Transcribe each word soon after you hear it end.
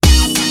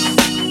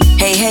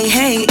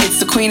Hey, it's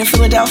the Queen of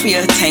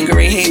Philadelphia,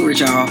 Tangeray Hayward,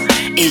 y'all.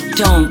 It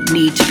don't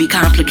need to be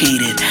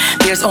complicated.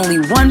 There's only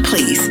one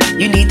place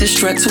you need to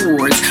strut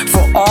towards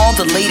for all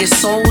the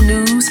latest soul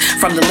news,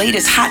 from the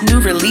latest hot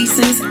new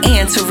releases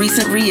and to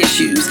recent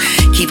reissues.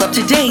 Keep up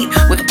to date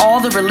with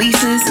all the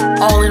releases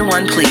all in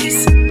one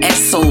place at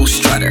Soul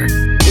Strutter.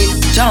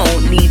 It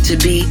don't need to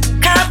be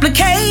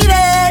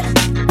complicated.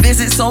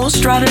 Visit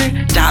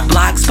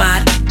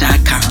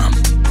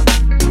soulstrutter.blogspot.com.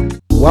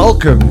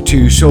 Welcome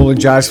to Soul and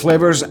Jazz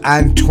Flavors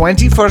and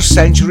 21st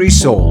Century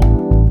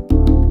Soul.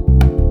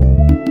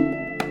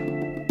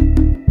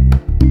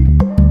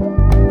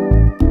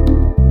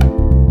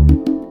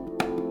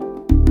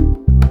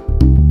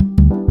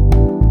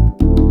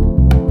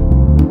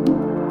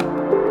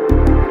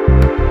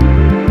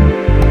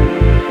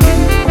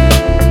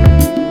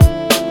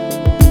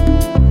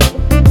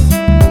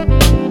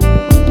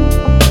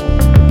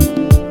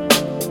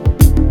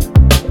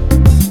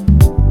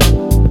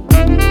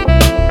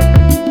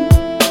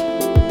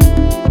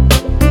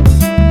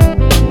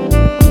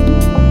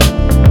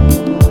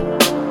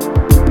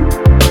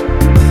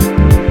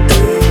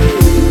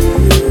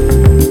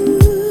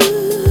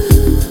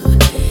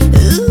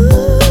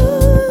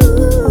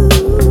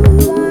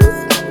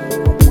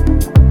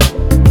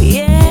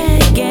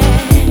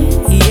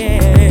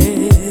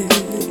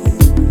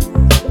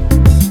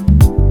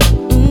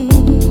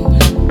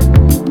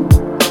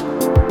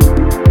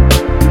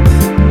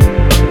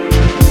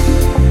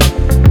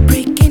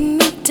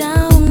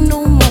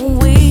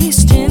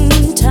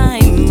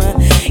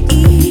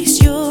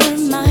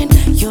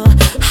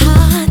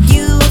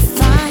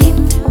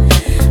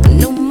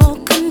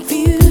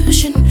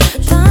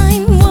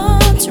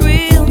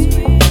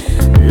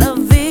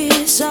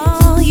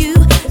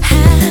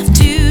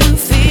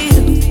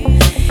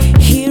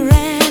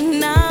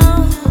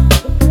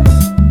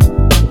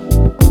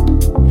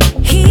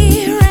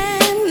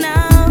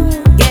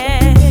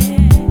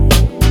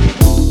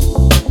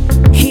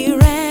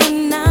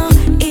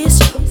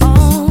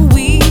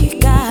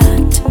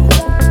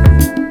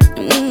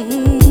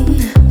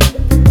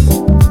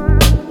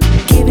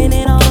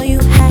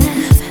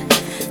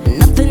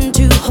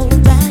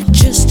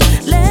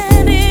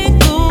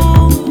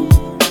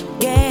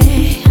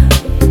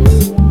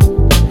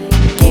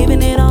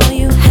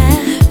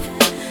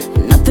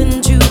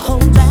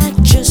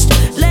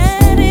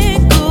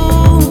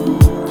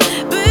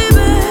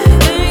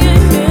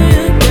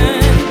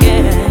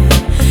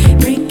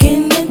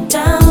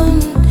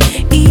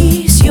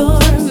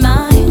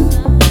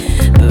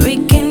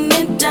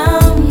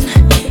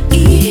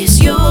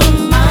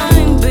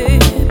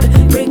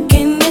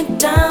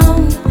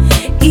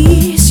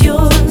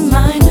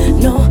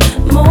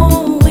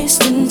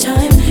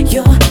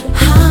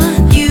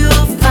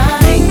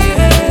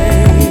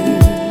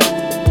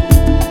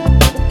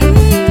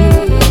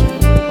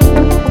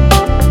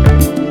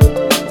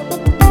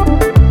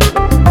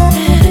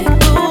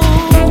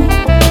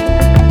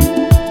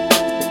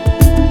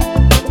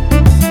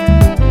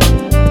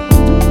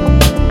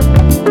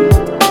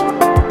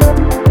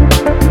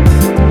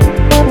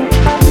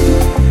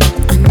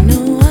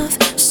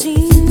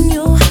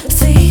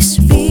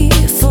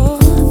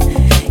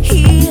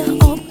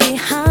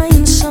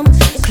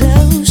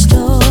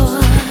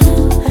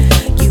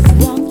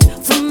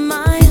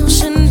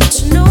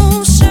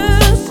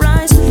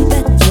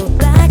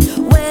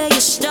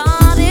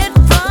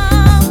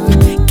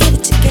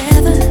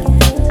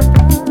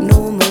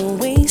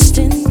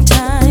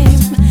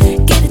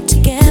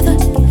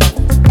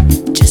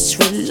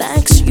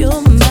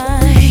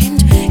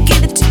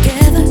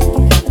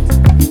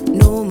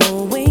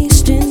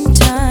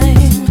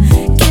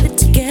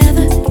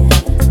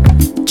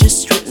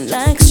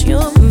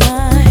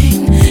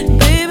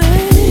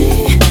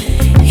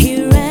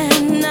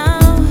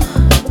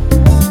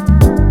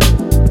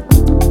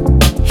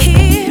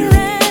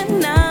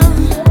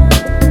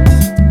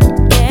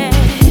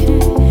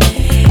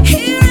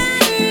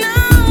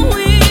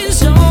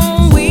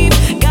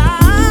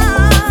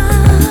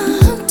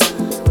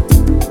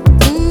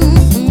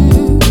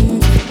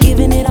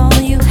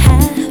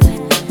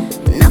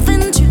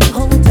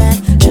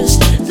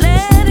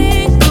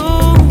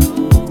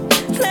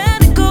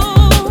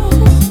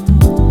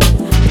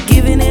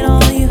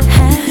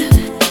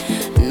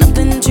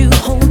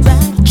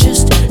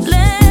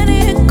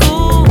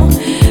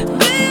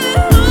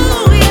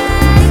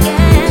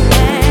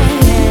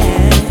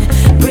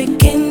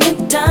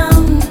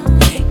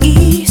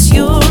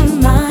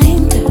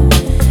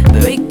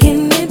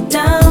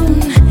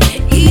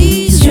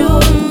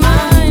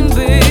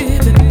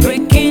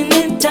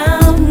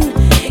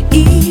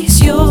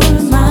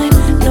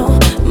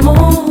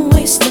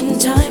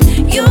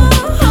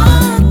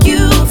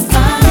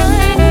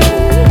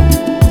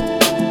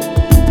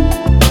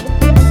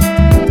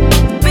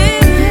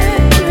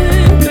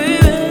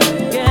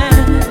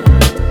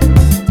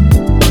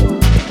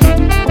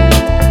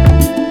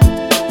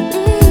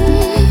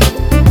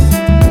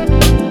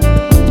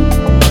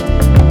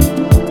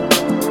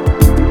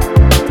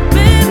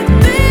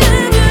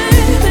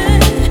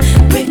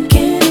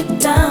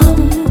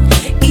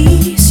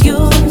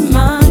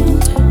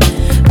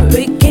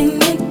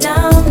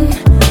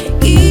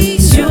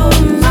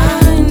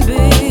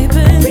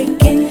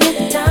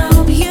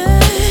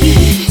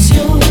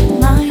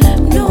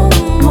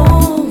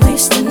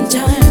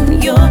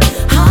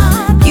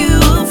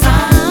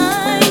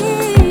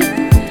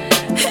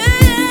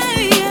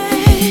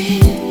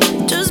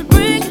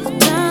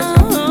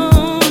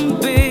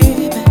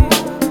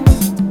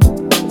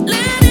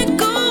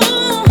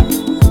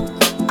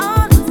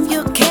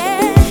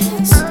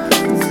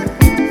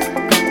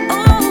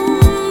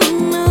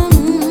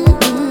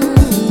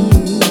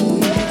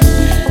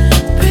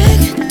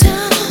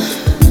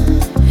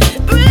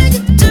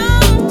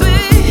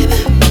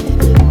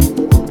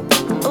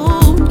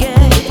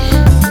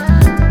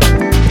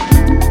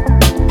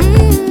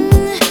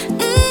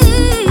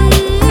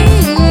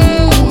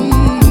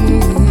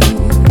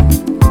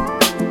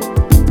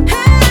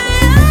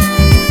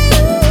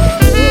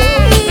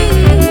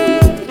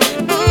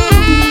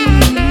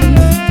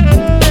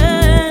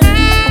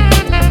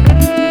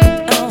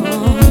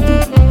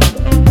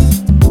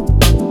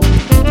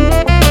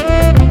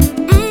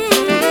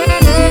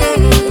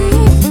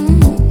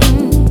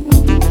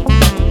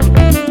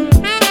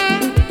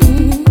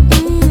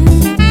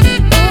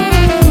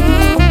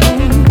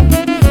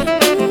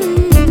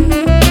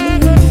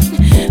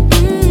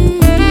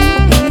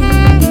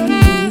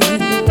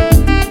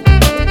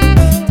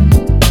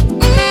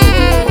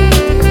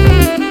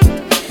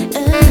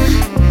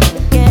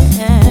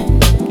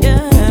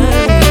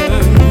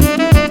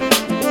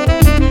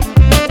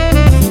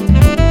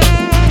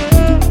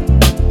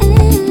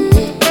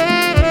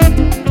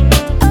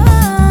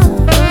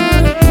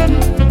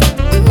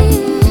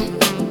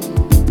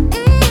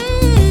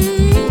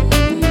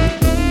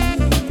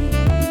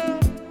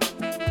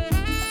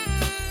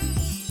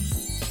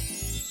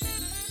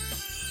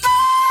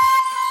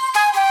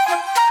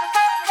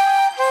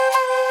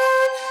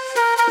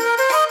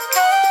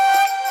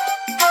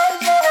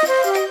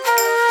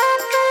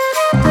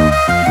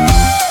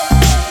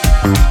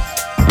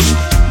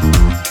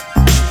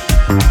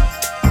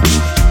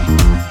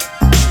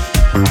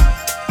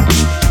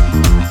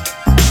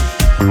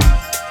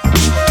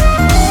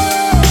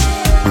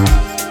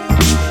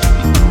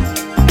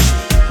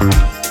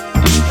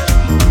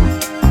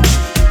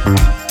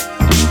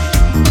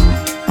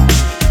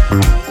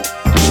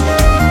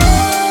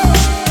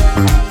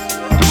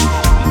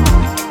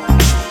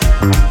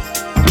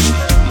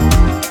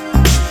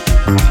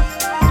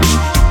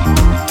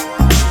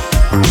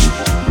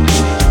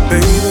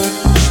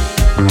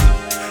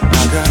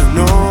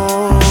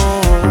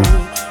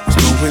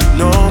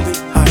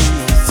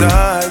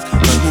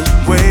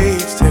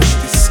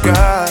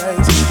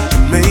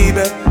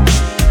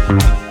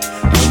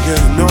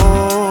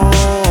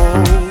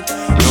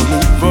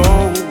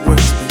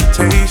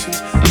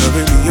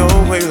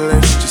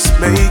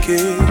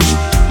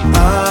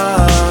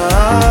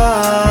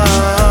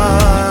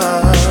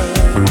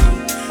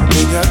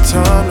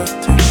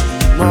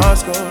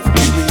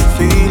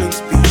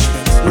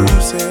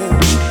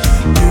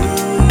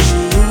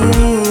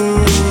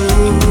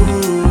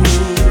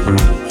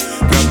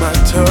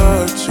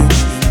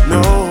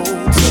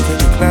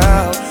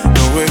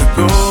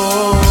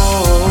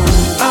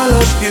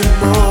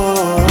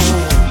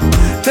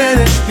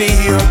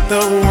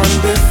 the one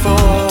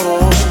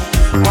before.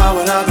 Why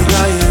would I be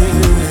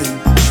lying?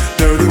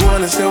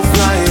 31 is still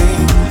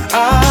flying.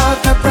 I've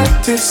had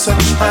practice, so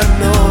I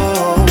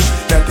know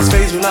that this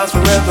phase will last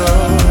forever.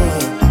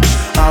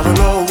 I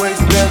will always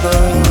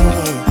endeavor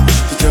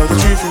to tell the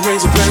truth and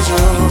raise a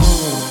pleasure.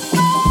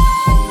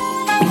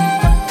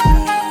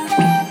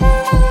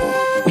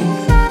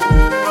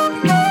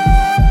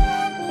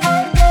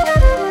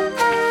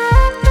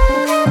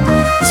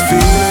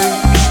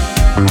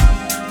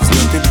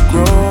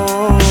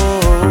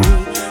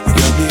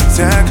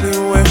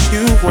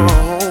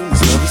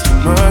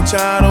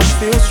 I don't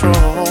feel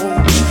strong,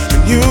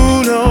 and you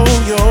know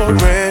your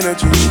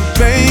energy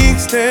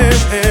makes them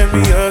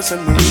envious of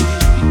me,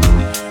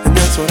 and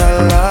that's what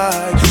I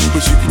like.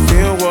 Wish you could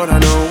feel what I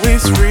know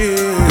is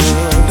real.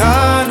 And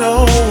I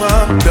know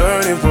I'm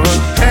 31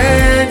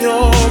 and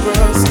you're a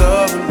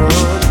stubborn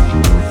one.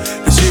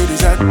 The shit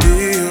is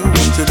ideal,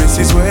 so this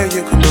is where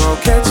you can all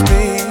catch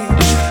me.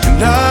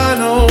 And I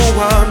know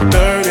I'm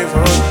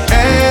 31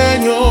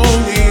 and you're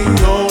the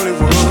only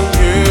one,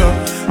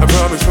 yeah. I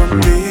promise from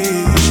me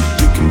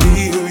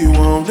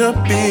to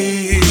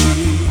be.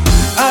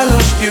 I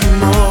love you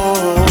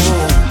more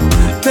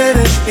than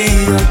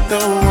any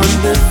other one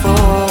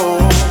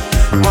before.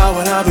 Why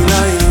would I be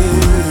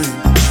lying?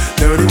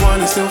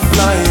 31 is still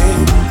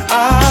flying.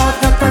 I've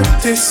had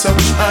practice, so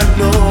I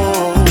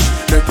know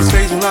that this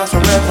phase will last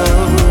forever.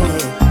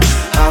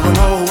 I will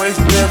always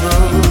endeavor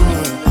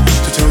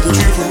to tell the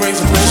truth and raise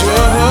a pleasure.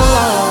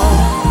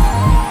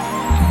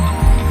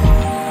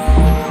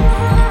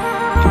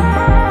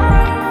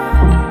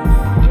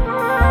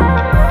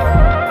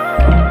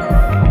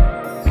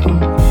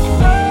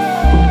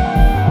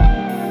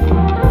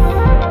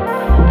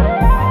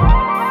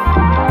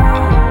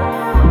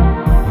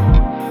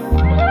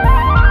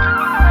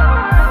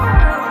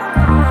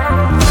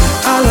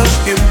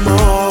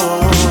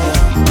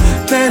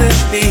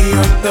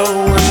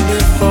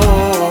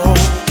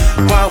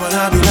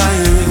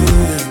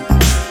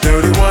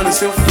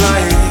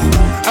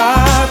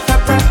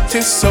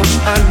 So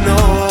I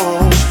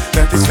know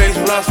that this phase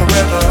will last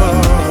forever,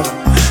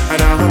 and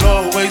I will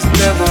always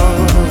endeavor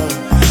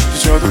to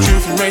show the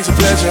truth and raise a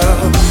pleasure.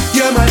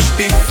 You might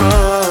be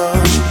fun,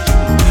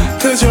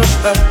 cause you're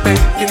a big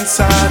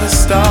inside a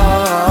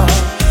star.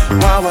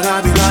 Why would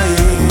I be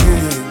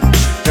lying?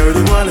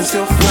 31 is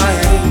still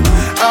flying.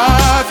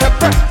 I've had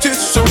practice,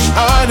 so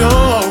I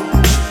know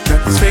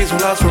that this phase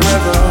will last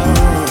forever,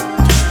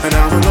 and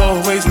I will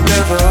always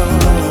endeavor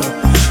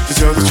to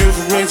tell the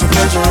truth and raise a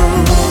pleasure.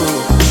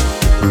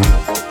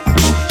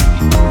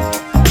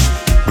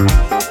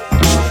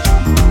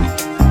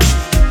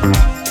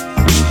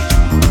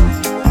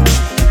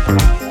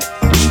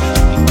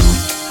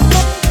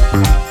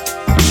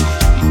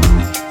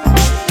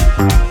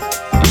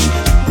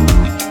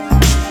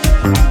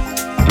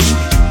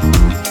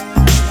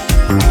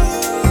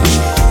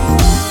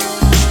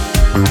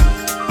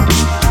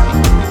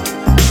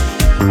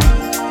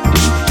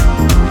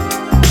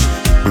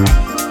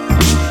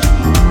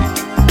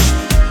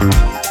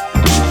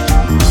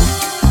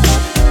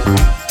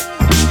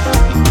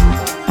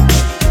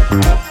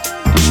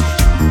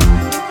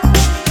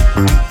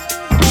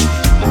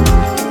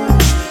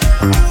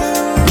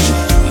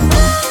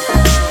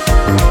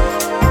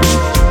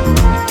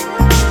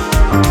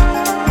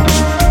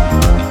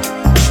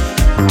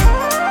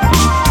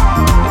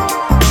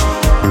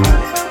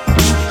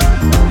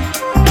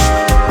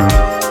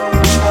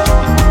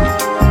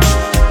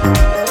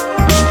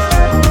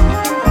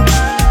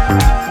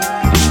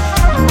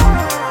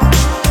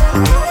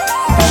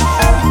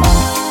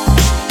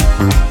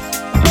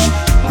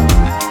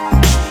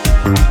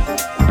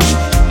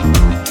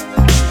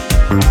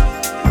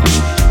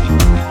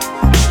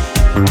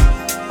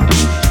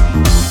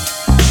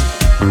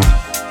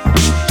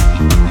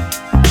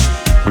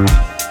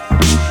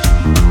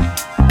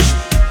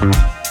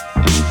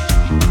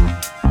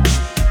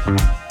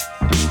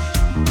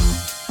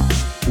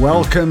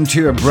 Welcome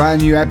to a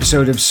brand new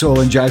episode of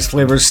Soul and Jazz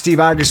Flavors. Steve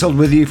Aggasild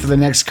with you for the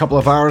next couple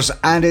of hours,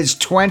 and it's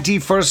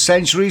 21st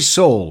Century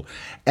Soul.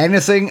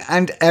 Anything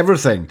and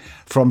everything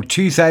from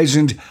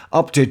 2000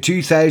 up to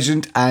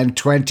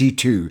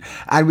 2022.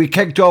 And we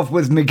kicked off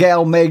with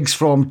Miguel Miggs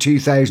from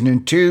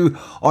 2002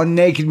 on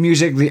Naked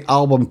Music, the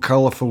album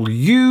Colourful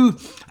You,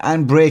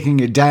 and Breaking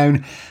It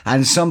Down,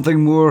 and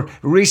something more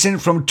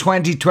recent from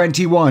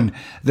 2021,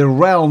 the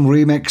Realm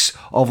remix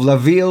of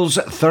LaVille's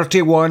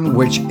 31,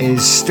 which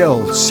is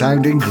still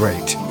sounding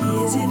great.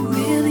 Is it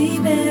really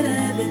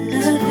better than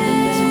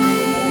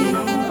nothing?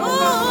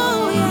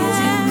 Oh, yeah. Is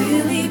it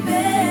really better?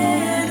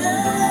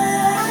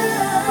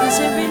 Is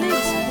it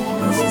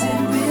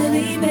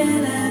really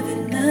better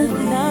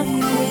than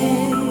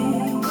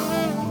nothing?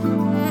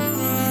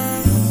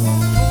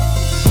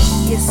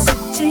 You're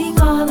sitting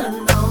all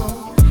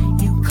alone.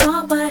 You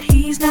call, but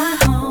he's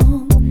not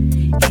home.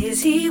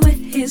 Is he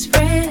with his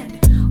friend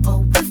or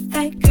with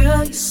that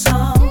girl you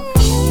saw?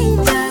 He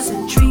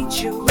doesn't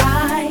treat you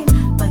right,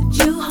 but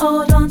you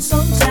hold on so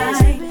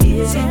tight.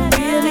 Is it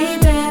really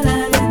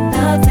better than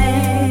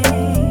nothing?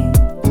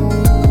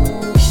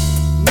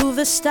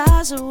 the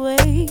stars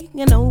away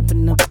and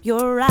open up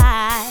your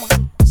eyes.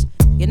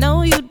 You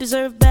know you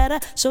deserve better,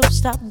 so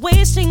stop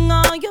wasting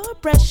all your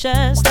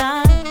precious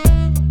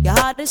time. Your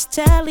heart is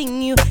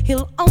telling you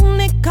he'll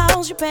only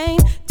cause you pain.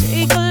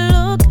 Take a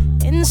look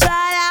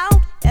inside out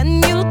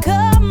and you'll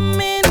come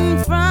in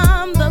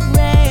from the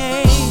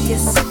rain. You're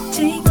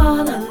sitting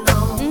all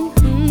alone.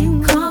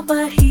 You call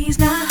but he's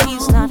not home.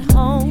 He's not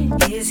home.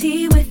 Is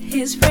he with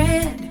his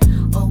friend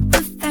or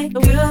with that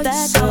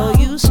girl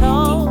you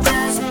saw? He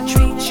doesn't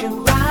treat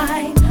you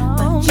right,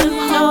 but you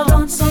hold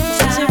on so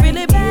tight. Is it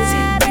really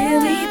bad? Is it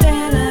really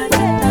better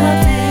than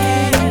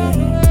nothing?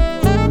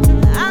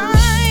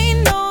 I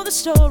know the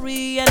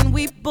story and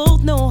we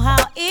both know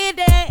how it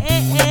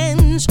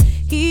ends.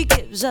 He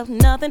gives up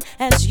nothing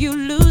as you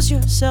lose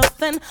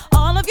yourself and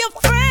all of your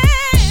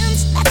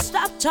friends. Let's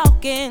stop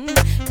talking,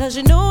 cause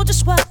you know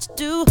just what to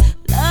do.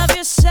 Love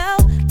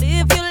yourself,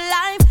 live your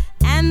life,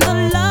 and the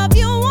love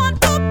you want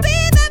will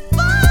be there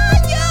for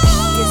you.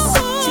 You're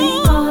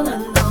sitting all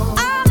alone.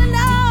 All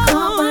alone. You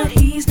call but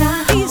he's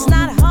not home. He's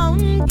not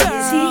home, girl.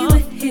 Is he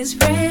with his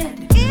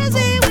friend? Is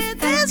he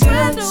with his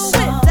friend or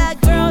with that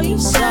girl you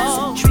saw?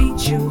 Doesn't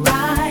treat you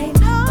right,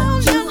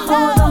 but you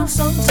hold on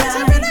so tight. Is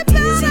it really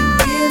better? Is it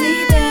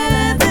really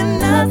better than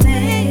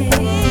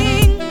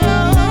nothing? No,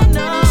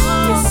 no.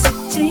 You're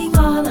sitting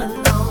all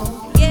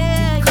alone.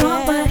 Yeah, You call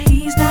but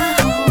he's not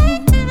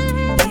home.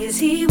 Is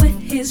he with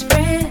his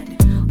friend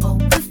or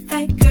with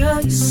that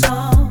girl you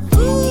saw? He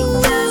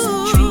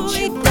doesn't treat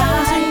you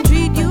right,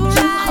 but you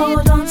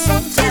hold on so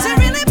tight. Is it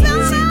really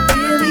better? Is it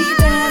really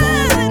better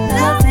than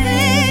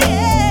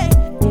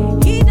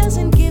nothing? He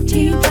doesn't give to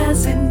He you.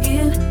 doesn't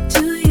give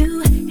to you.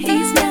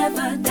 He's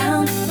never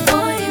down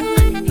for you.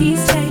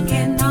 He's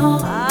taking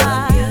all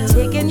of you.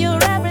 Taking your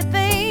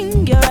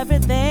everything, your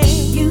everything.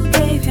 You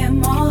gave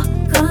him all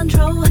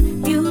control.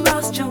 You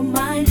lost your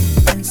mind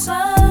and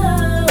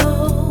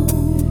soul.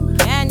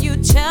 Can you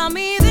tell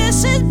me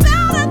this is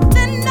better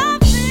than nothing?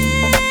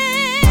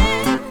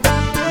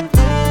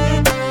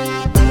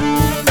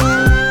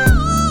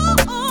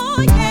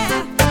 Oh,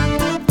 yeah.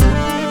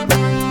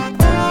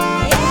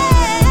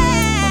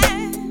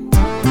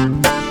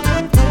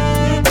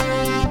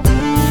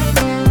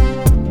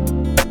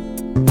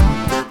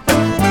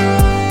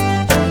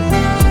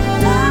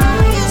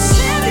 You're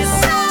sitting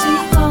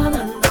all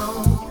alone.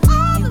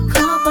 You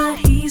call but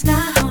he's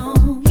not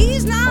home.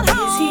 He's not Is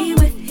home. he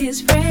with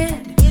his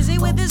friend? Is he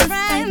with his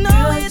friend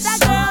or is that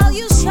girl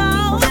you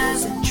saw? He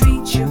doesn't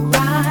treat you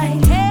right,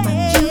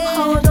 but you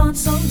hold on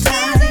so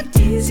tight.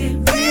 Is it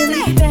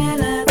really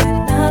better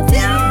than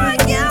nothing?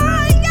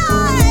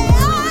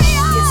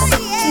 You're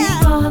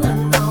sitting all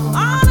alone. You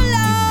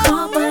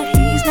call but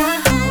he's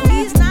not home.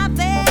 He's not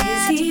there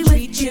Is he to with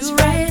treat his you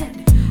friend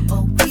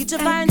or with Need to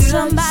that find girl you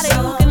somebody who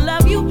saw? can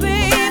love you,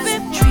 baby.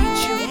 Doesn't treat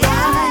you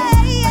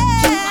right,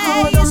 but you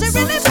hold on Is it so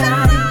really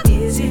tight. better?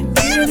 Is it Is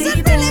really it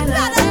really better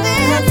better than than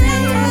nothing?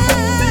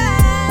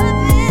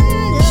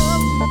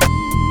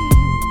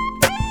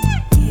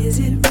 Is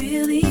it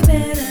really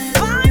better than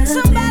Find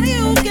somebody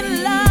who nothing? can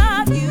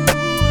love you.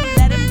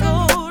 Let him go,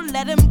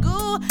 let him go,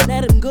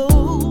 let him go.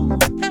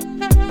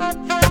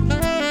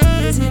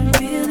 Is it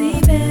really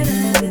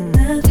better than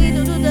nothing?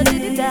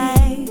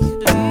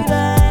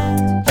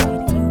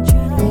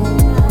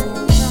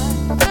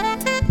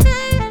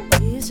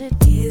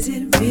 Is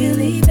it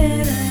really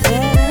better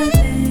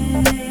than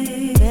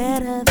nothing?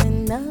 Better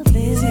than nothing.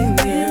 Is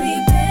it really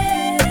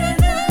better?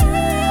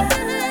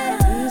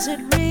 Is it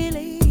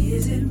really?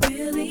 Is it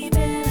really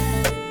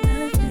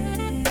better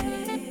than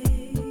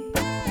nothing?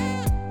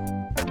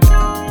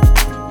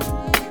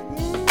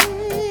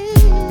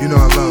 You know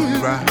I love you,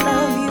 right?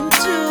 Love you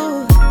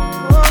too.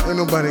 Ain't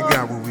nobody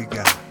got what we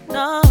got.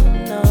 No,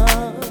 no.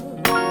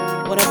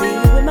 Wanna be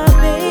with my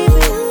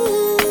baby.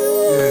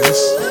 Yeah,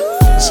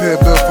 this head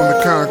built from the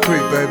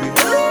concrete, baby.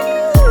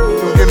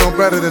 Don't get no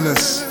better than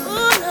this.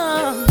 Oh,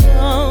 no,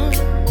 no.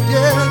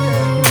 Yeah.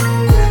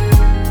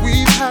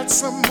 We've had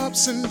some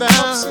ups and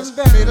downs,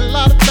 made a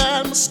lot of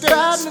bad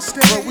mistakes,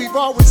 but we've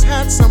always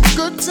had some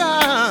good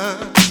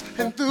times.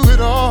 And through it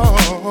all,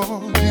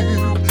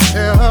 you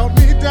held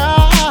me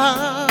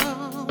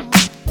down,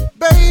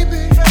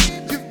 baby.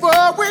 You've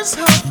always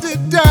held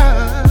it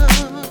down.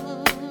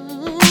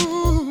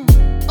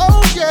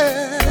 Oh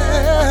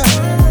yeah.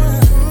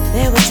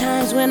 There were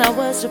times when I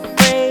was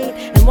afraid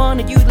and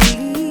wanted you to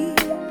leave,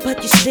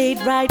 but you stayed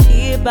right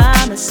here by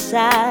my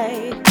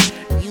side.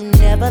 You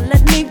never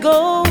let me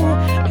go.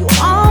 You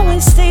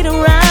always stayed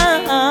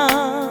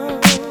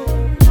around.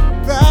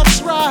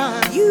 That's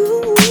right.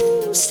 You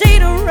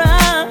stayed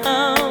around.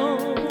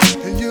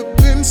 And you've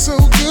been so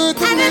good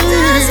to And me. it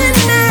doesn't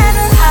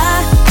matter. I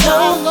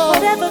know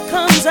whatever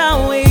comes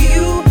our way.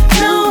 You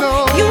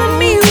know, you and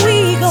me,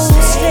 we gon'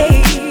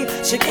 stay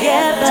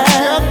together.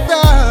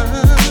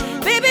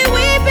 Baby,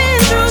 we've been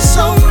through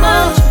so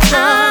much.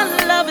 Our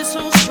love is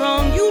so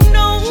strong. You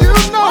know, I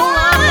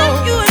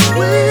know. you and me,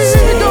 We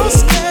gon'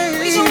 stay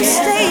we gon'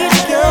 stay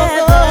together.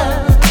 together.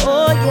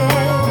 Oh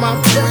yeah, My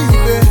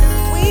baby.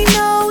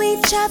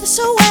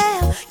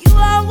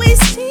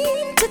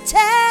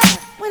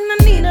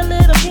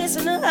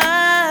 kiss and a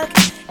hug,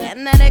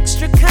 and that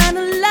extra kind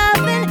of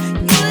loving.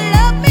 You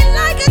love me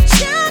like a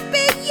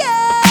champion.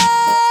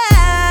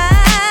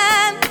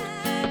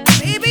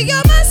 Baby,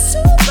 you're my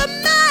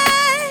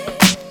Superman.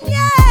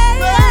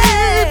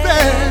 Yeah. Baby,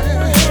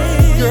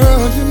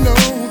 girl, you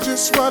know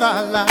just what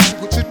I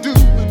like. What you do,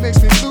 it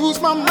makes me lose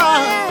my mind.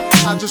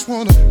 I just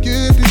wanna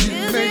give to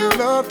you, make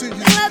love to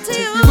you, take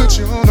you with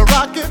you on a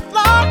rocket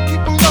flight.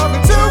 Keep on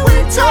loving till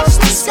we touch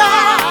the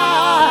sky.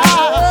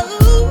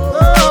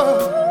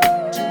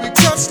 Till we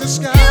touch the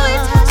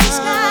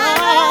sky.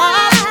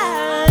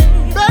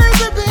 Baby,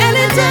 baby, and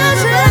it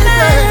doesn't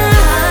matter.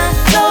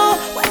 So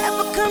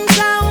whatever comes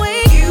our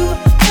way, you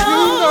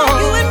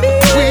and me,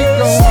 we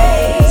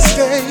gon'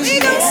 stay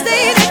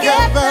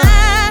together.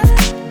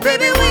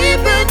 Baby,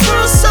 we've been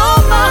through so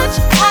much.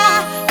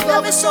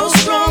 Love is so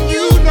strong,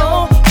 you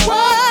know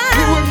what?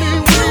 You and me,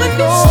 we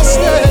gon'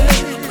 stay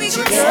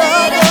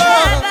together.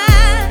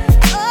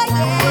 Oh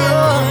yeah.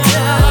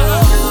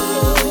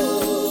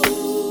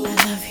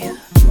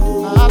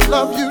 I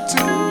love you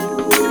too.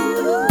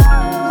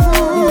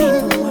 You mean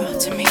the world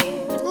to me,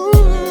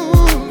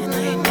 and I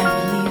ain't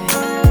never leaving.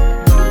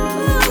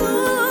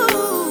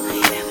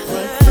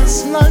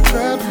 Just like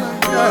that,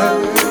 like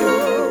that.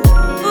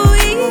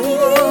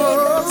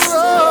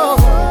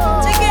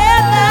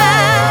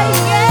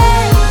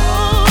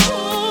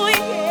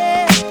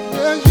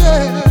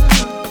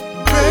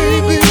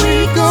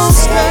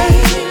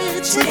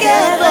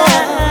 Together.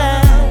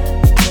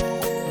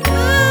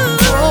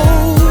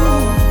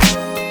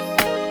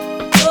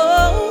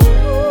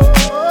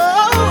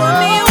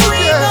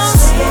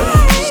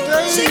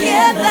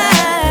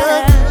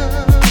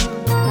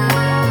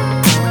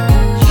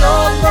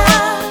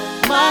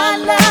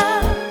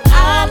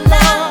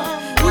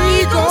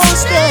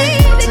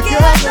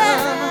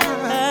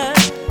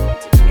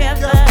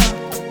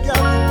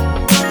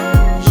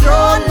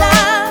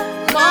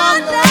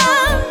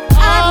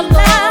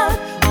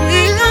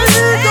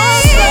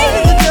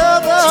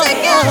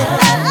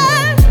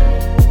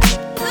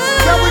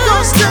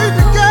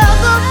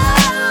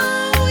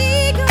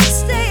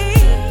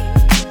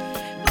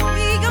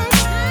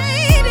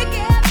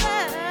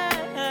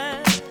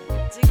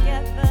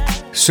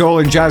 Soul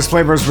and Jazz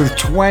Flavas with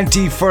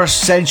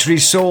 21st Century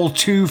Soul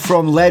 2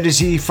 from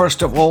Ledisi,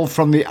 first of all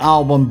from the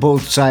album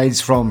Both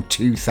Sides from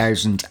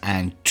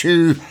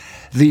 2002.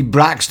 The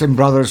Braxton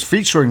Brothers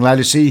featuring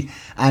Ledisi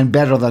and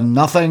Better Than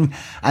Nothing.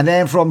 And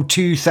then from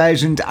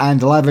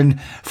 2011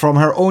 from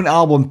her own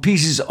album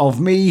Pieces of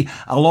Me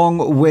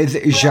along with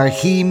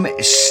Jaheim,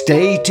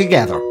 Stay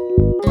Together.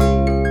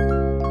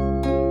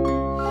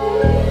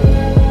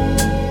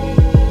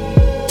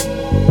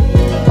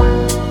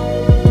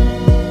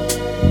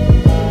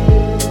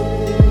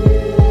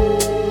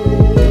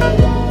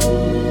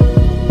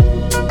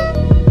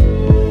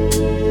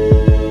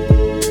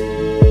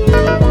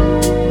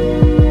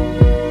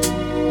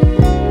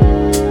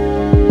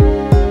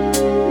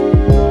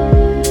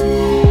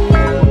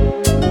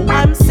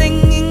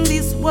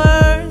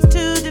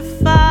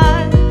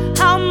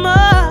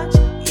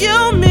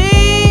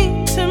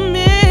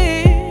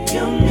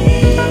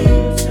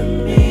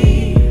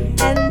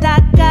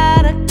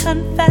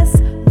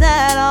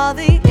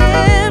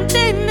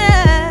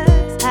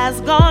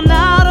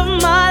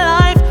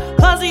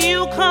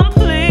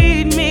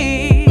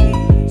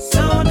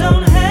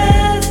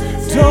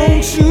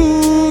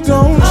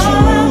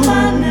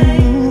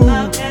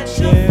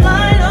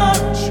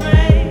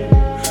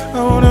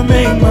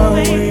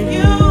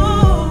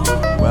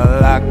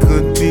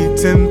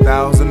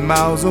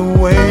 Miles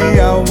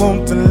away, I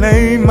won't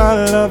delay my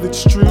love,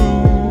 it's true.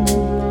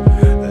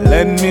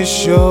 Let me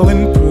show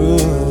and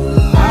prove.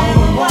 I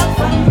will walk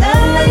from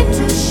LA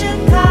to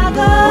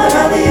Chicago,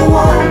 wherever you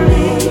want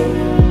me.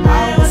 I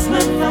will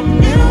swim from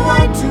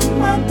Neway to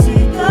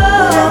Montego,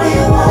 wherever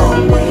you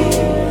want me.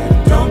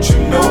 Don't you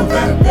know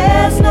that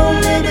there's no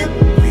limit?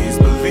 Please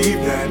believe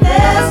that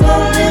there's no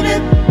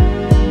limit.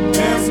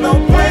 There's no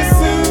place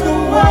in the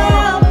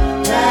world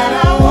that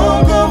I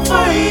won't go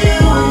for you.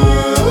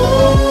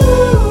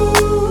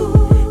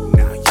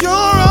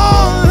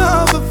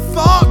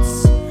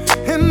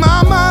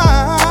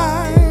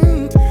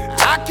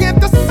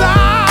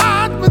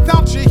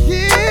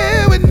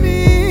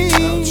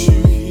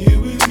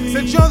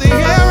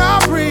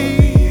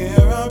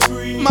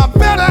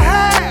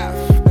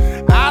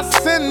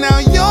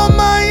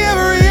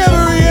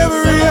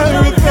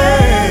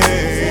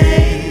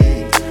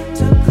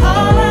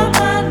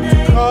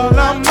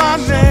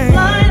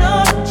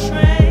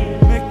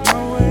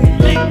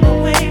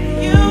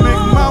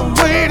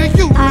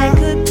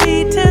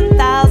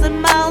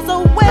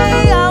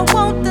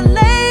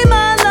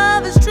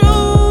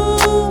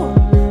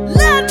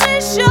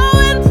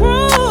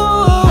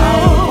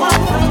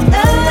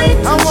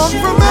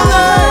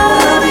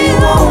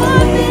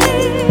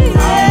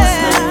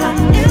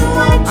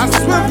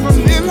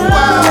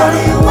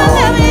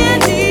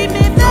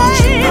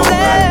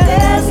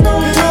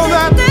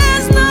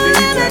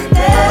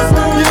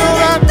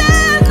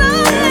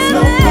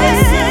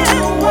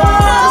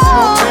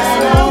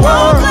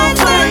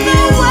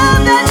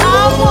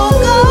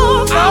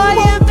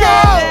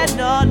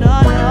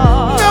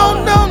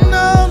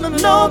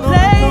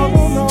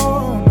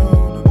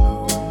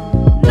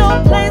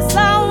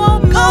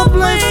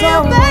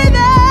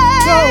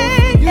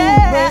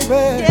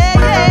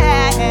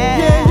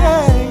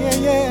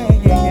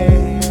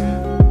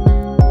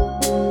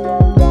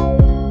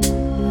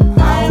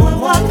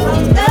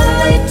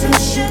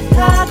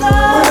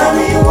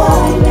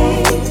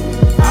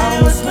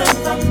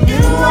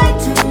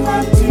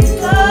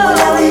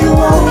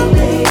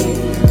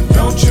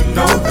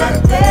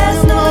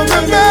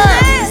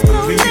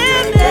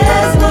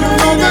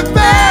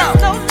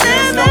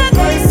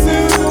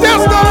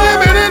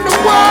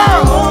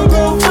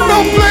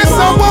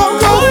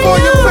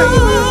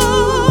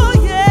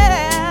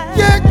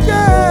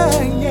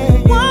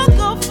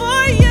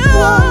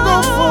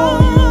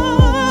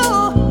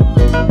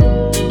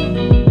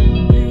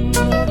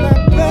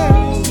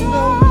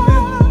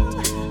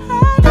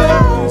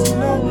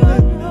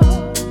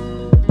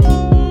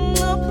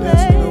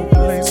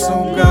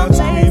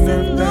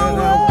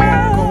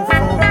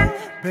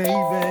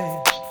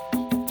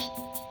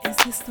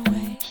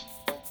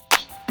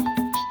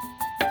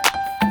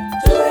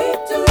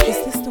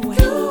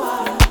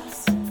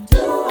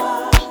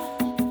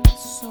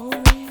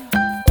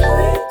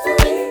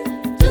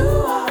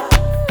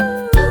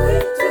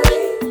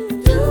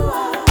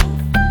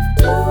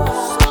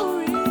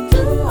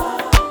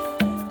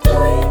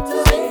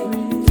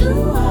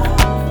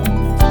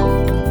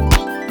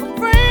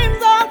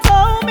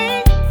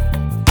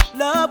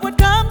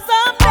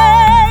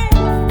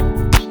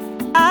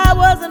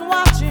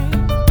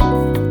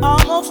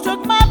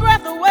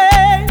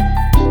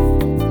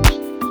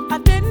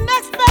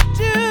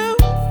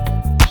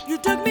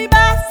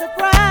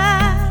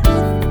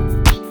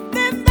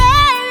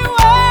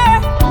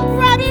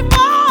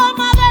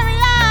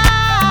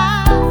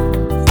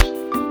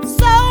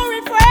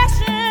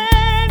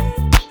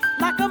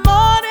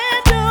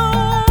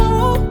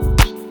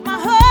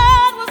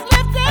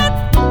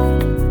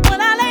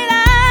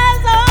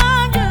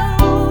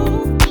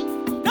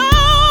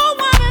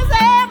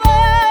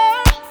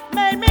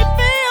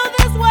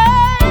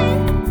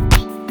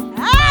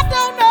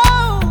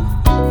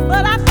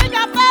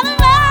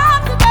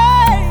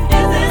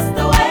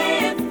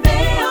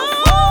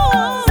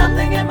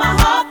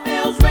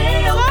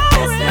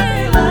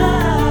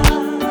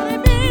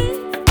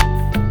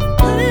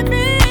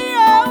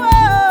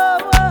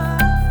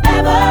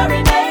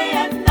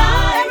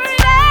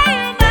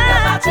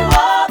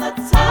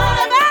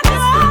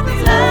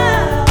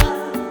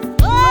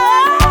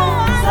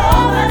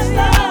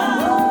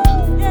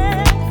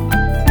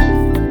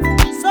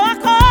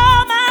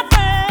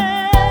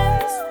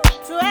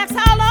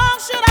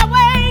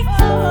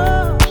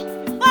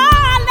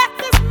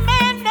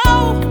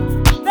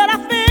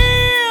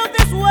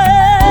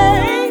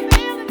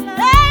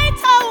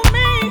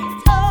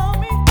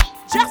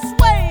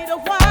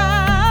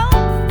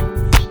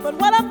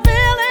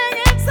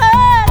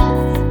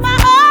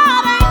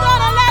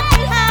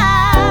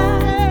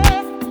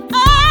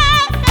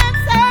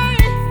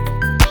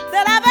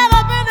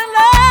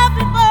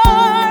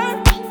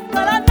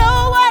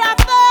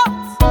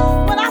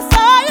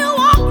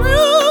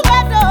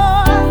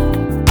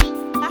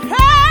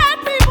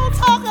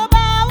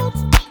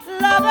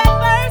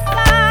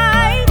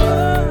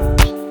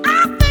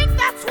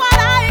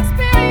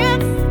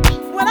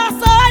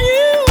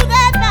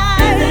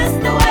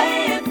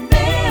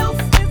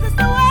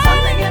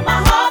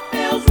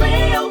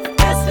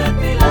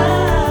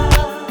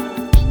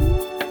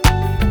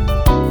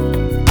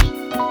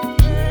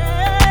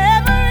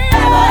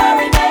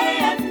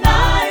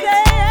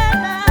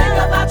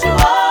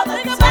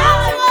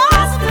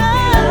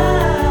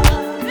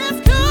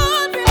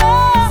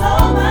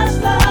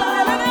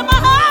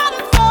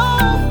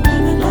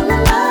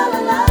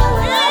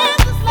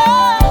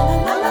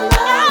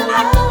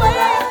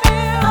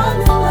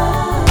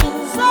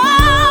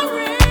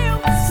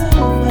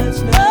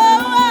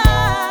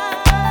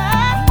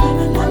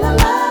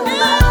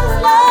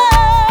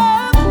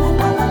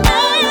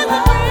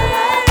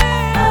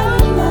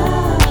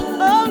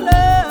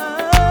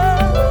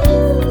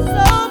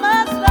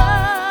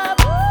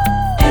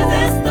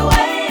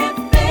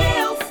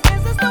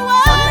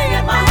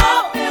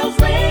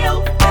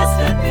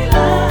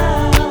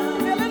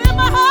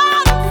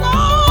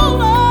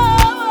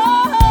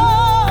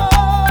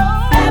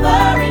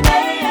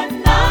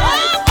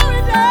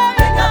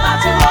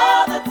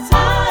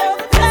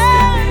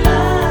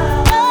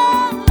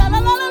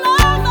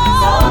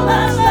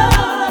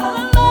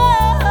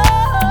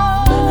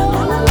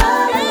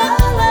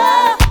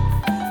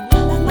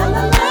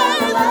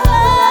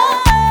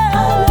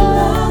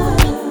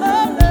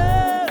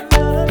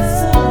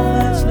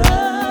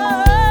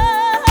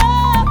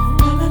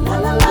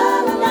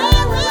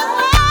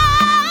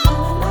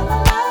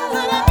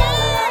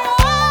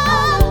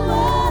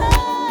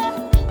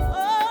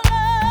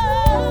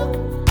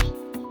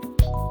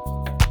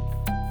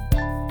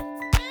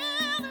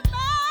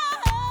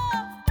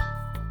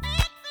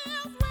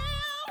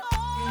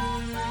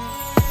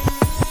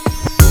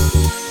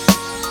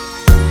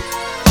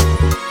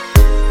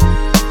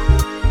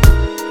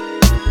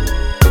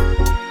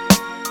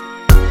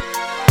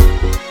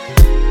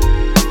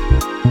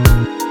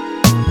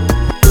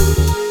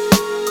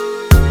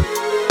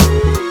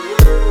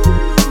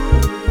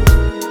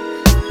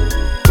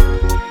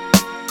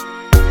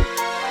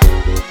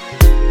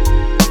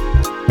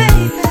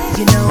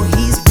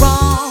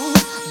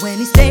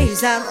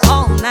 stays out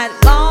all night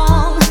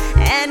long,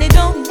 and he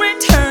don't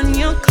return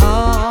your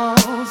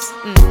calls.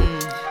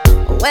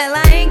 Well,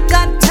 I ain't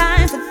got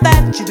time for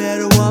that, you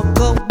better walk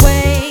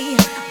away.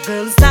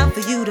 Girl, it's time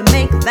for you to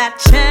make that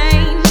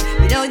change.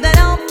 You know that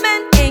all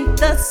men ain't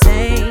the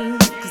same.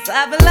 Cause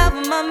I've been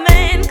loving my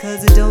man,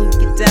 cause he don't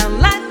get down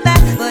like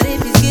that. But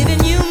if he's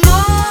giving you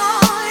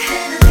more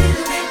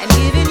and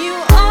giving you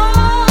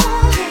all,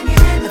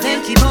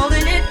 then keep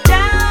holding it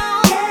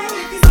down.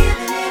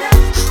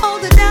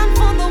 Hold it down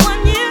for the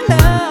one you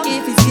love.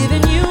 If he's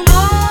giving you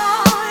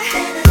more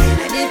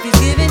and if he's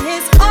giving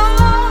his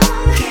all,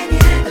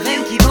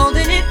 then keep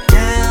holding it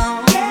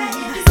down.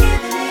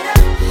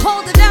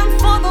 Hold it down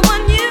for the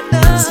one you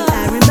love. See,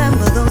 I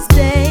remember those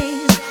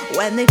days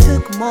when they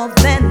took more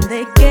than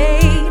they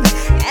gave,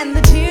 and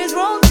the tears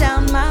rolled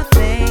down my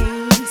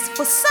face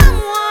for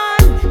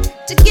someone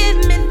to give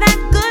me that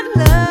good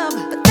love.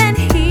 But then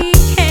he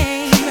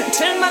came,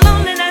 turned my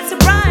lonely nights to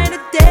brighter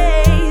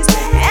days,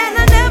 and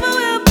I never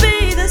will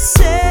be the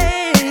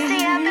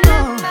same.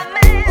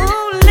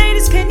 Oh,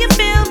 ladies, can you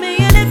feel me?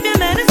 And if your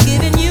man is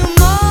giving you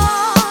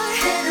more,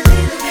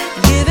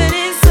 giving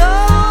his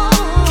all,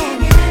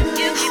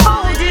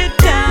 hold it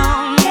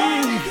down.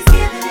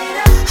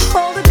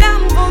 Hold it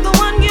down for the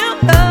one you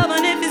love.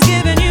 And if he's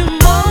giving you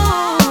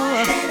more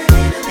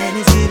and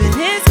he's giving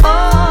his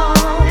all,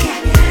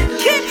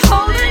 keep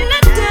holding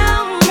it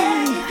down.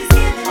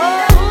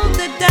 Hold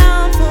it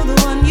down for the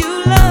one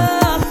you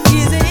love.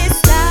 Is it his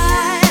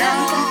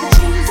style?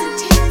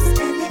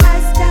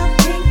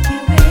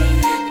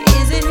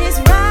 Is it his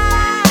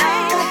ride?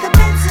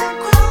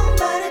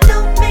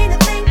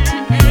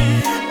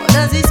 Or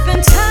does he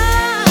spend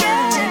time?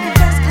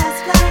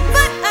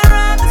 But I'd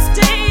rather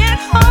stay at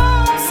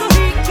home so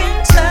he can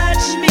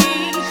touch me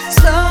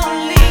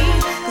slowly.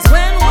 Cause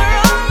when we're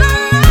all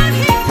alone,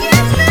 he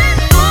gives me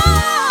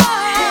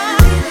more,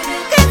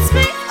 gets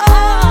me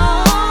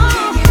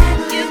all.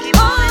 You keep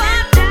holding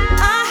it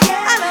down.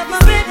 I love my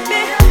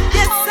baby,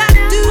 yes I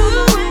do.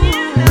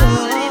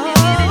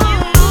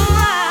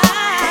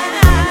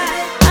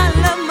 I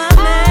love my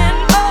man,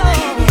 oh.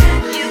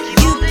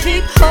 You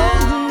keep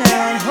holding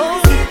down,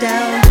 hold it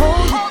down,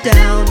 hold it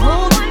down,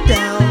 hold it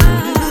down.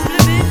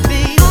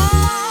 Baby,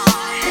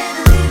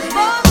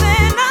 more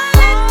than a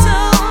little, more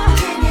than a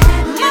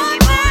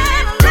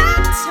little.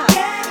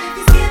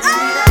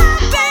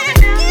 Baby,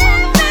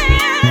 give me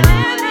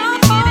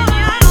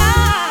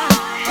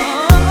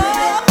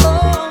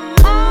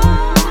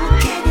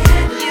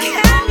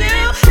Can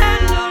you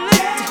handle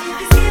it?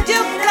 You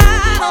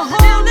gotta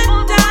hold it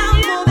down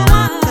for the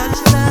one that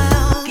you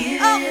love.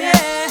 Oh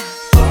yeah,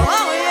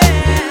 oh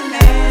yeah,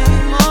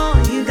 more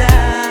you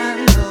down.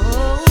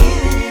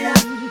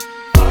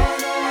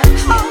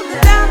 Hold it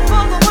down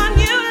for the one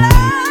you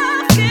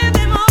love. Give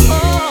him all.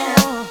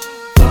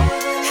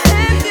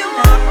 If you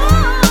want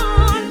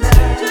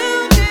to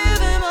give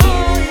him all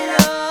your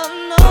love,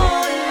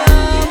 all your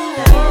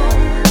love.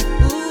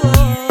 Ooh.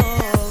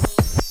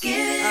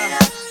 Give it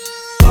up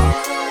for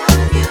the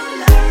one you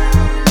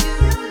love.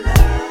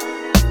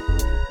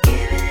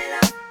 Give it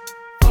up.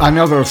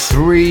 Another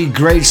three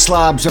great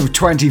slabs of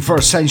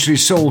 21st century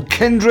soul.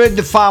 Kindred,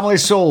 the Family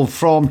Soul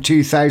from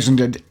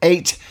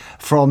 2008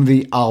 from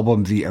the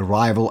album The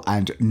Arrival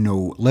and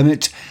No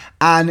Limit.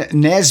 And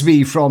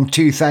Nesby from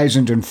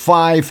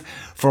 2005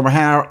 from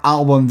her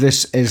album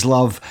This Is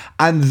Love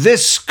and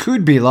This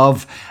Could Be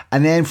Love.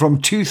 And then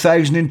from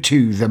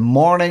 2002, The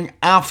Morning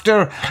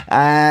After,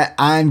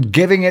 and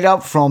Giving It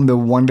Up from the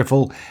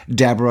wonderful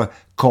Deborah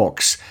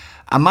Cox.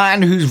 A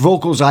man whose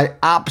vocals I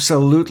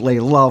absolutely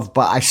love,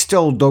 but I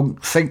still don't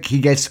think he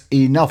gets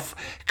enough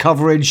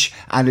coverage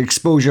and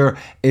exposure,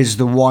 is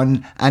the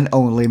one and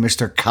only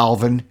Mr.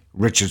 Calvin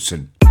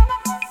Richardson.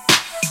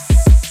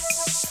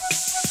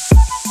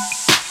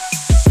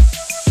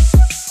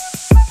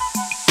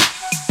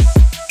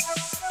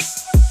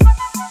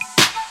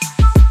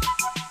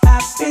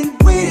 I've been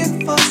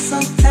waiting for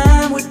some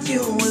time with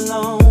you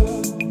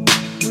alone.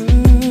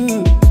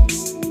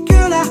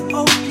 Girl, I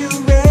hope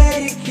you're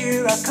ready.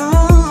 Here I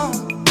come.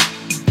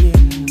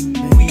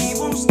 We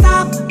won't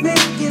stop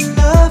making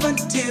love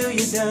until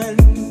you're done.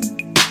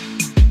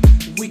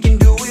 We can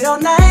do it all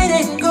night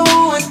and go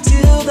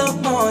until the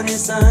morning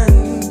sun.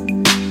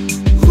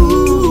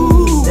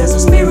 Ooh, there's a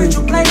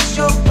spiritual place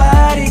your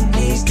body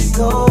needs to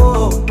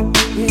go.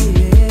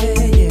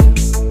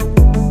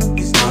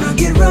 It's gonna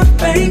get rough,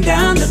 bang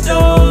down the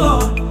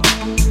door.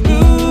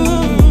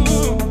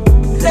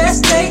 Let's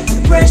take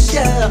the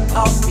pressure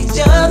off each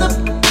other.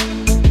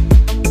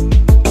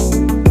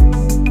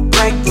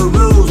 Break the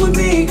rules with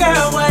me,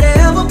 girl,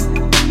 whatever.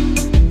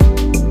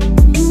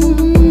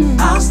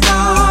 I'll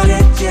start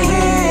at your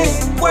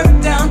head, work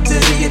down to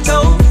your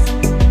toes.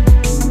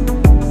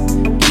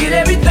 Get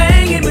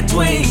everything in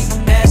between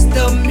as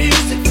the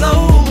music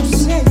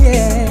flows.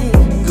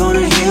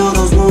 Gonna heal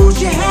those wounds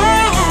you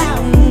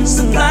have,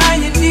 supply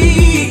your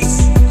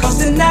needs. Cause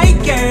tonight,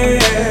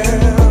 girl,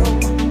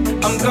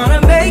 I'm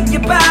gonna make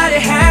your body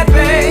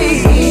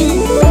happy.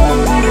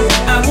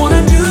 I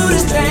wanna do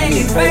this thing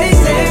in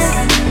phases.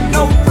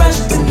 No rush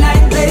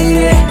tonight, lady.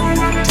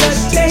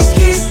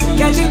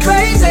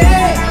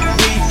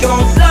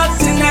 gon' love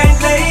tonight,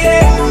 lady.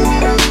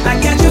 I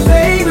got your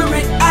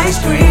favorite ice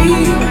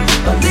cream,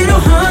 a little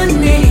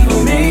honey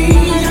for me.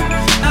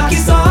 I'll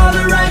kiss all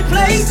the right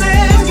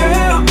places,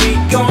 girl. We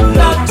gon'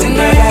 love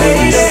tonight,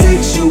 lady.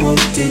 Sexual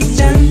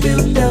tension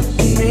built up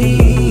in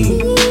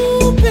me.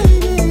 Ooh,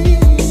 baby.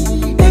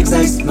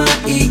 Excites my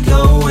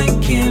ego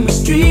and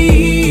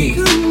chemistry.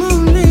 Come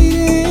on,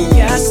 lady.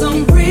 Got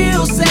some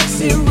real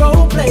sexy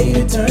role play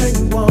to turn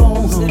you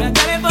on. Said I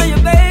got it for you,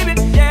 baby.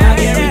 Yeah, I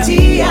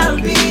guarantee I'll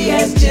be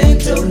as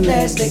gentle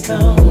as they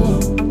come.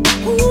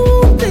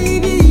 Ooh,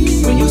 baby.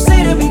 When you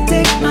say to me,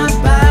 take my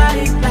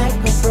body like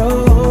a pro.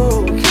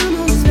 Come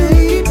on,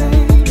 baby.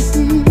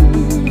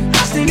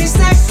 I'll send you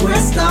sex where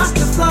it starts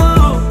to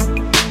flow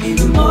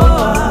even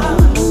more.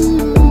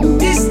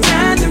 It's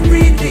time to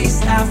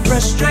release our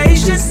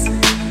frustrations,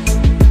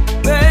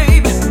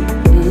 baby.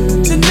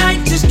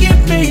 Tonight just give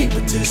me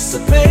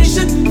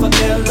participation for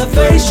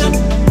elevation.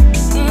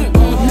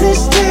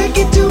 Let's take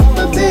it to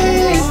my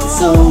bed,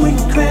 so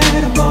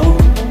incredible.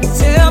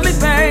 Tell me,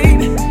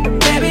 baby,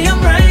 baby,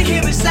 I'm right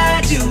here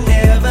beside you.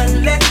 Never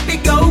let me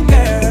go,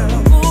 girl.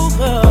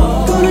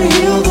 Gonna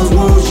heal those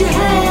wounds you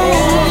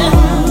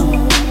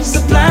have,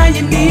 supply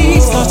your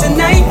needs for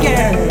tonight,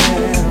 girl.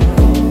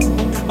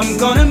 I'm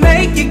gonna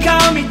make you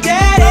call me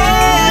daddy.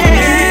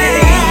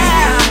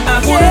 I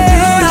wanna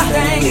do this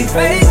thing in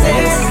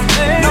phases.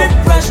 No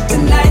rush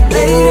tonight,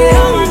 lady.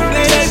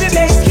 Just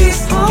taste kiss,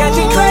 got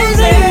you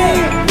crazy.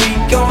 We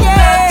gon'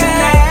 love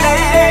tonight,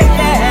 lady.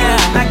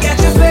 I got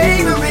your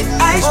favorite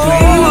ice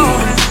cream,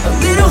 a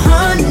little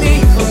honey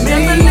for me.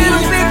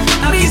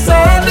 I'll kiss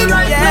all the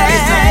right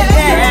places.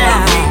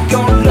 We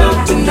gon' love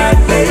tonight,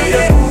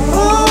 lady.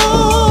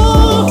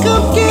 Oh,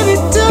 come give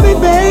it to me,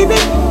 baby.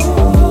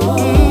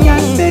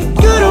 Got that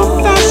good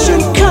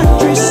old-fashioned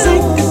country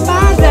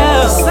sanctified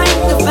love.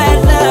 Sanctified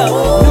love.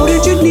 Know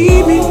that you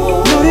need me,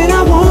 know that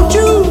I want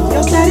you.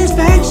 Your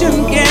satisfaction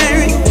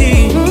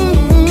guaranteed.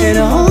 And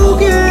oh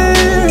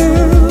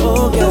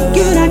girl,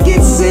 can I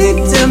get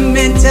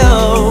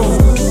sentimental?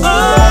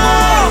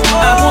 Oh,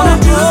 I wanna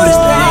do this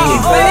thing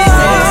in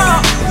phases.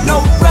 No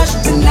rush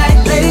tonight,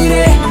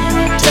 lady.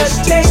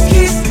 Just taste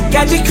kiss,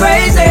 got you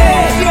crazy.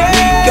 We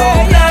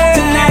gon' love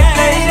tonight,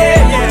 lady.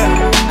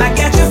 I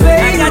got your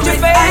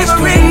favorite ice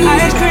cream, a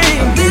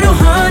little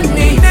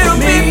honey for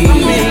me.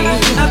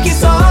 I'll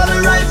kiss all the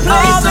right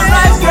places.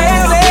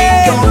 We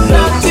gon'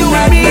 love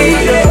tonight,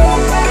 lady.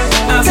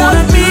 I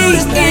wanna do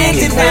this thing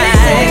in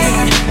phases.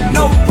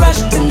 No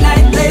rush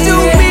tonight, lady. Do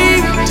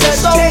me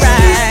just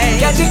alright.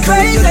 Got you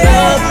crazy,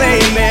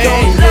 baby.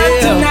 Gon' love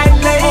tonight,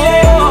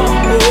 lady.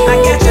 I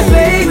got your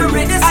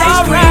favorite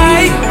ice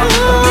cream, a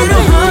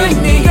little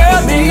honey,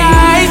 girl,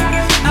 tonight.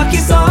 I'll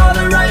kiss all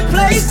the right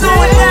places.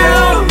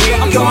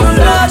 I'm gonna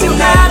love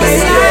tonight,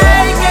 lady.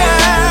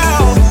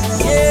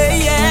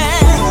 Yeah,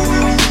 yeah.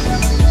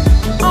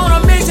 On a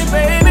mission,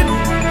 baby.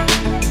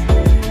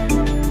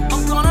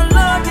 I'm gonna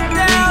love you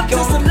down to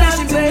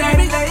submission,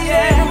 baby.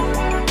 Yeah.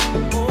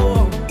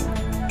 Oh,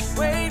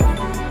 wave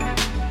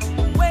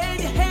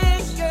your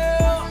hands,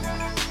 girl,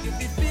 if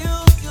it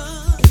feels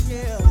good,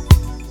 yeah.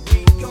 We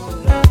gon'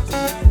 love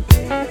tonight,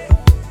 baby.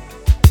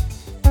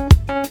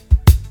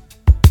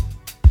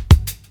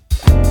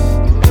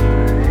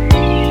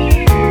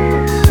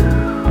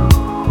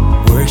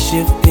 Work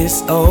shift is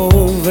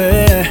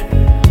over.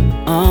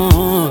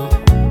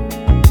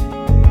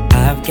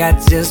 I've got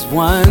just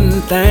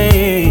one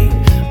thing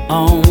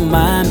on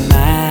my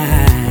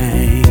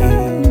mind.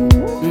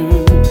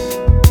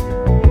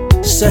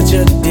 Such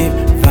a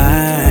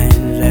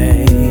divine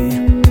lady.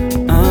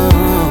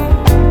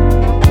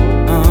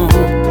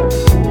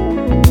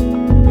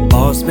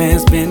 Boss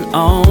man's been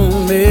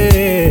on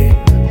me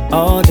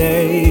all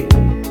day,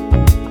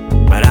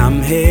 but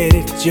I'm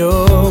headed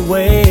your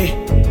way.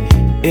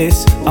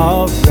 It's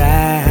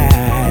alright.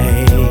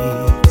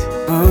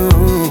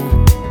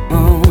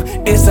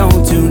 It's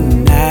on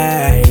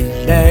tonight,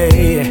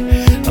 lady.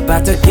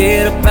 About to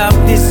get about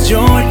this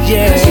joint,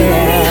 yeah. 'Cause you be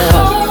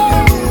home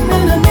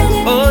in a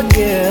minute. Oh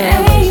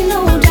yeah. Ain't no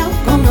doubt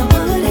gonna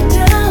put it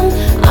down.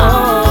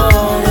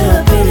 All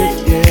up in it.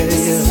 Yeah,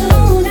 As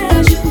soon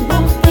as you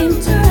walk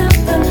into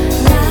the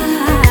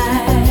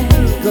light,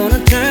 gonna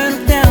turn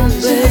it down,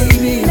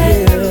 baby. let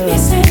me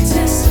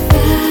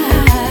satisfied.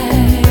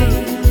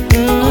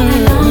 All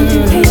night long,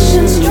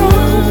 temptation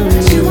strong.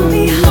 'Cause you will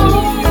be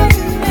home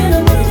in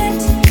a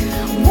minute.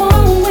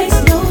 Won't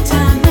waste no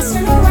time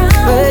messing around.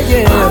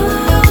 Yeah.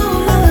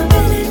 All up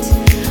in it.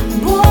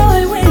 Boy,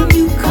 when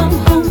you come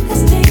home,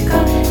 let's take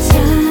our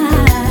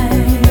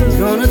time.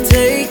 Gonna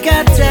take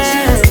our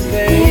time,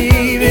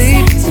 baby.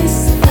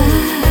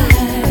 Satisfied.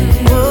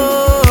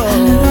 Oh.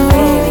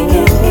 Baby,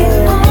 get it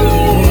on.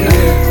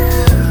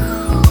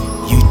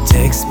 You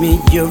text me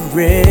you're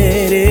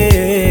ready.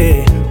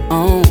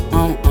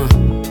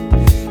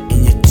 In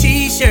your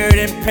t-shirt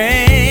and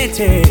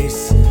panties,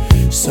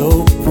 so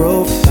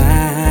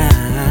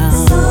profound.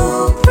 So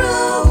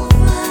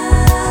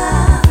profound.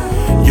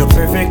 You're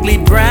perfectly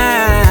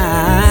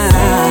brown.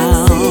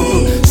 Sexy.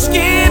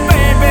 Skin,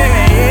 baby,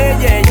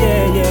 yeah,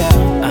 yeah,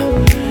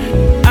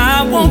 yeah.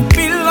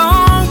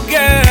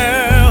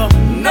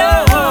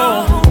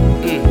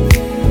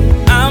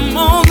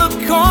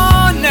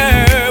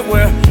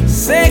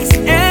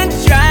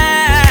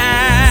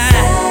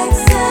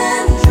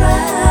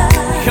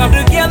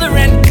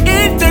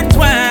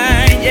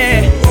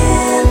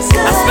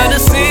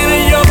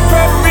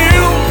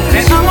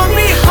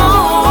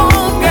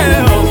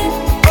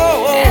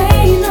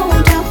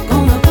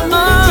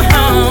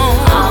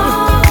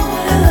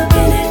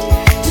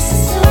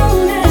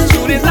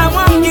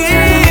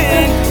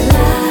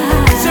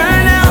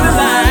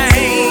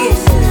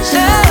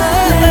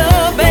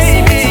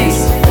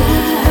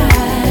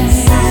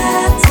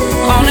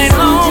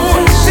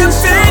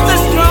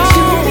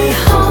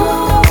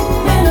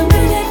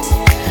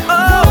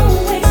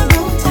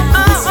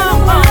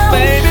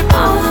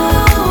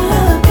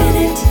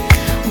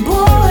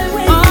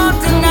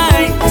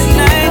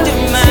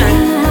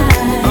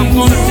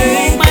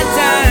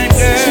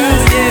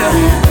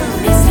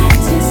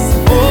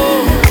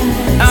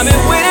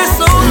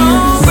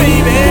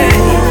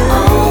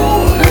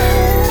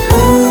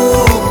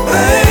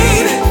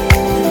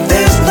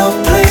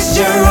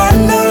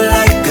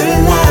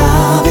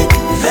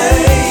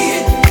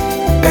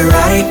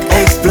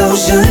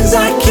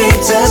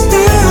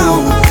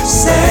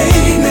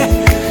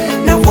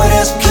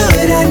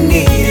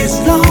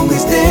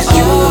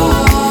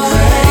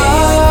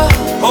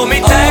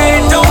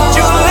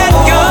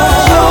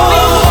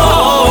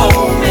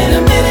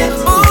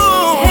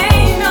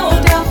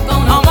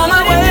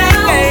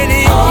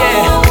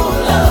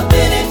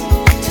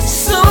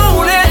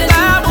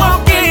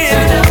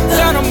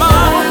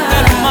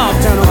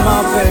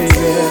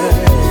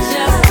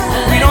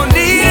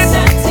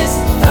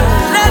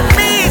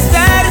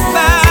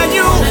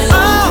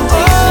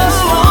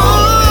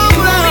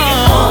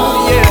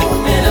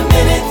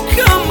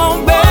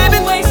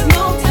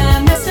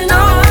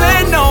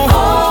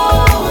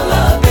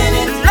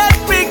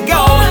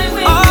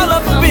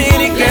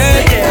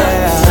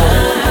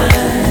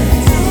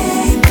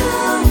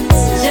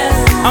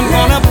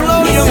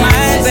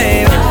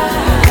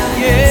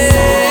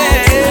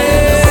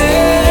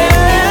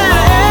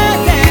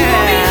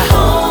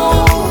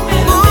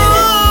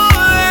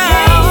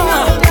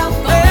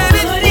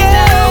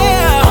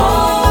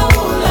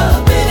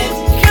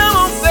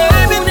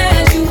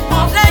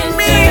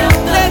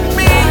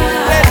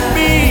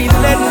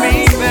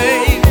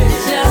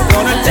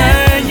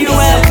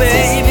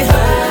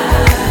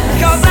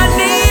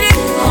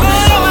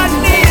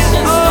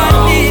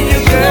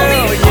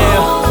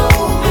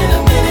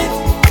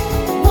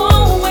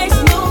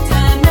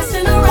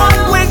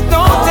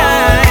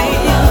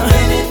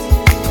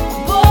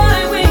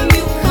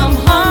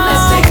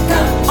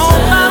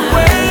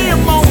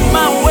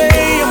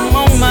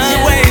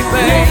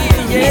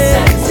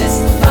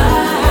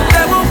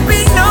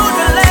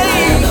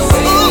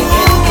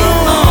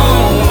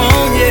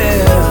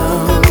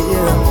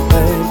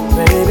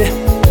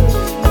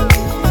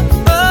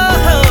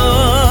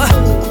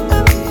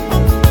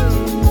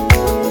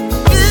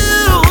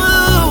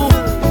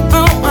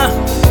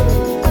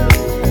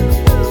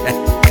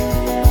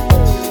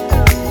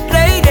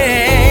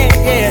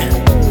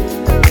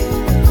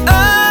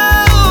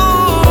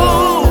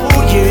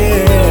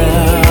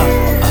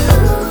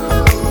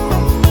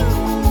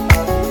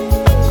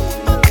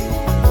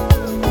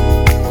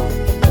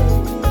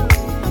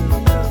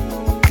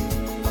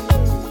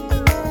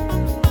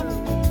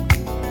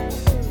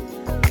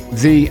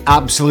 The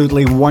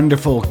absolutely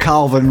wonderful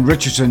Calvin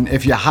Richardson.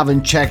 If you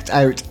haven't checked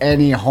out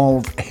any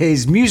of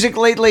his music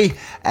lately,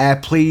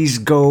 please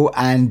go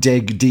and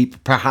dig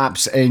deep,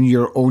 perhaps in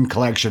your own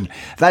collection.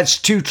 That's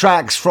 2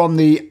 tracks from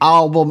the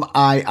album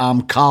I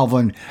Am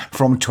Calvin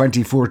from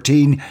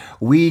 2014.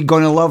 We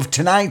Gonna Love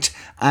Tonight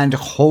and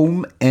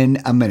Home in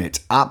a Minute.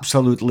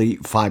 Absolutely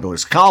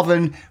fabulous.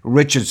 Calvin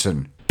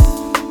Richardson.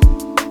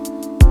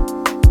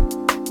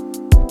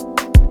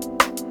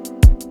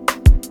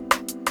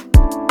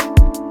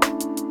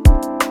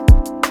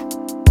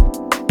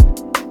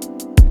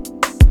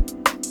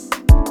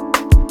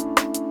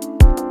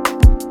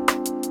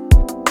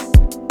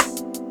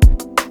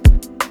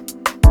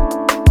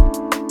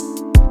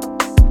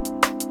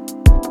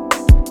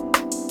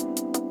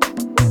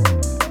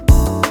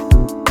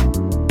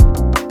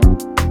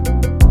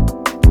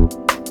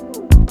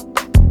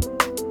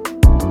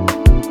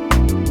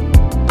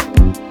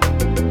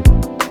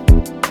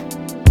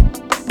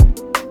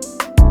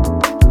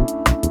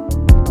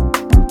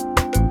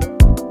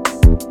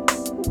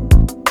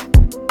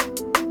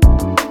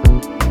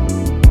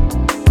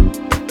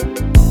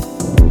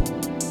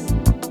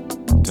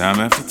 Time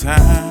after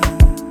time,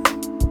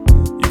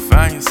 you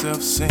find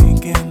yourself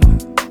sinking,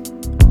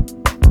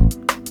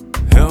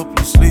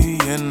 helplessly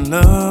in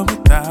love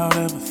without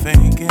ever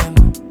thinking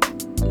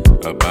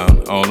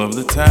about all of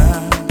the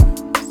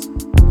times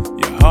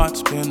your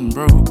heart's been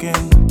broken.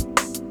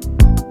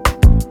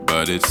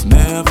 But it's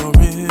never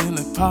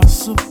really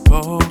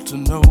possible to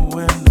know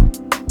when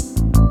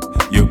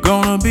you're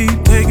gonna be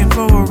taken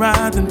for a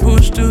ride and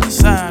pushed to the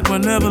side.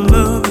 Whenever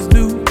love is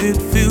new, it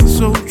feels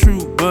so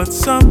true. But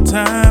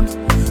sometimes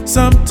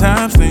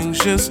things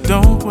just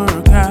don't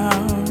work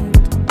out.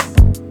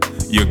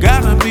 You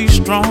gotta be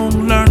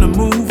strong, learn to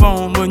move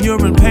on. When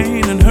you're in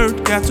pain and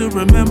hurt, got to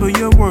remember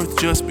your worth.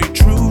 Just be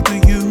true to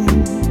you.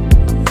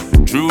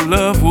 True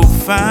love will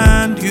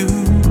find you.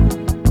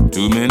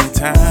 Too many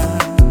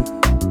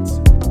times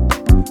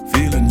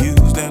feeling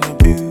used and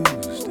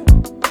abused,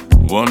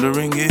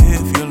 wondering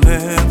if you'll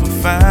ever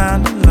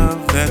find a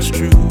love that's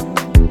true.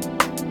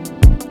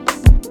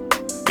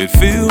 It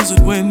feels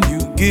that when you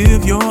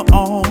give your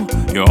all,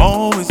 you're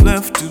always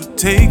left to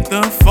take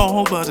the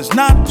fall. But it's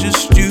not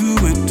just you,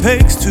 it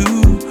takes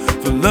two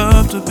for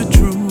love to be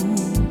true.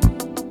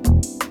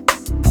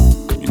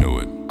 You know,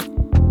 it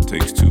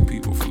takes two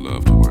people for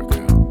love to work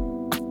out.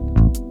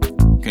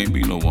 Can't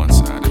be no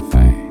one-sided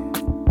thing,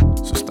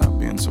 so stop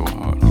being so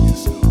hard on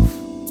yourself.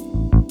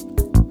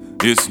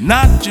 It's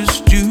not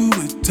just you,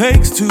 it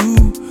takes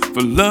two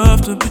for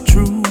love to be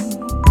true.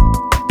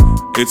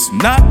 It's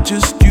not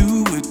just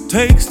you, it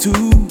takes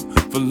two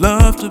for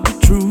love to be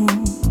true.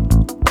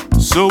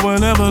 So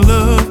whenever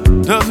love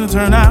doesn't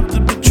turn out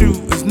to be true,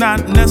 it's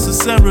not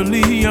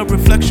necessarily a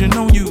reflection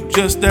on you.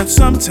 Just that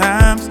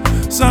sometimes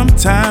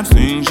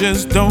things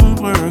just don't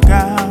work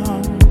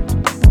out.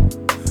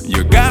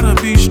 You gotta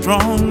be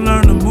strong,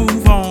 learn to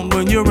move on.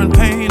 When you're in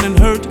pain and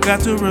hurt, you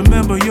got to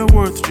remember your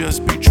worth.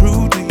 Just be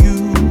true to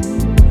you.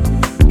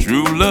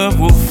 True love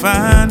will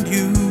find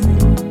you.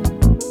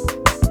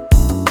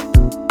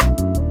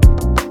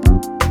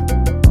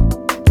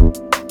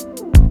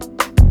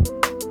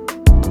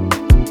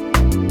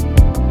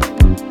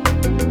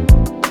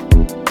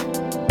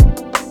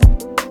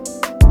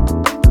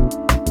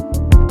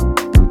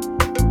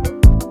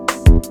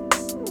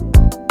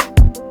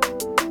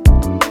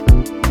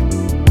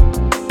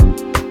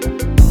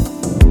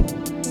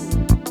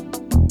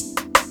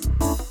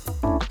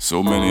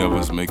 So many of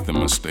us make the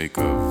mistake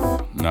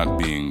of not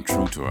being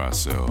true to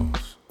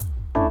ourselves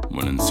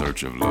when in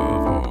search of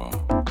love,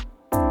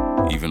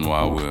 or even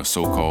while we're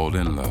so-called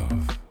in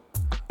love.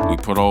 We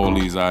put all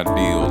these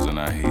ideals in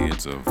our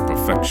heads of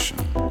perfection,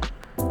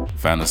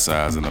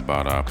 fantasizing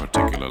about our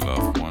particular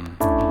loved one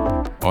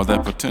or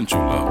that potential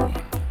loved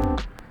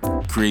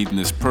one, creating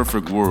this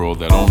perfect world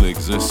that only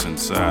exists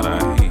inside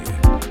our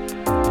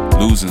head,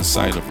 losing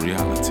sight of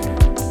reality.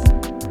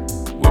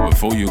 Well,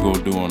 before you go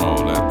doing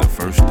all that, the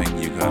first thing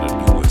you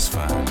gotta do is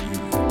find you,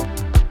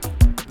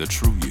 the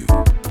true you.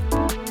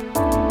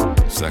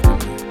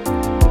 Secondly,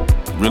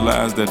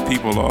 realize that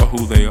people are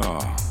who they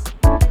are.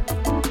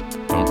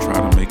 Don't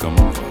try to make them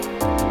over.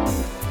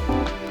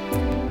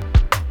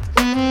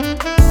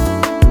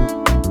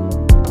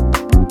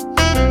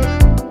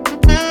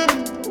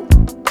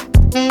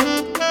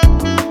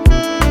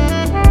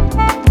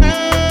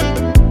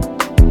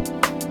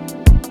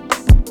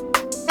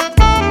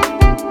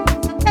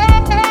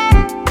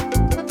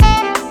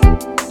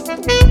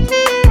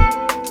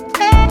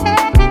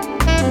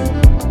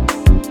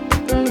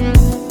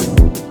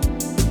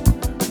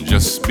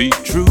 Just be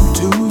true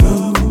to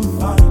you.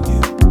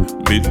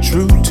 Be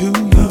true to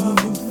you.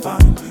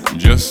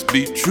 Just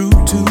be true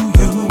to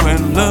you,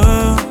 and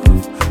love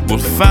will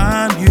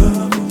find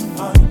you.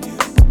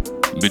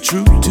 Be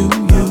true to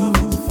you.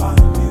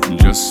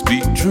 Just be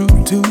true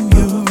to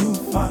you.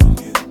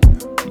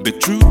 Be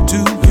true to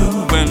you,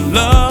 and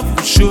love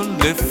will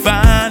surely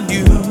find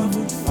you.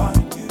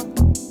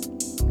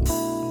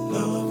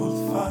 Love will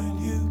find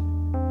you.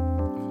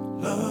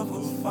 Love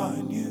will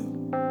find you.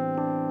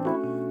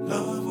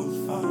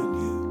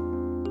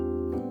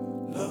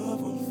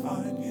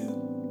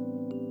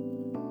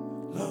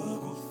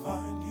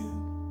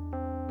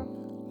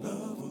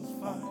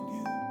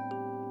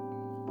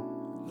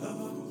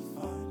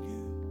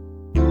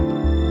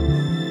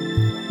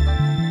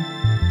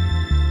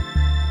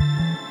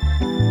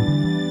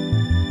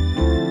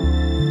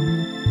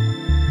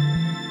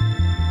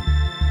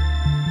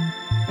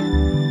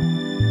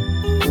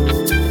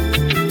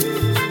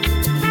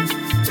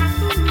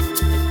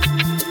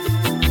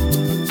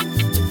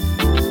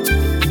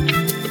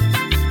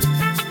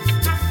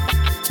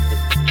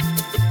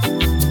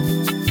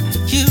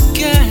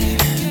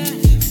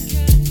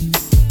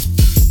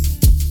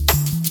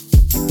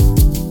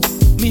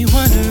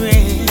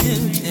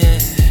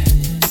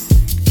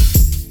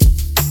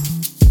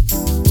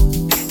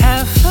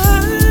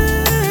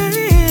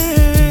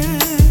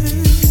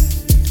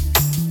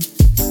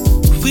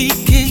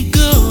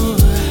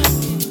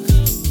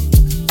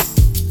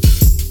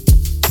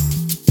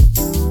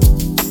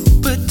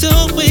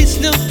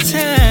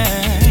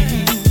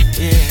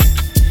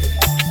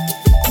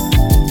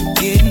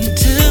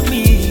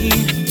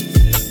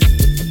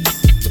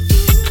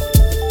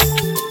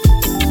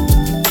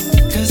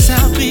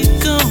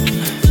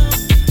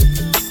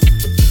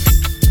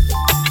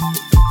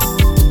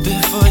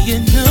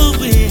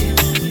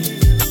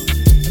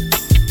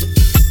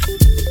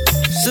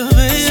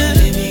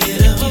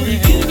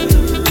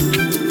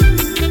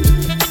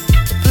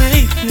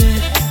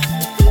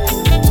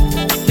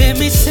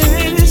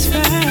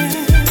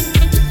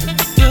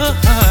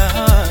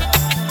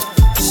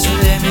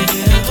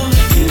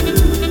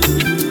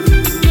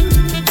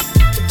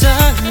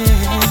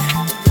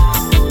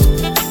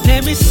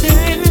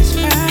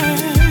 satisfy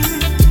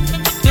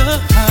your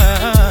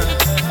heart.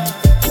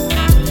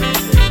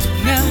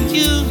 Now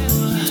you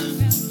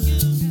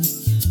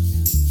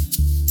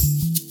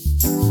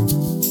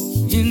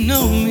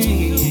know me.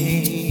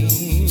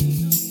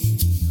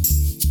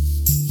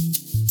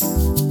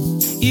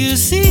 You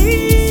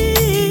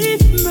see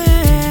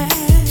my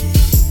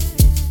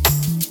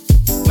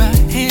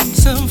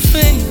handsome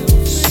face.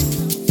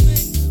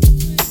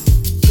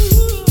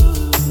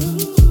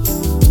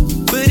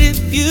 But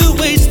if you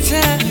waste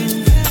time,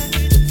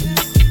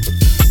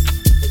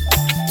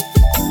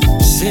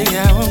 say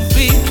I won't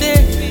be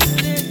there.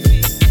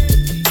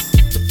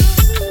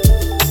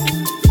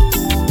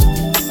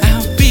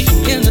 I'll be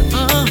in the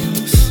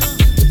arms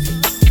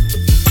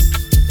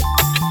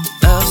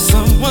of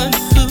someone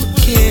who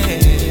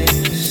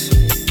cares.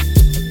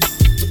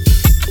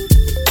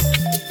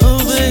 Oh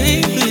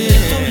baby,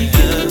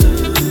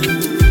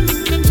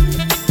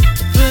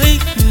 baby,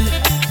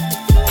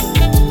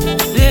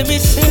 let me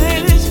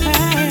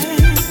satisfy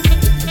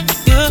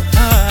your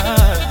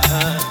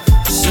heart.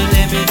 So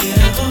let me get a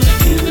hold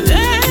of you,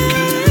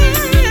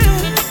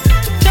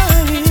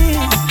 darling.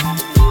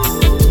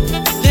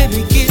 Let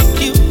me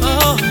give you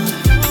all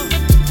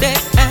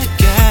that I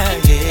got,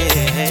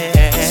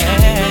 yeah. So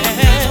let me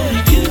get a hold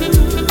of you,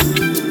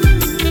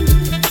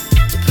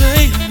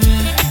 baby.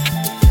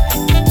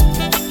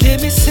 Let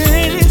me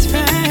satisfy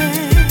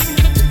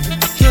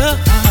your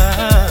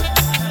heart.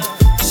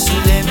 So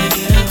let me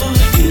get a hold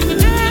of you,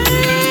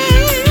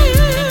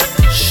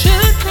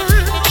 sugar,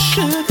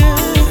 sugar.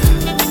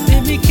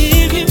 Let me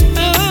give you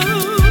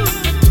all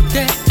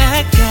that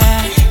I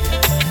got.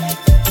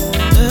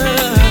 Oh.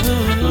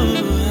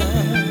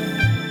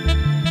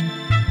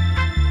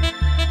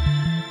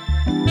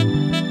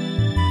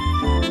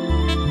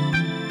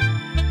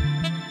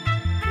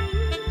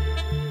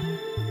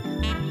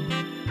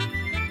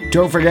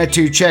 Don't forget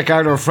to check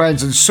out our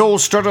friends at Soul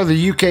Strutter,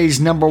 the UK's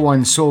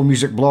 #1 soul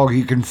music blog.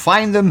 You can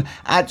find them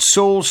at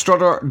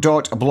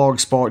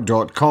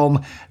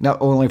soulstrutter.blogspot.com, not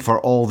only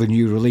for all the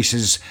new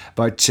releases,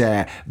 but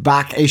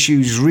back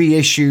issues,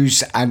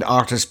 reissues, and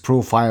artist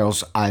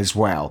profiles as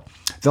well.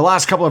 The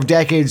last couple of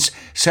decades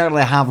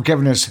certainly have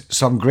given us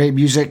some great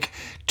music.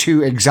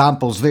 Two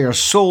examples there: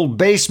 Soul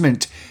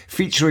Basement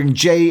featuring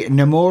Jay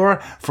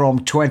Namor from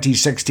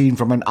 2016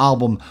 from an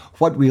album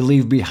What We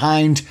Leave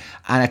Behind,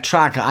 and a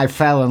track I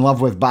fell in love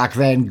with back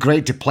then.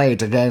 Great to play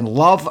it again.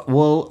 Love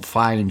Will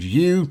Find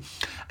You.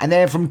 And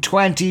then from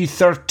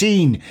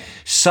 2013,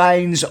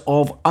 Signs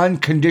of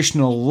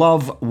Unconditional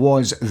Love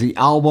was the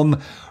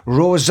album.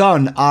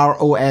 Roszunn,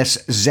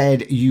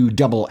 Roszunn,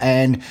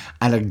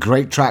 and a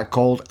great track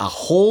called A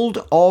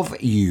Hold of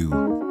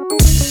You.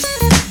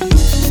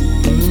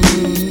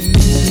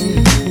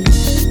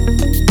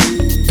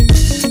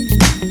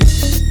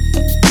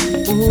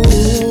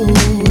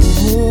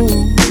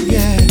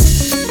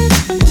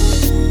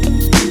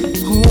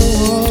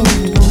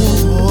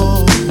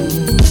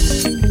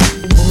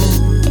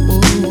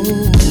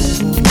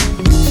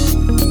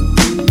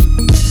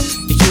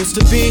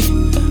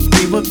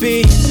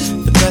 Be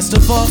the best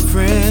of all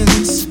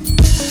friends.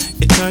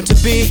 It turned to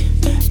be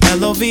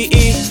LOVE,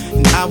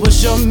 and I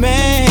was your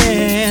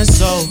man.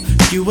 So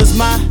you was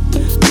my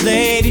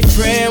lady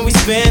friend. We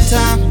spent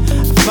time.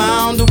 I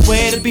found a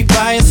way to be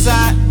by your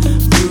side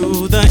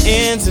through the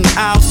ins and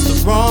outs, the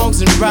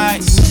wrongs and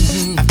rights.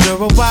 After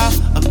a while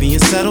of being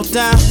settled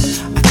down,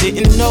 I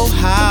didn't know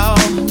how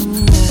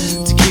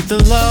to keep the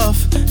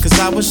love, 'cause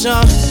I was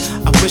young.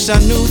 I wish I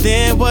knew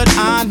then what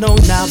I know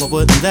now. I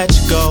wouldn't let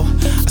you go.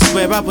 I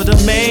swear I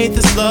would've made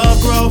this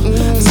love grow.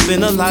 I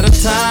spent a lot of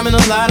time and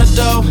a lot of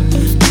dough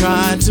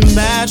trying to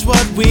match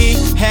what we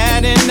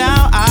had, and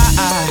now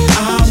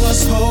I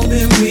was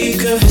hoping we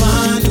could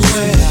find a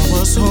way. I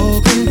was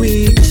hoping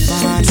we could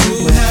find a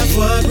way to have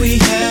what we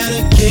had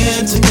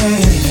again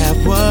today.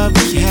 Have what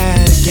we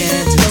had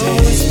again today.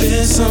 Though it's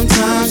been some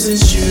time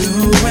since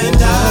you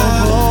and I.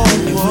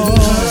 It wouldn't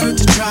hurt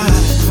to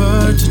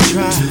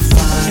try to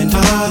find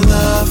our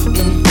love.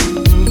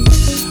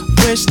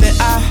 Wish that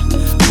I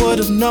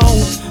would've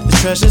known the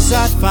treasures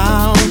I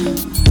found.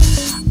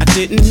 I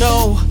didn't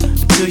know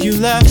until you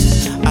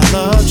left. I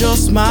loved your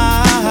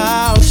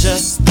smile.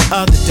 Just the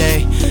other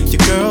day, your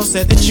girl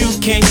said that you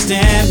can't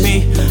stand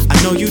me. I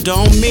know you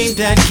don't mean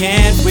that,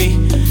 can't we?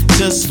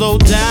 Just slow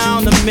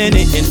down a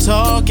minute and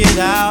talk it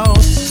out.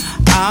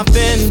 I've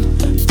been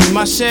through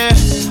my share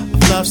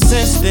of love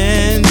since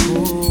then.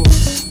 Ooh,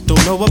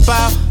 don't know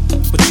about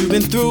what you've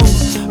been through,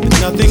 but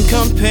nothing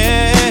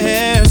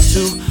compares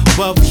to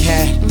what we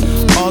had.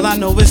 All I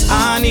know is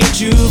I need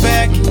you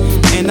back,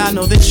 and I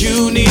know that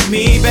you need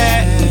me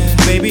back.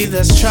 Baby,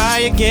 let's try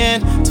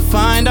again to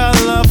find our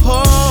love.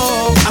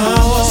 Oh,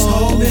 I was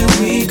hoping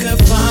we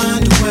could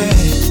find a way,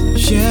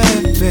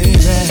 yeah,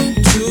 baby,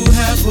 to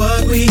have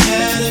what we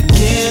had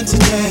again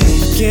today,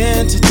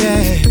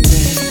 baby.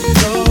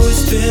 Though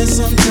it's been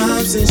some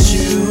time since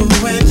you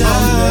and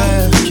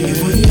I, it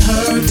wouldn't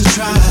hurt to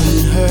try to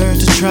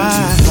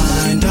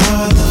find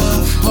our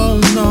love. Oh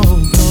no, no,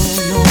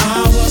 no. I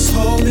was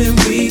hoping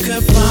we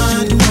could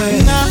find a way.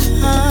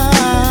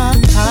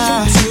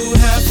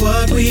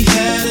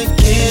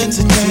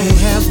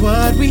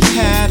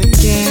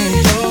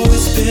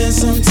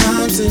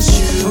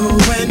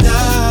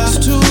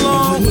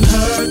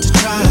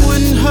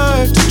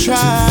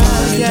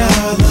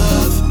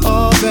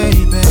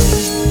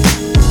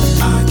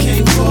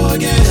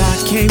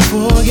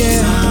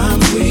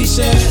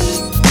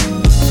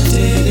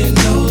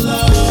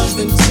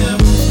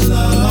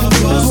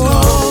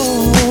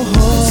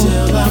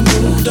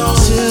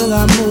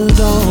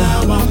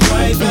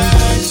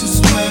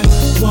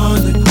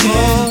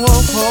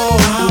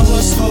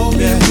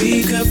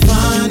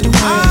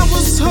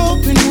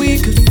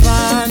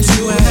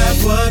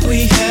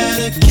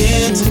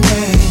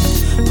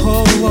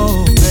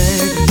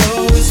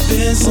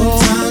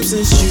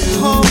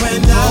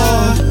 and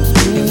I.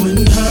 It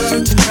wouldn't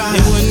hurt to try.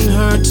 It wouldn't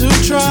hurt to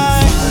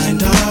try.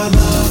 Find our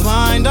love.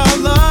 Find our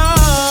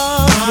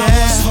love. I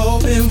was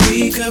hoping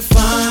we could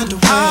find a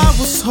way. I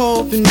was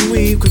hoping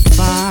we could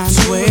find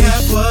a way to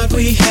have what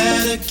we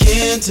had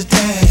again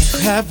today. To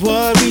have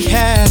what we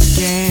had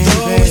again.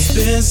 Though it's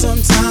been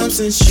some time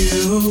since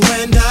you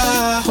and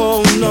I.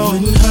 Oh no,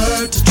 it wouldn't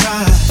hurt to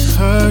try.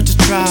 Hurt to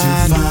try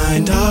to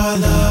find our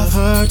love.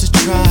 Hurt to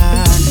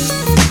try,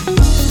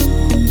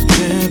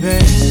 baby.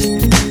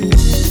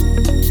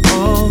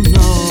 Oh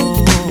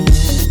no,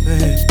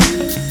 baby.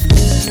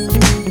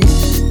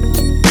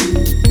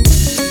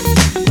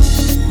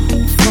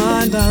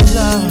 Find our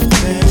love,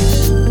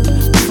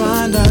 baby.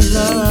 Find our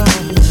love.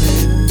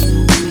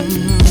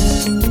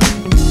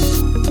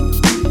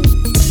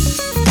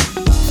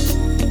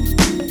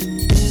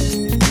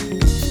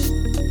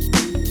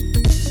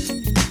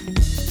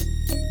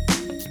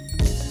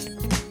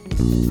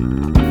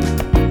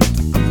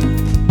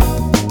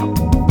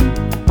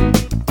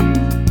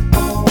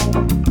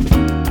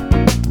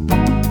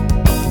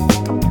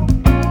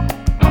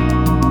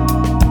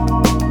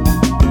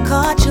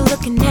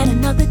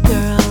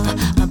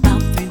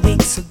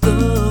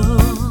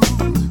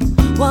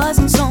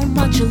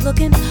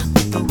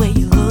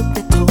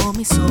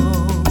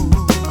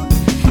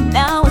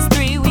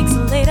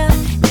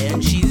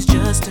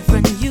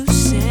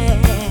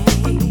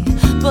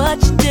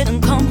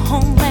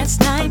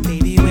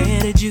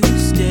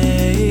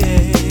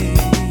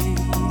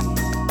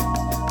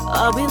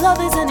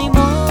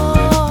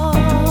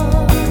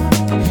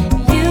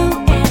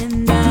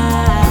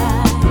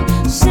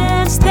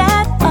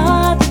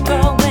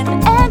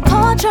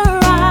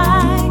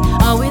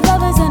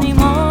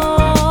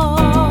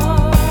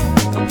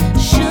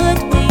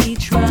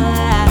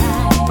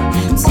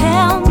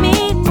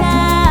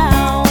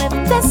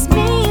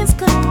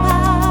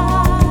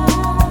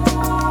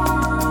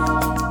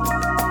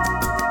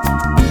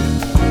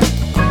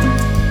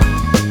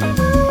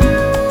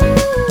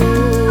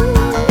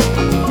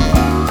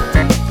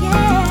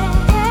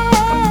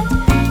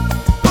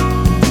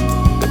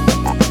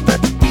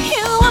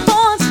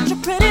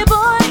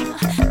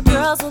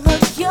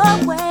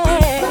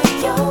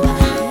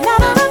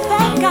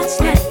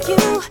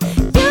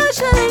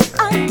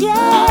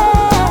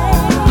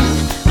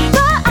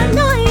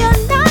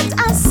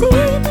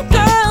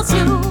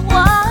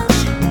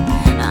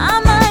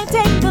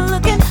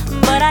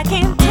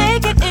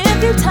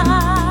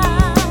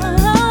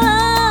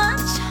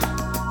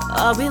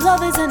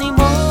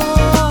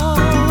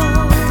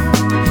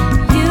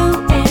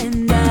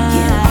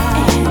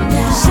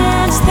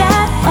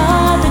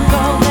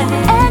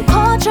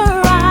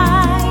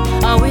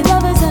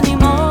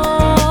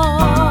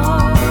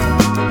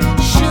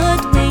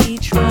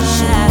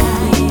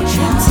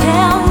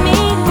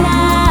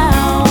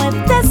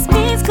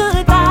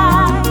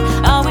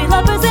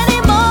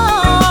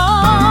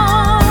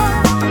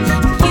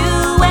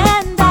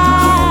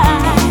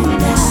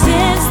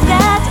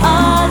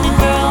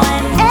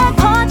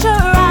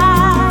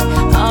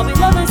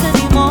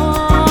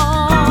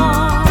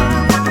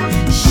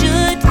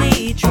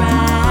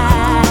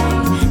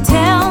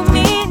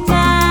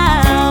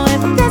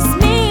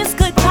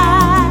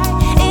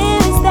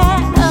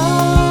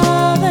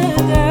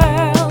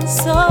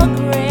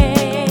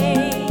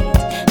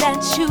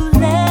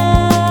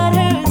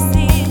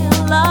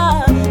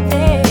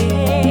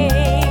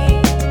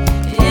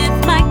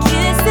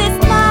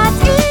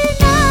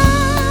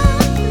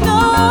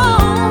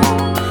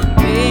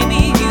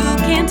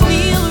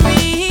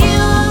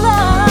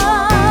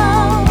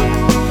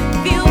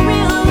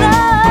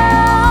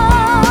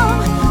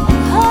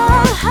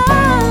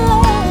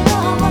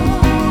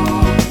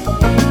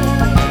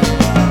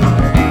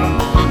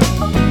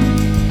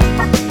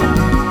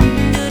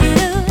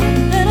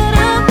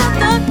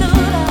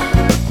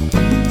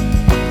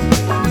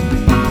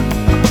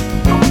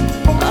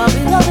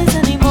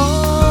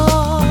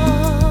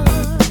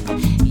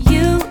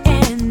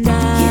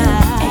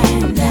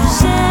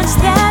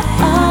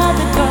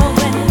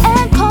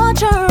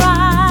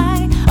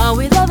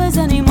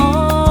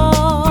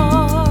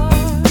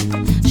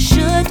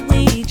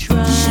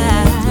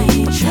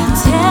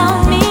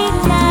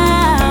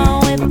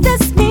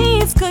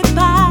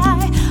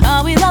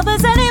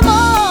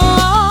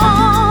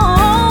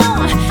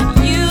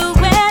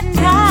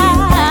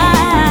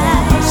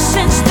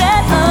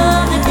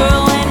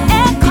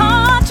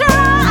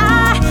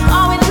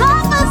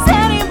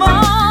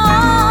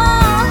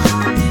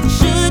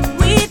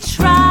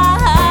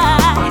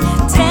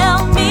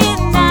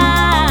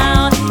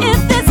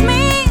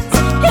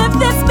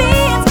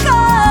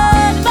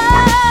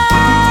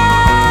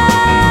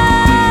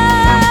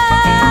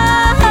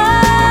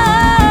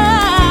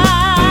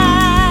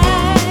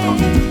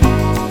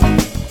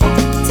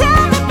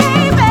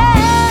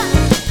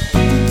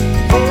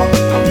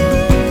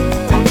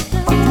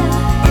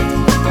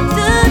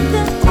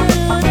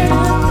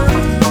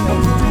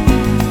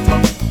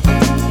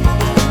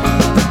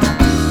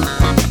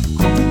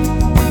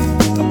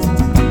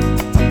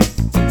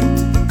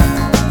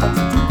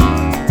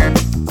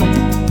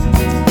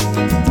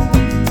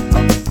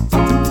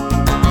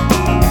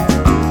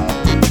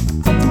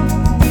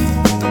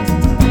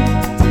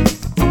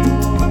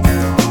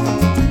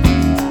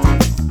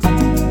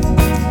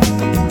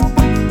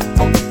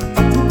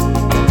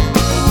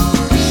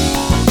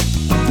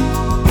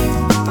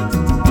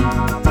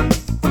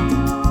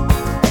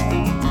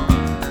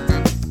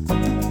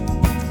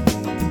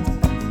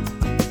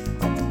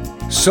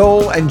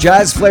 Soul and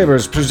Jazz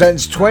Flavas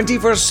presents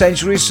 21st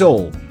Century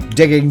Soul,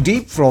 digging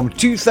deep from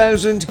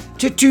 2000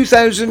 to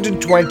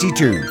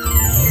 2022.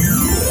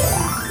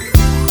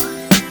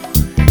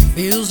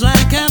 Feels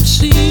like I've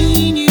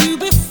seen you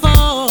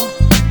before.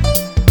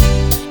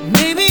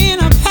 Maybe in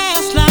a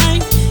past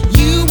life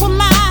you were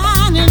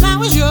mine and I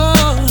was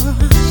yours.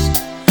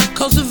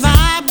 'Cause the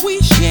vibe we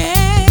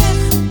share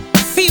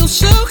feels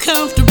so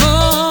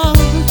comfortable.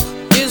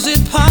 Is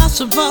it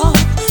possible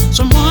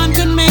someone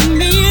could make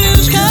me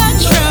lose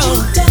control? What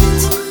you done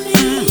to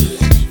me,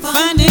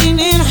 Finding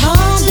it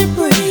hard to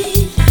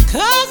breathe.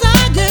 'Cause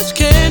I just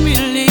can't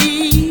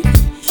believe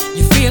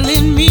you're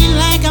feeling me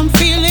like I'm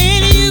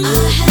feeling you. I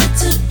had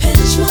to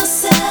pinch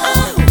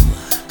myself,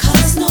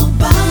 'cause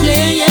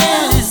nobody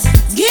else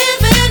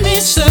Giving me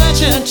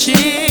such a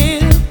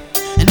chill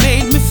and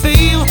made me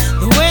feel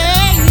the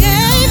way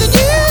that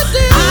you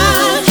do. I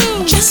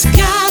just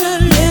gotta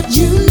let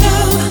you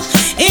know,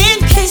 in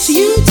case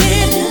you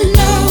didn't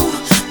know.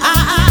 I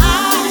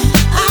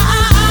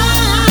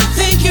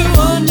think you're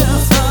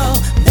wonderful.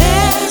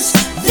 There's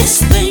this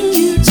thing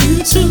you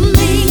do to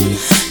me,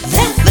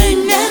 that thing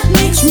that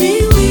makes me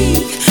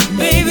weak.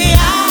 Baby, I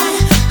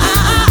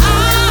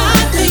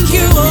think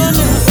you're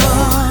wonderful.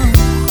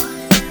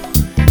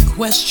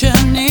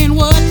 Questioning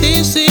what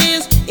this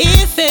is,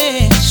 if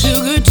it's too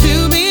good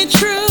to be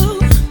true.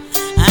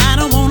 I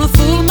don't wanna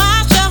fool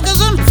myself,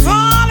 'cause I'm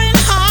falling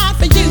hard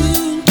for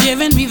you.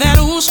 Giving me that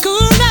old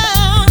school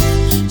love,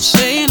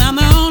 saying I'm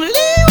the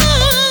only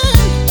one,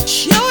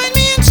 showing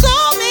me in so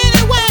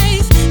many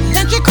ways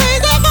that you're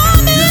crazy for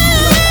me.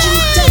 what you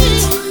done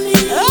to me,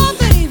 Oh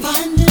baby,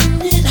 finding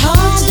it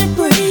hard to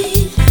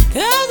breathe.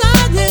 'cause I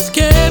just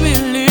can't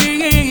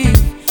believe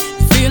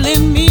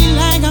feeling me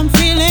like I'm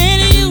feeling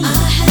you. I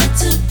had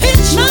to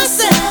pinch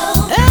myself,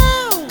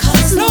 Oh,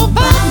 'cause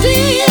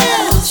nobody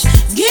else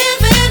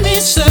giving me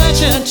such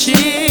a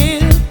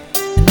chill,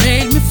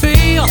 made me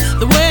feel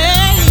the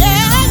way you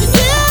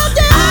do.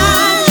 I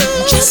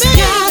just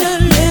gotta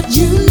let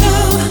you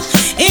know,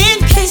 in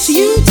case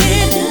you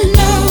didn't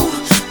know.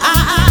 I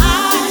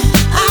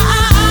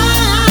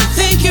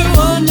think you're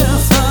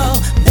wonderful.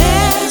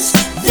 There's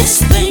this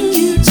thing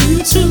you do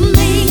to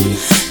me,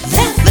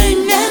 that thing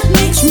that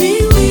makes me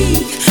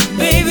weak.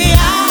 Baby, I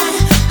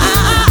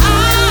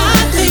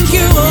think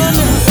you're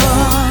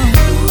wonderful.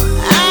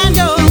 I'd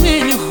go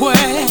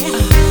anywhere,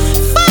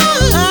 far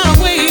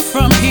away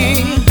from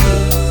here.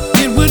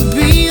 It would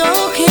be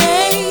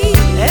okay,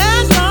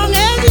 as long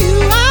as you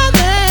are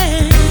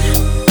there.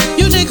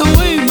 You take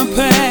away my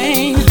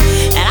pain,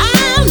 and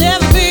I'll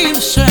never be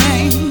the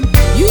same.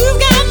 You've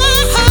got my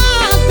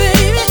heart,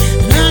 baby,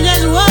 and I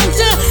just want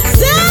to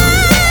say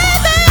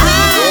that I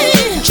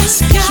just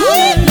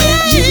gotta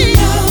let you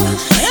know,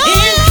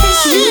 in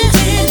case you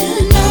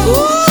didn't know.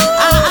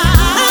 I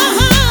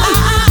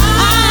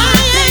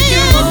think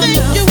you're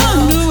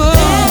wonderful,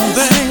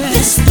 baby.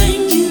 This thing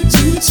you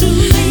do to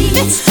me,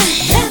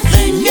 that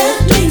thing that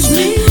makes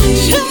me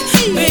weak.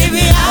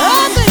 Baby, I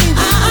think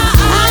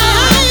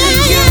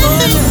you're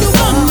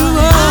wonderful.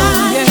 I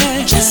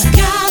just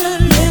gotta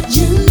let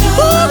you know,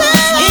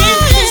 in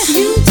case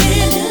you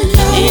didn't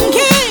know. In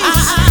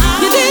case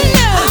you didn't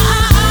know,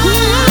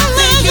 I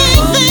think you're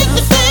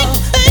wonderful.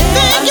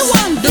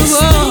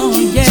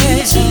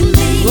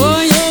 Yeah. Oh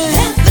yeah.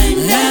 That thing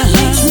that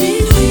makes me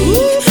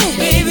weak.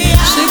 Baby,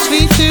 6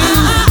 feet 2,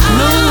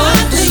 know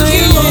what to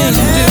say and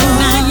do.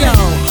 Now yo.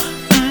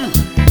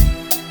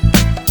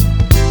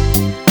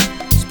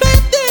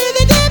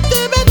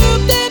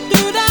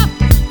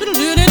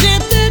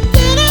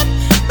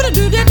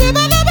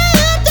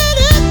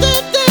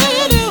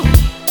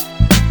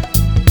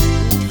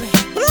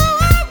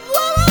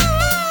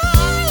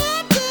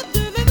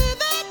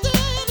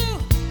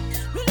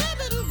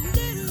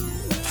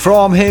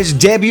 From his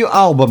debut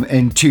album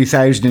in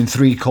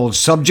 2003 called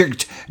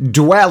Subject,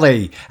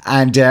 Dwelly,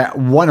 and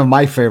one of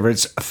my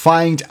favourites,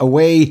 Find a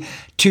Way.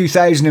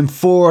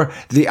 2004,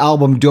 the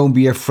album Don't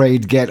Be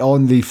Afraid, Get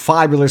On, the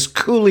fabulous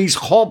Coolies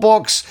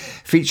Hotbox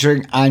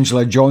featuring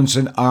Angela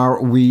Johnson, Are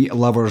We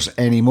Lovers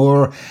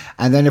Anymore?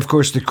 And then, of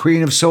course, the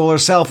Queen of Soul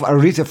herself,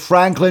 Aretha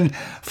Franklin,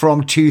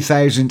 from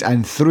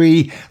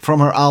 2003, from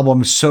her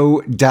album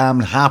So Damn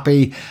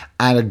Happy,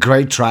 and a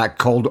great track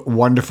called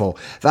Wonderful.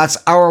 That's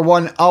hour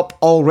one up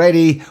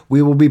already.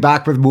 We will be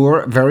back with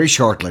more very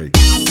shortly.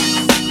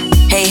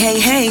 Hey, hey,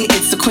 hey,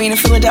 it's the Queen of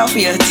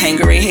Philadelphia,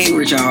 Tangeray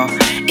Hayward, y'all.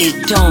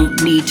 It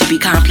don't need to be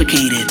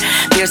complicated.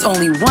 There's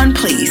only one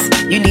place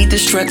you need to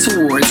strut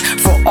towards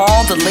for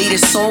all the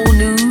latest soul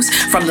news,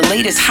 from the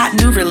latest hot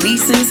new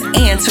releases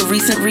and to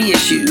recent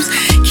reissues.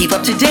 Keep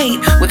up to date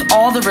with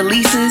all the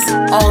releases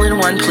all in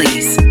one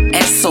place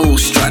at Soul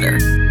Strutter.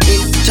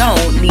 It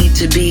don't need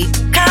to be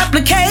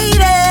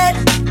complicated.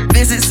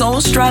 Visit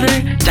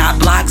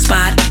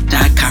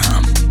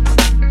soulstrutter.blogspot.com.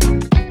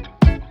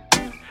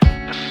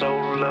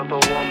 Soul of a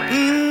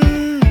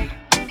woman.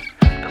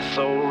 The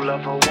soul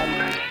of a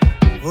woman.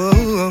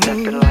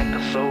 Nothing like the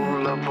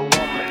soul of a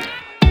woman.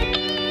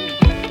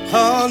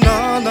 Oh,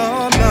 no,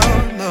 no, no,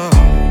 no.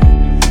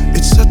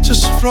 It's such a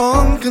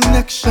strong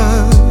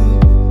connection.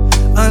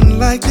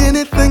 like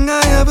anything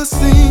I ever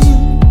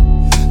seen.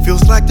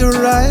 Feels like the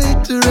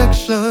right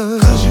direction.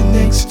 Cause you're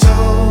next to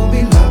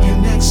me, love you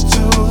next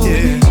to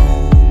me.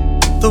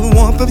 The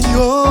warmth of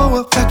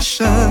your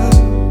affection,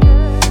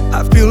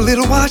 I feel it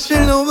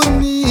washing over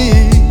me.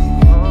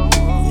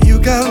 You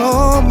got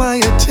all my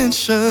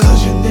attention.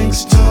 Cause you're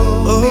next to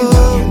me,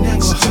 love you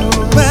next to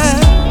me.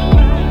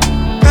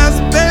 Cause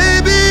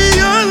baby,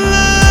 your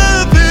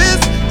love is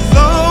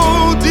so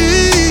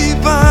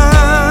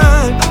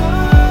divine.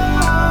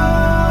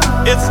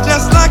 It's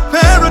just like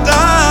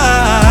paradise.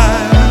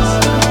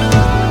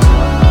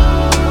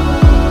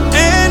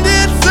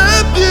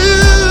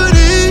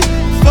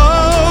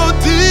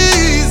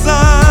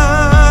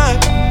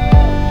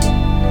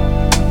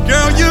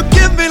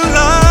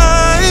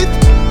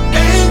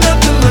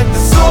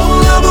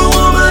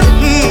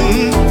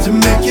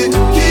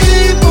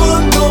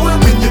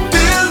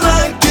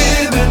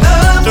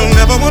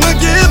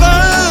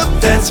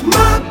 That's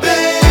my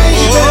baby.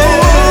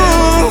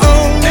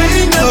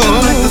 Ain't nothing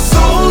like the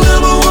soul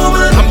of a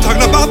woman. I'm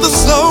talking about the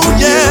soul,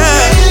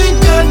 yeah. Ain't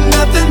got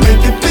nothing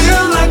make you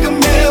feel like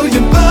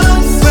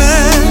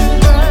 $1,000,000.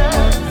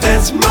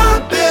 That's my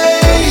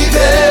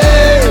baby.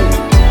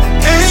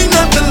 Ain't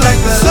nothing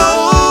like the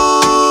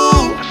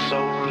soul.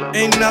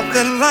 Ain't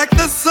nothing like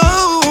the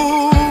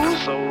soul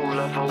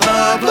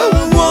of a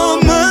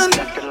woman.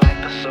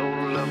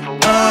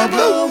 Of a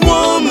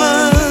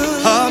woman.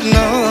 Oh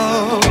no.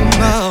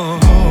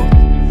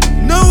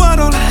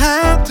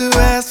 To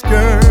ask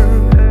her,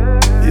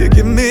 you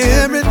give me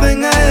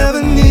everything I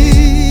ever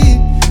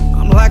need.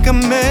 I'm like a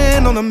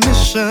man on a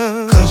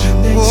mission. Cause you're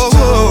next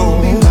to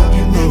me, love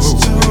you next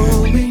to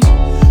me.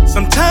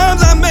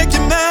 Sometimes I make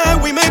you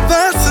mad, we may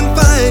fuss and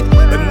fight,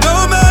 but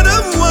no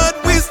matter what,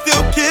 we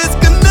still kiss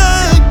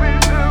goodnight.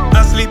 I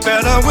sleep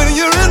better when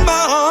you're in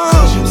my arms.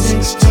 Cause you're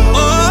next to me,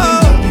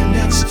 love you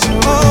next to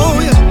me. Oh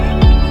yeah.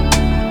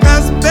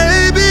 Cause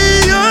baby,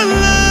 your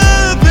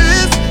love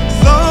is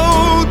so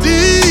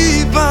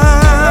divine.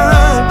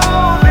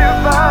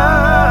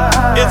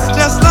 It's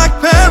just like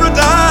paradise.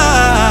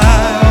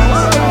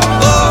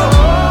 Oh,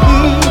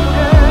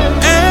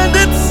 and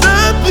it's a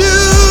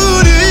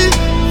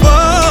beautiful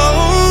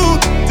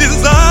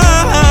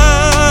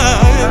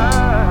design.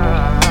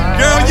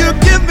 Girl, you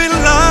give me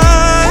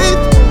life.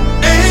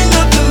 Ain't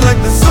nothing like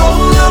the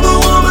soul of a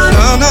woman.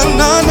 No, no,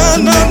 no, no,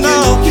 no, no.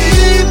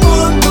 Keep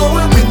on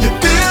going when you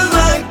feel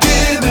like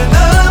giving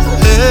up.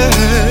 Yeah.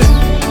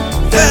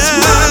 That's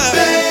my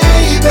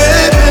baby.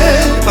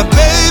 My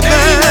baby.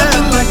 Ain't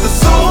nothing like the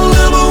soul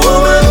of a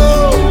woman.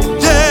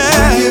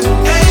 Yeah. You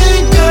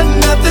ain't got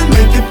nothing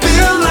make you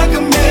feel like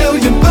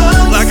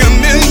 $1,000,000. Like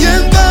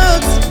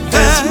 $1,000,000.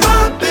 That's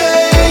my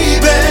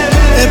baby.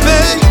 Hey,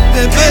 baby.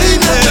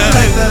 Ain't nothing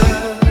like that.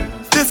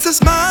 This is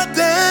my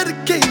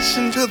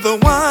dedication to the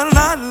one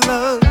I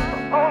love.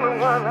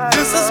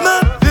 This is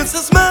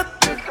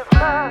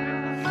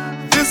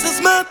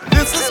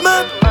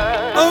my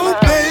oh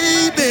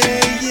baby,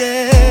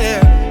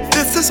 yeah.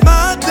 This is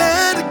my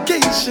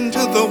dedication to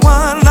the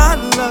one I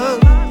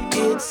love.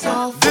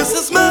 This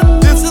is my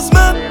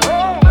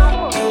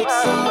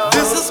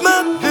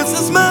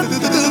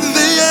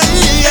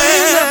yeah.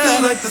 Ain't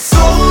nothing like the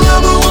soul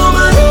of a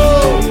woman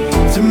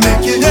to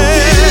make you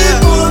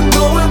keep on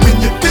going when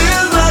you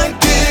feel like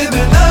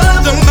giving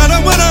up. Don't matter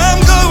what I'm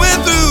going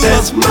through.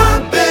 That's my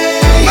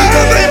baby. My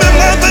baby,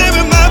 my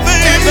baby, my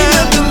baby. Ain't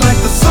nothing like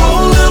the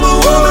soul of a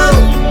woman.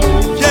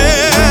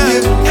 Yeah. You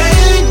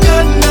ain't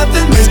got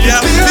nothing make you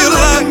feel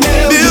like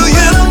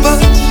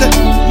 $1,000,000.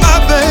 My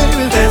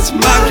baby, that's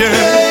my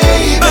girl.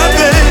 My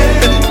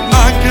baby,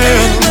 my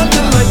girl. Ain't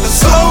nothing like the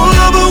soul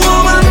of a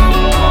woman.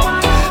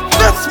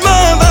 That's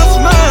mine, that's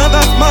mine,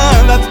 that's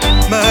mine, that's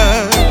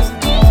mine.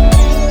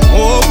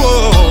 Oh,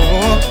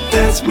 oh,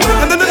 that's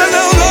mine. No, no, no, no,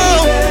 no,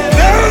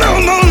 no,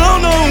 no, no,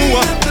 no.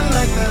 Nothing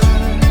like that,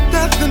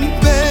 nothing,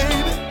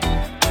 baby,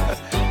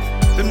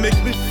 that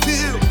makes me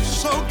feel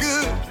so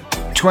good.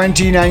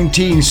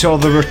 2019 saw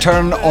the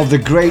return of the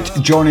great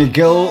Johnny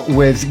Gill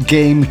with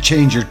Game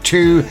Changer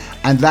 2,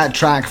 and that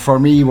track for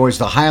me was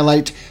the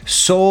highlight,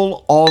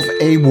 Soul of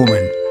a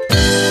Woman.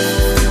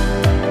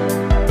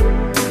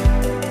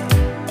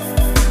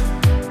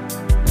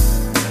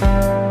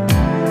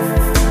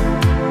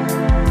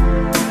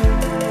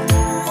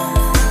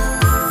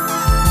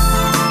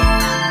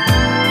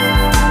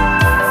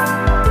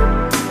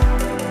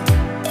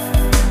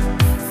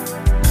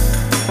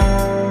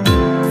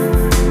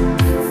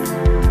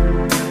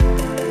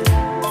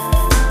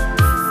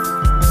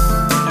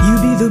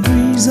 The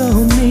breeze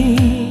on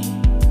me,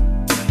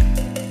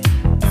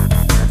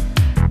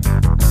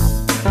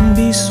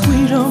 be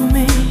sweet on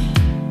me.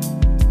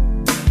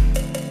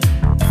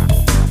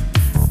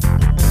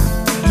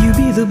 You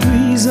be the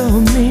breeze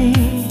on me,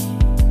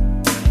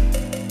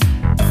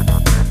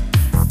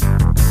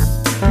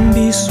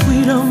 be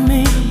sweet on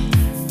me.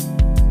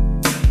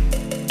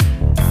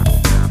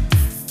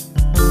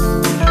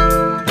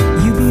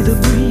 You be the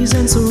breeze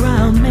and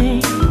surround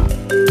me,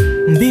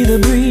 be the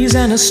breeze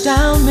and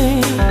astound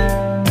me.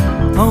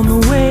 On the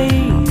way,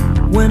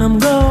 when I'm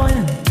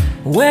going,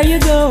 Where you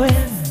going?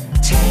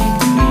 Take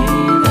me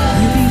there.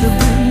 You be the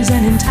breeze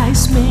and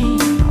entice me,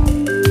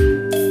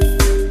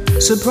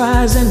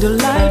 surprise and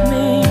delight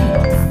me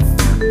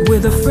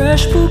with a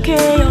fresh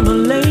bouquet on a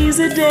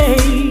lazy day.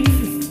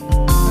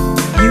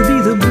 You be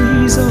the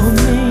breeze on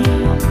me.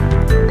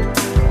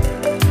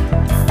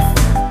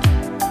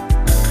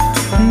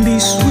 Be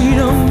sweet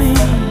on me.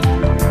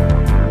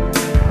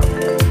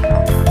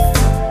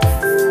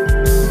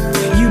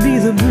 You be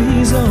the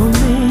breeze on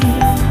me.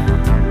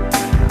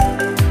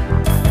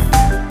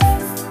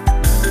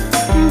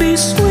 Be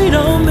sweet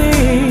on me.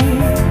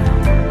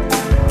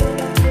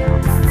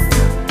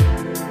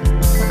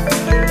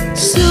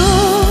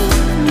 Soothe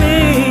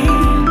me,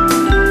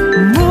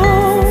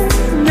 move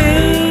me.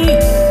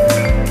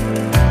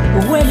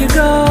 Where you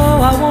go,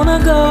 I wanna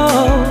go.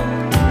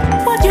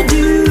 What you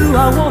do,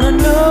 I wanna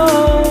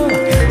know.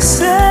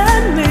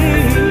 Set me,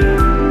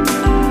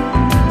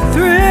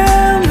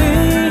 thrill me,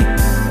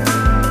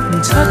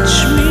 touch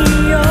me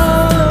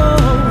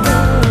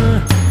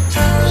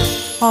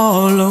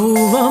all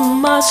over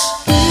my skin.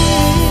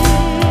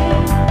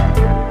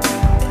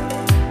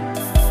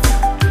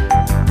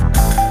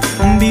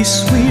 Be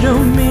sweet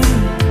on me.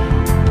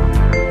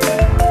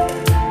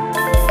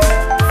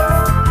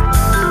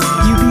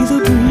 You be the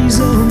breeze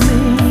on me.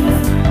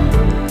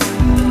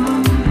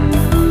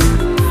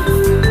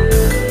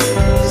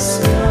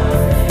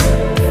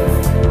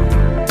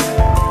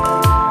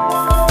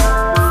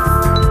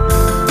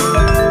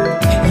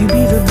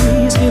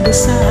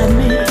 Beside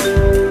me,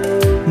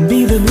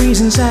 be the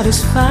breeze and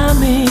satisfy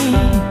me.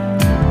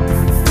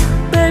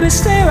 Baby,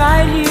 stay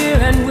right here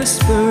and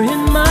whisper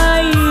in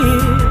my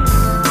ear.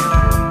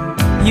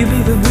 You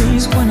be the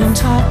breeze when I'm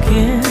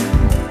talking,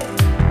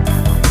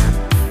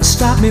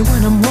 stop me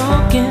when I'm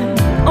walking,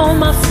 on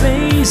my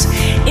face,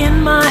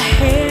 in my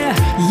hair,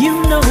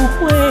 you know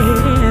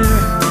where.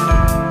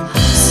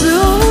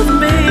 Soothe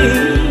me,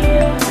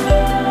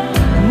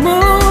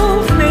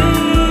 move me.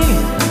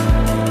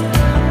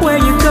 Where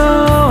you go,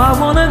 I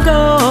wanna go.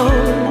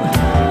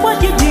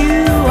 What you do,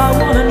 I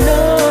wanna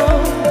know.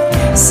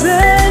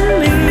 Send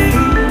me,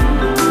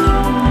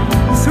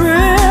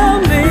 thrill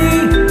me,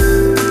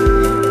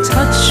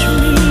 touch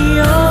me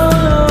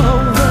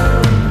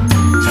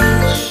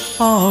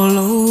all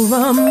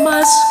over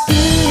my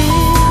skin.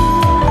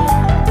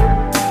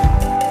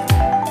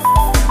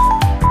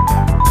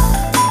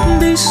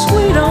 Be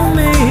sweet on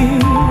me.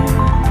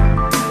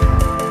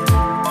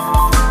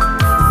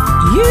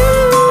 You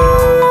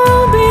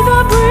be the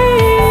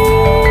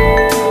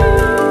breeze.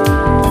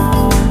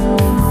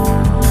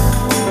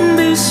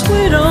 Be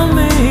sweet on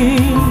me.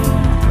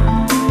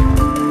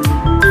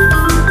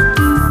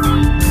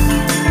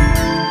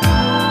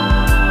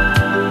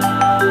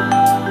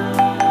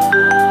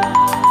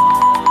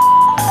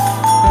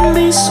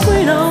 Be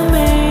sweet on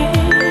me.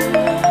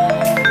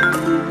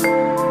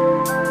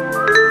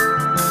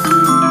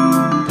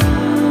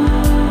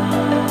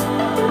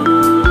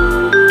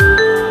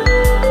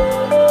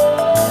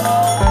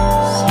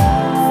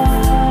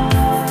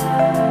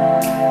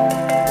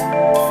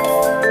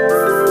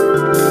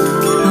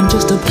 I'm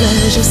just a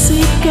pleasure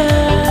seeker.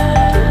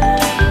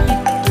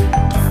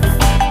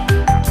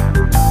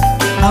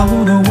 I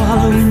wanna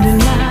wallow in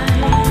delight.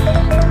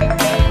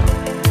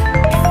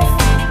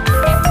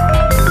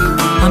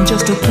 I'm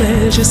just a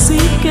pleasure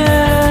seeker.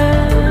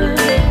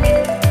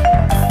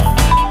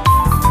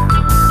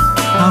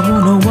 I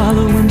wanna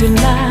wallow in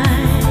delight.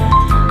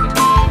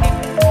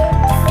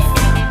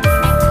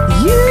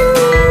 You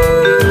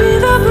be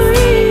the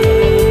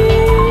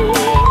breeze.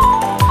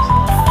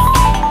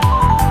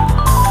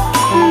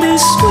 Be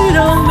sweet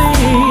on me.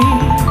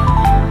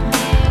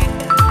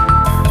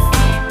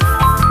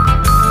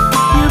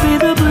 You be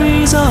the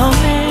breeze on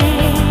me.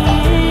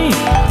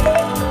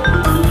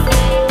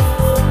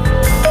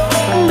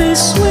 Be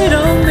sweet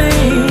on me.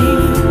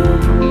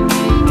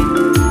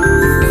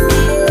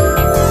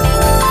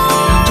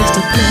 I'm just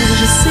a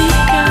pleasure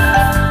seeker.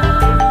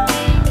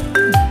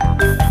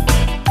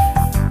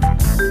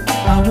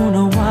 I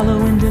wanna wallow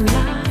in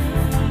delight.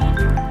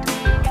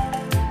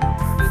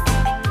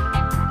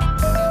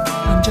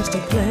 I'm just a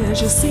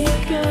pleasure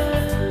seeker.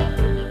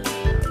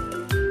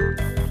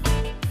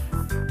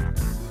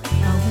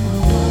 I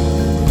wanna wallow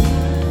in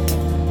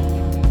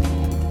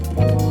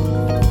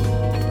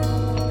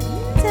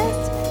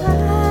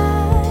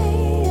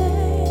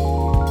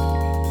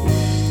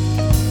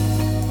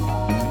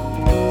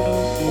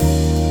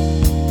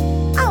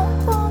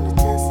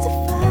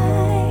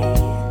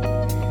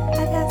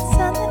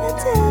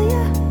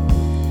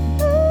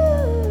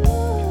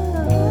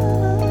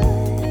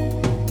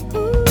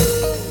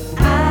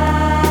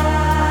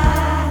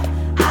I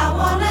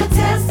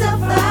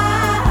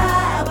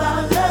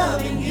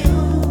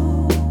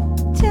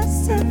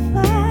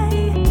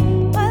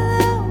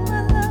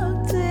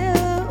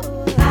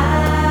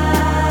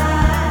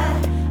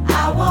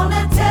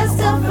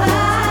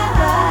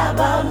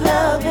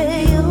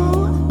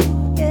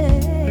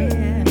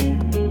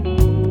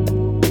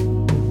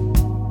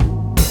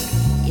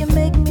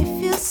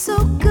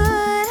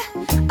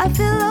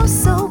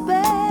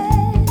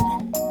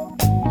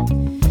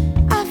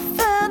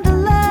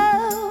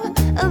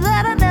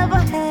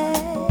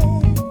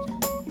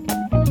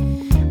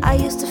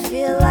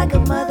like a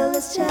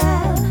motherless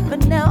child,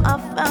 but now I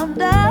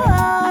found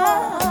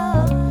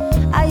out.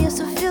 I used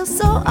to feel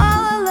so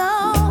all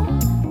alone,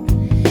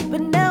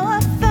 but now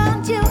I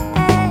found you,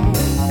 and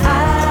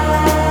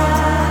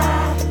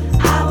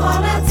I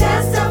wanna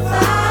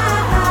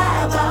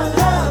testify about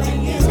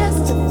loving you.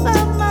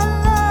 Testify my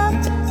love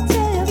to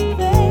you,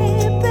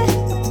 baby.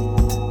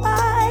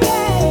 Oh,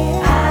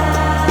 yeah.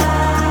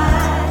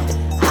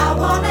 I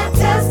wanna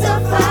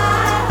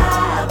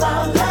testify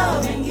about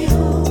loving you.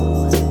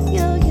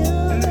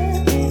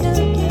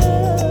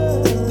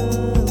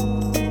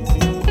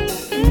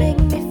 You make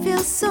me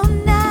feel so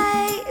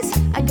nice.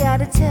 I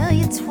gotta tell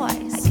you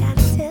twice.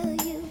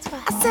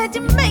 I said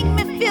you make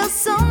me feel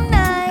so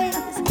nice.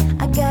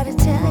 I gotta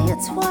tell you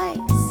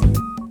twice.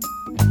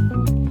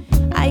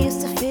 I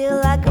used to feel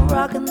like a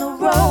rock in the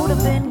road.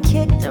 I've been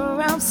kicked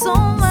around so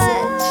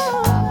much.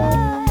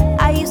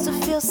 I used to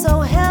feel so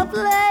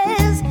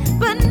helpless,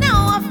 but now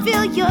I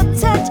feel your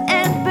touch,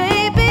 and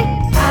baby,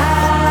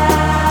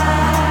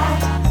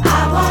 I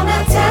wanna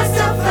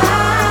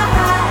testify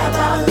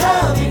about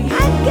loving you. I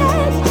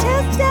gotta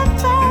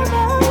testify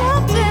about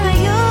loving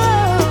you,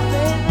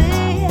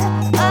 baby.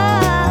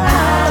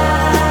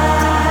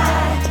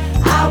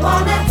 I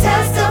wanna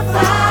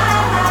testify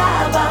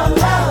about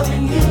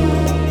loving you.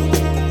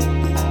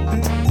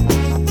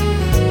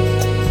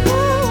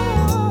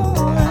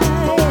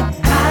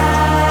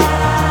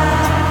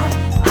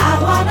 I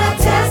wanna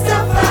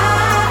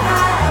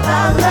testify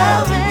about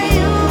loving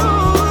you.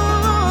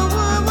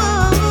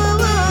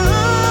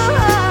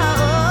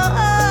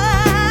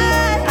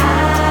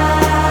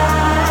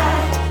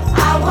 I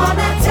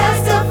wanna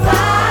testify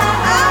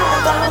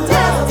about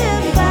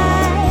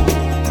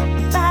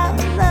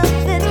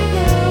loving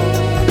you.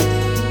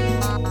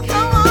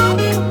 Come on,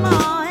 come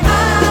on. I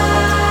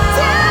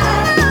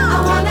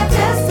wanna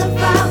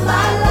testify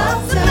my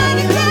love to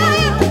you.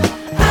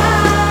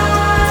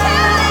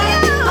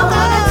 I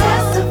wanna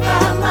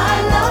testify my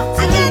love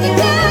to you.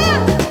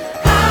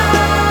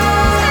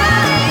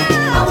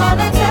 I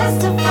wanna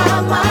testify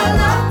my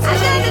love to you.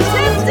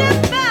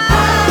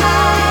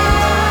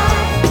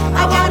 I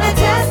wanna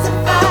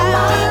testify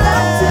my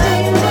love to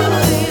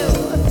you.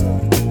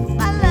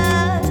 My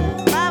love,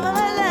 my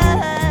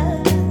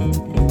love.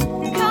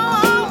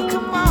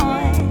 Come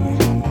on.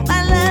 My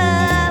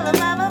love,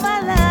 my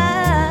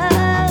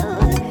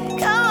love.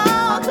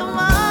 Come on.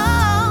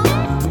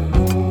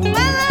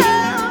 My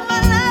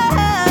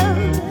love.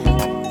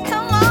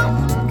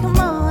 Come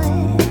on.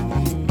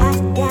 I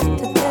got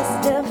to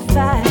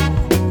testify.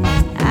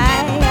 I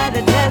got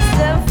to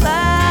testify.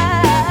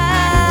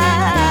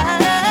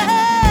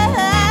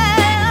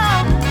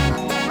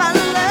 My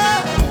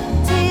love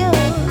to you.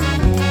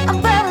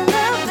 About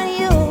loving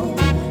you.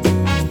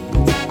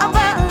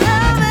 About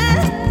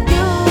loving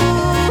you.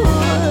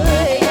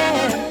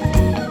 Yeah.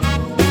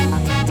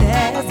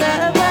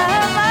 Testify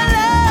my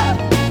love.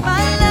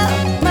 My love.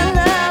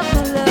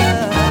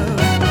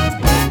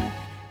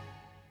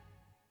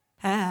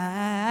 I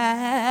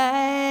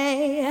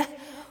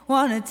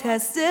wanna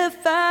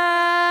testify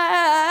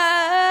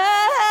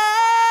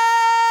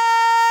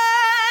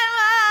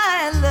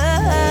my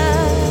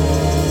love.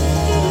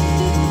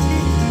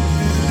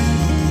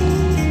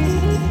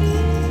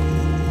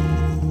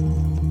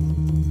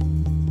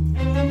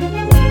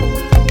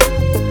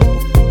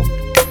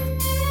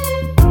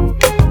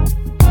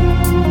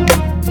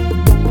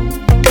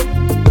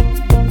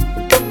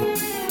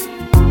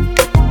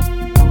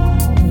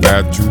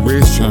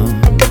 Infatuation,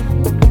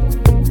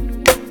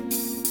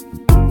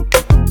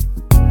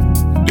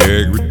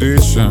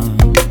 degradation,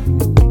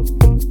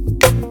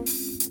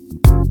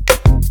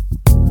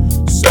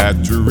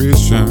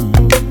 saturation.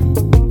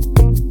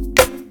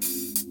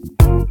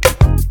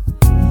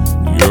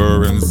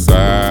 You're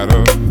inside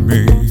of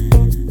me.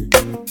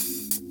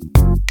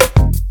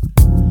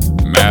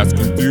 Mass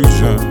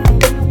confusion,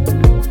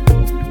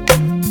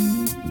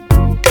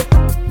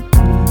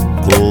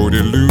 cold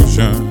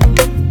illusion.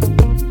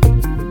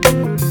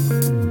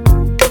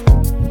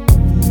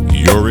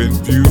 Your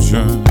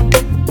infusion,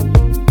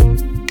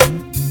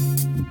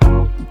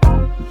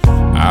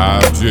 I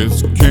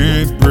just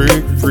can't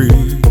break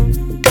free.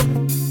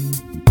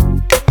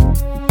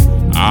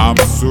 I'm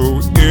so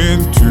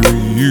into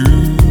you,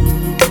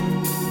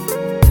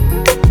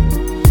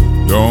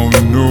 don't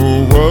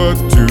know what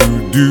to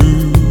do.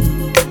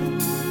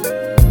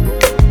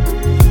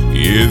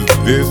 Is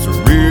this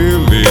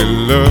really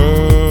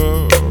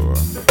love?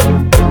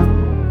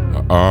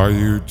 Or are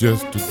you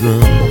just a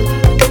drug?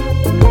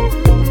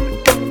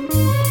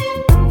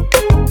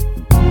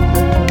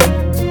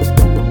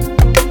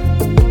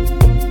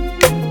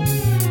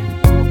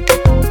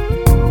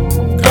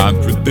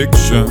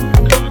 Contradiction,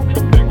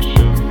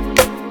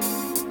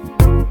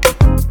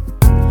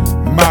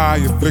 my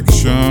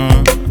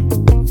affliction.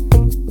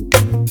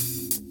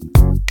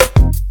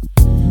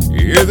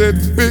 Is it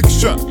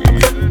fiction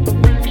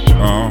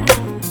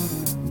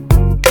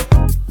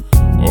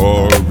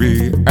or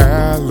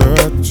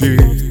reality?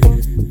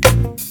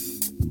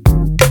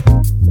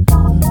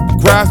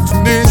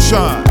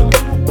 Procrastination,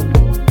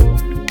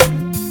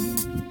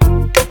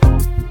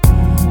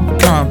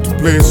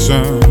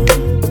 contemplation,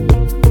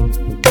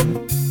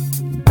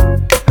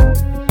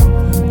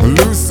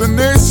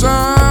 hallucination.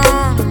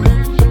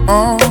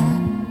 Oh,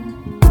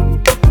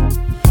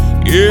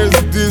 is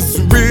this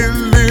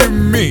really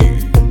me?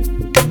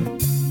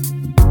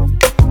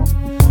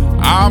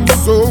 I'm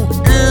so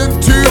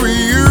into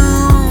you,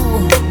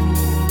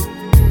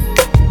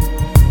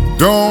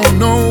 don't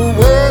know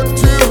what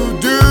to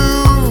do.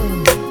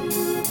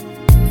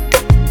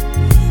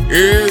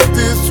 Is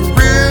this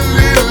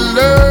really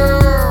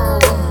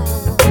love?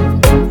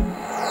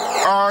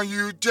 Are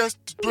you just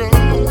a drug?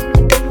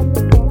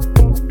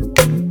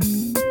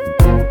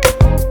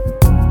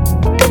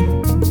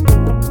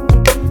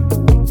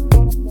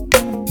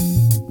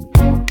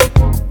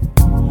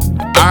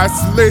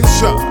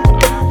 Isolation,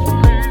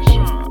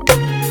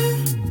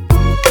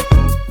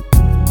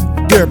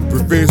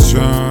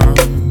 deprivation,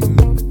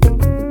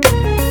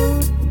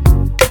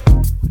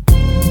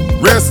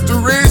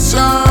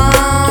 restoration.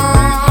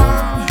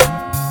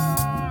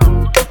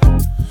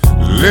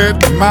 Let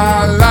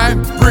my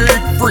life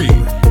break free.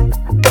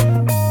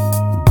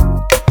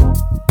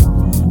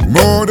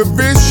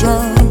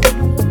 Motivation,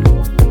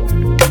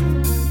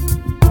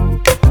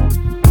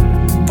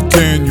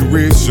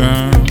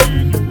 continuation.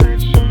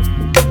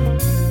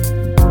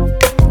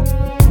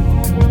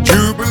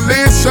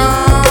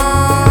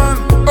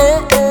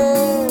 Oh,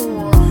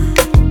 oh,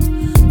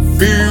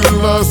 feel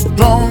a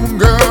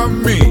stronger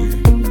me.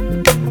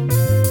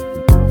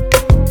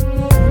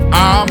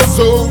 I'm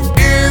so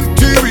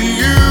into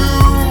you,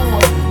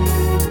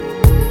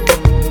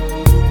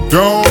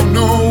 don't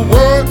know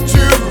what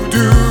to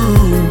do.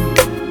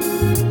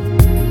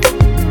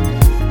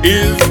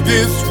 Is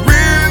this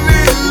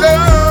really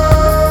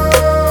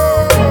love,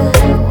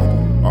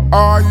 or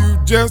are you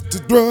just a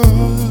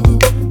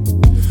drug?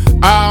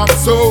 I'm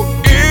so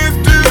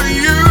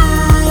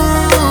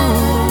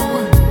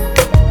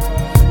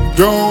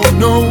don't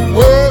know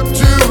what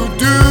to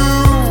do.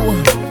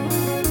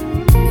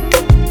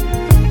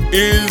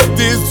 Is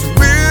this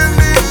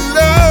really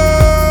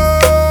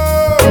love,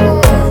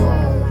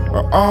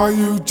 or are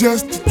you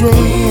just a drug?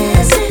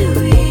 Is it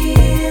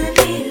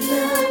really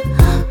love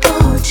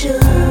or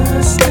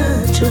just a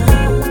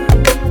drug?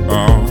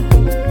 Oh,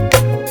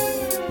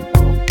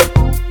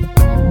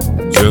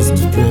 just a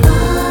drug.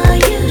 Are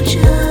you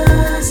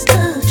just a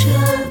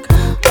drug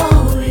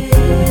or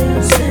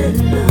is it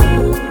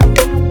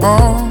love?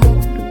 Oh.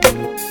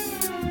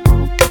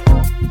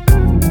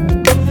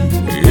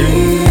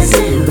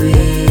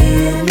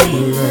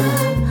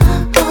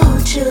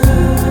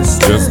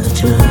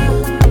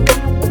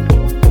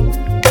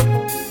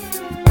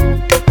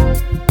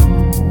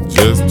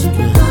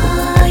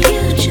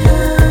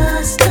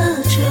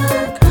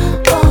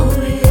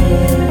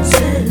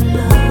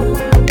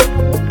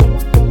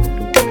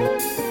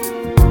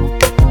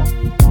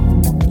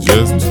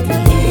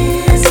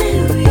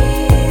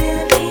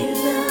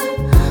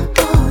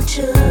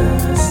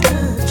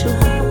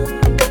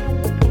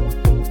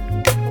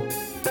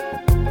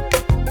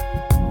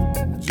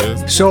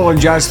 Soul and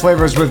Jazz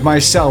Flavas with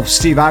myself,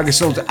 Steve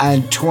Aggasild,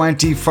 and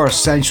 21st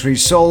Century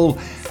Soul,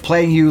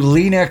 playing you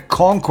Lena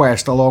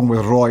Conquest along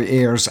with Roy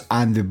Ayers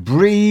and The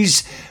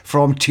Breeze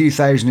from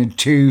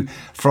 2002,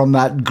 from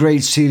that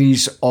great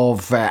series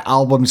of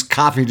albums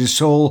Café de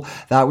Soul.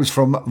 That was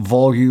from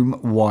Volume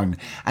 1.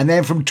 And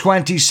then from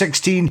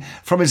 2016,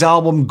 from his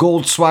album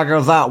Gold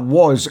Swagger, that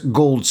was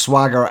Gold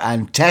Swagger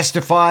and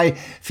Testify,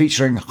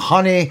 featuring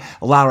Honey,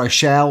 La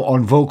Rochelle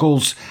on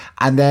vocals,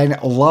 and then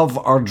Love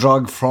or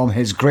Drug from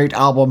his great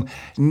album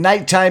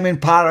Nighttime in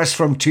Paris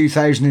from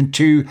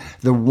 2002,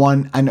 the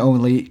one and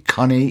only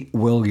Connie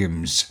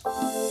Williams.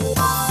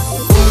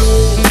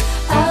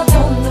 I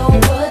don't know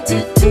what to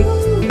do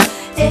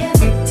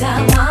every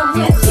time I'm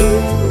with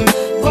you.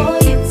 Boy,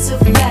 it's a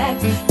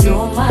fact,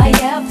 you're my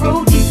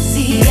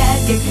aphrodisiac.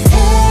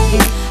 Hey,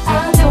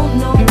 I don't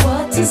know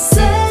what to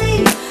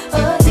say,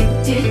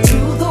 addicted to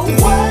the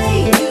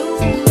way you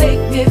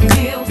make me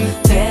feel.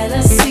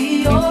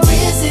 Fantasy or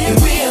is it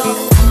real?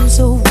 I'm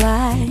so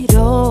wide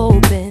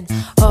open,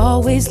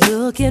 always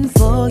looking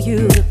for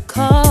you to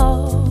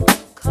call.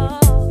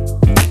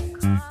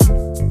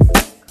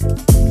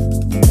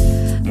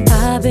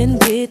 I've been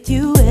with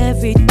you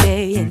every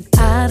day and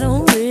I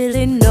don't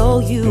really know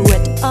you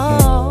at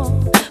all.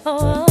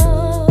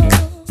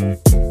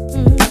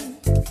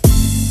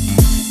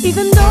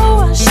 Even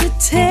though I should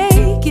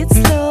take it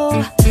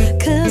slow,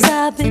 'cause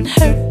I've been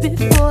hurt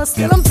before,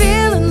 still I'm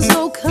feeling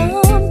so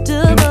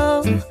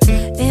comfortable,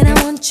 and I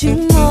want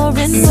you more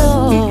and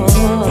more.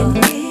 And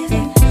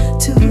giving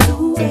to the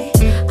way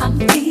I'm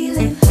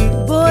feeling.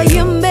 Boy,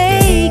 you're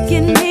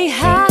making me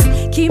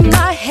high, keep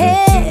my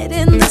head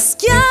in the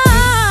sky.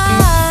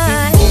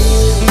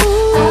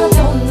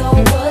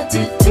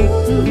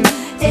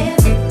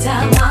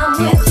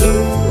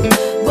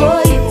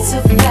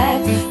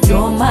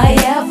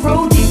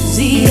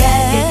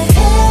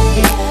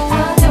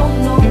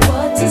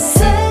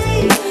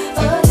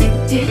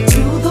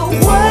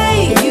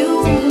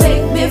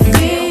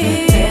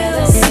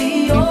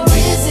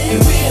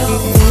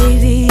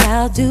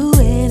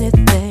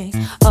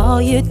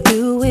 All you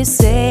do is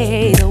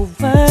say the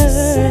word.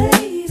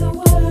 Say the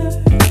word,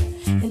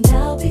 and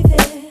I'll be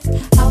there.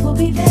 I will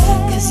be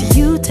there. 'Cause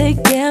you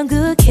take damn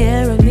good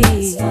care of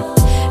me.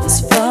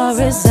 As far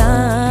as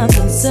I'm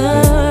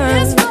concerned.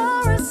 As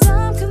far as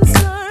I'm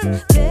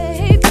concerned,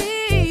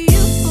 baby,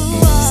 you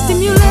are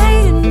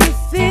Stimulating me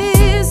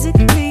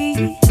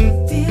physically.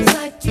 feels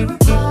like you're a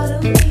part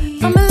of me.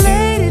 I'm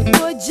elated,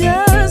 boy,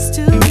 just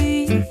to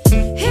be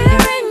here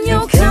in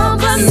your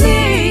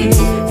company.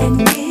 And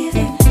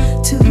giving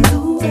to the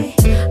way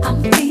I'm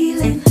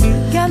feeling.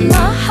 Got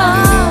my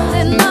heart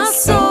and my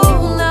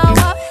soul, now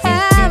I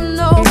have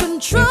no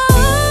control.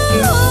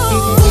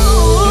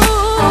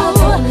 I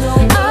don't know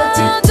what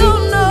to do.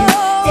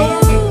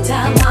 Every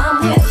time I'm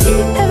with you,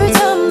 Every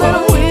time that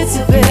I'm with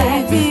you,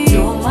 baby,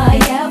 you're my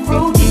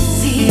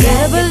aphrodisiac.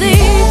 better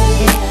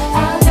believe.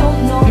 I don't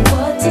know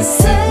what to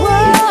say.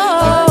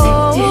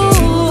 Addicted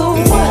to the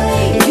way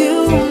You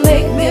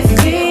make me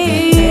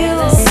feel.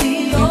 fantasy,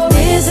 or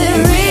Is it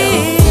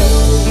real?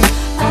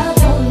 I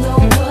don't know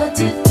what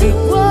to do.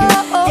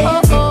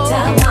 Every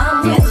time I'm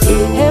with you,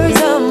 Every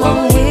time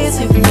I'm with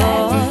you,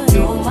 boy,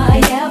 you're my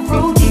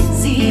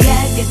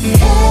aphrodisiac.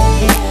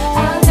 Hey,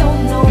 I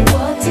don't know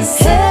what to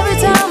say. every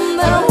time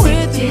that I'm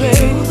with you, Addicted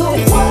to baby, the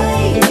way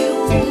you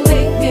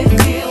make me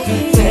feel.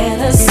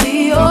 fantasy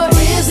or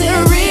is it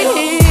real?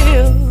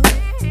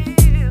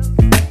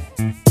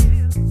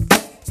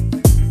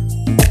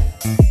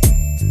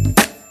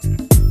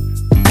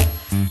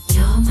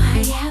 You're my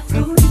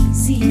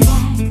aphrodisiac.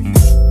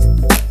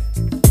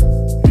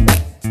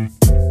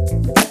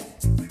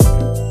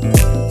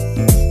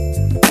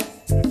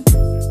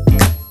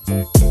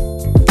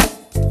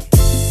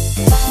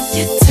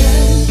 You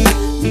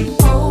turn me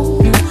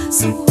on,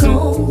 so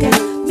come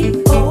got me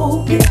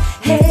open.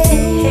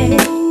 Hey,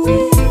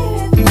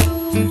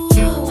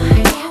 you're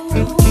my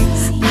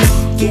aphrodisiac. I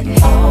get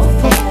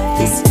off of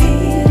this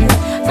feeling.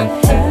 I'm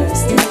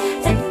thirsty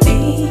and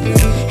feeling.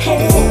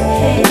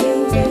 Hey,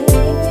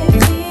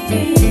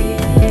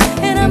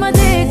 And I'm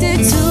addicted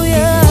to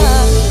you.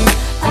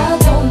 I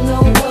don't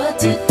know what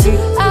to do.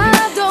 I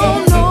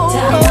don't know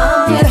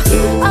what.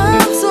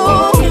 I'm so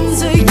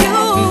into you.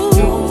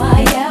 You're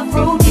my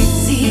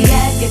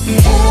aphrodisiac.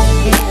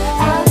 Hey,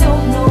 I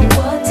don't know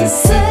what to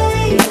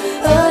say.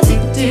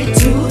 Addicted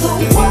to the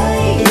way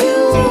you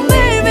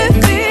Made me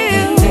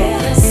feel.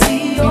 fantasy,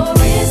 or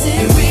is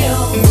it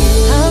real?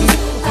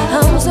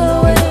 I'm so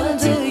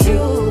into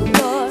you,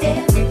 boy.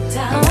 Every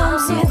time I'm I'm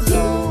so with you,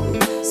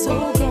 gone, so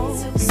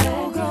gone, so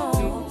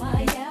gone. you're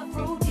my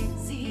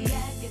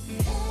aphrodisiac.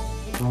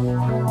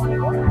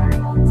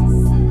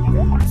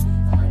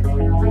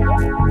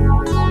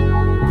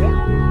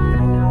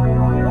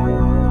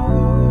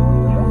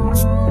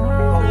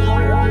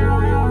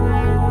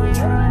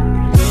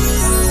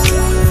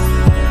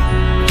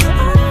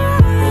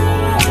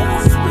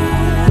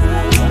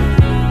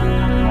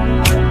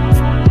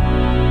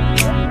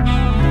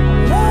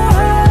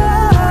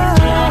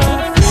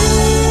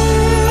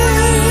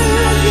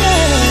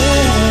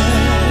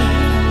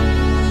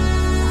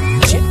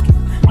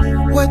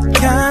 What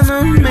kind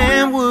of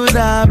man would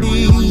I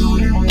be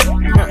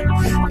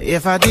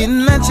if I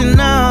didn't let you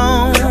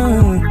know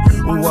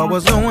what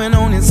was going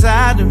on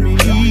inside of me?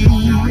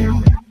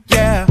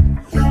 Yeah,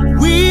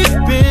 we've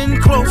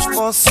been close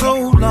for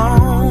so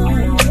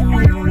long,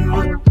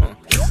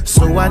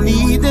 so I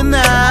need to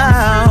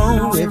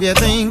know if you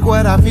think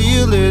what I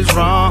feel is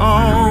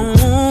wrong.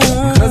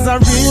 'Cause I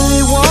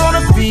really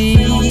wanna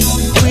be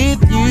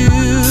with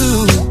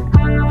you,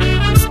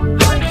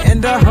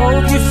 and I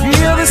hope you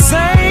feel the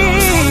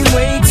same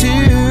way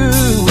too.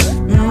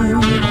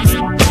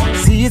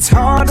 See, it's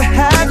hard to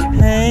have you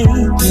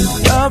hanging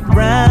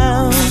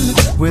around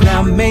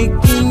without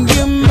making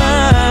you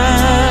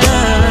mine.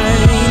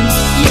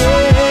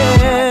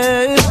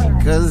 Yeah,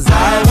 'cause I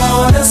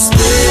wanna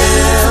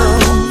spill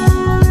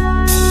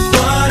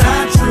what I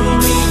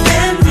truly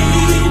and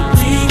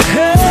deeply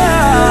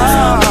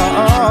feel.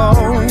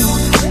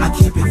 I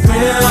keep it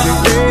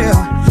real.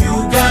 You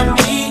got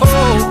me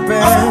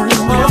open.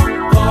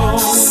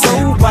 So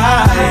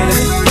wide,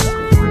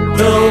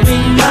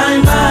 blowing my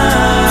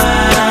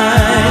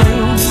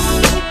mind,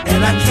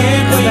 and I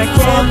can't wait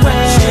for a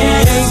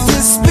chance to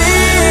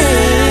spill.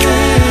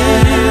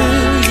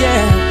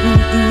 Yeah.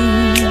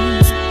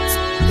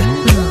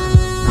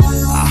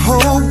 I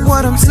hope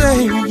what I'm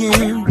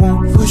saying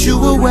won't push you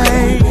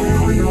away,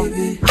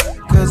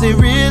 'cause it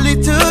really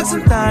took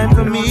some time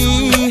for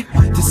me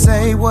to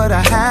say what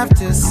I have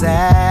to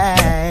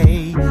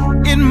say.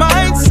 It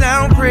might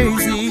sound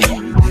crazy,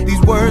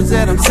 these words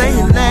that I'm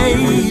saying,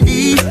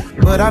 lady,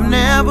 but I've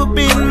never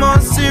been more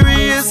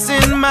serious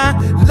in my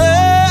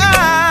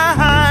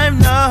life,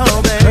 no,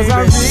 baby. 'Cause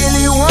I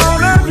really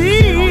wanna be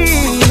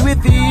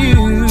with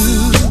you,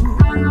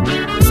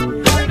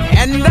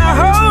 and I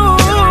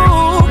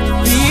hope you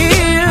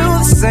feel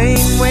the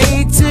same way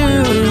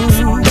too.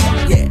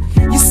 Yeah,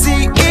 you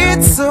see,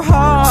 it's so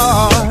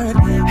hard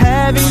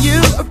having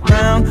you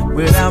around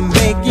without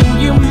making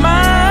you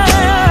mine.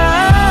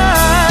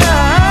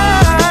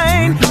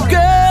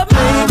 Girl,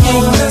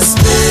 making the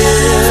space.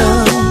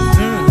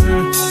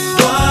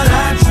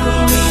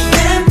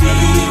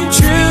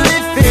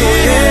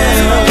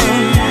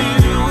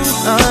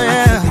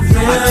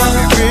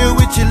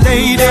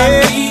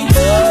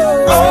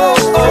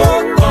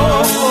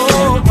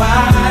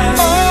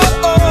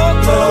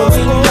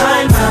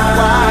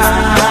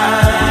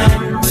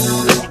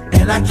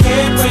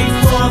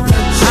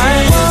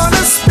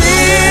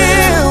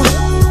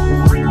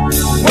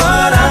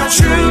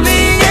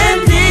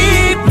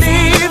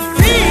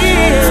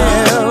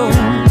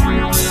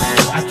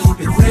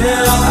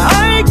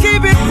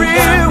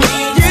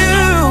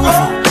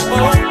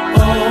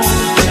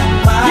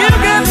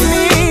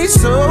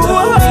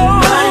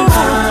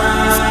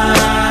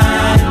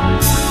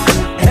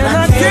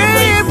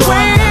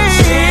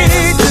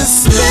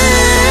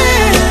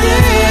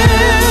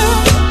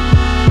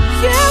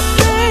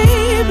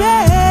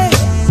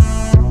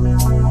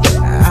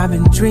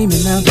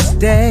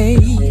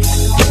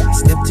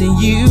 wanting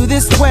you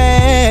this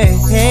way,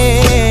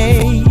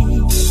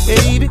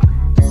 baby.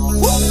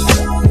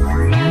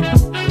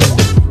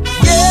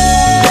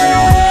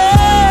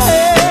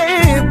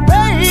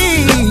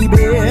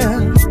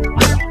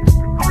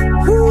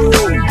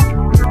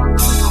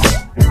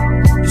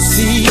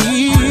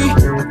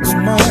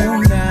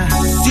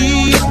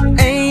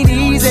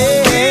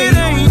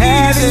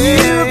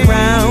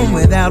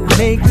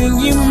 Making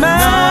you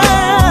mine.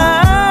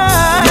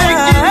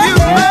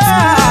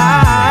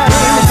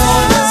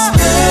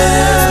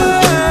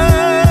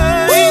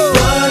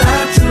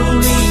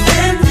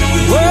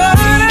 What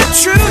I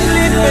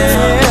truly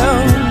feel.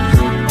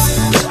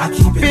 I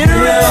keep it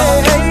real.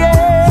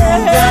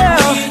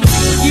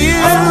 You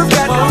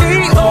got me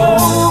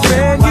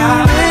open. You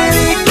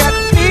really got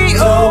me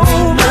on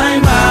my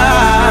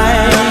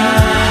mind.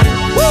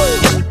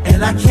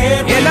 And I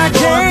can't wait.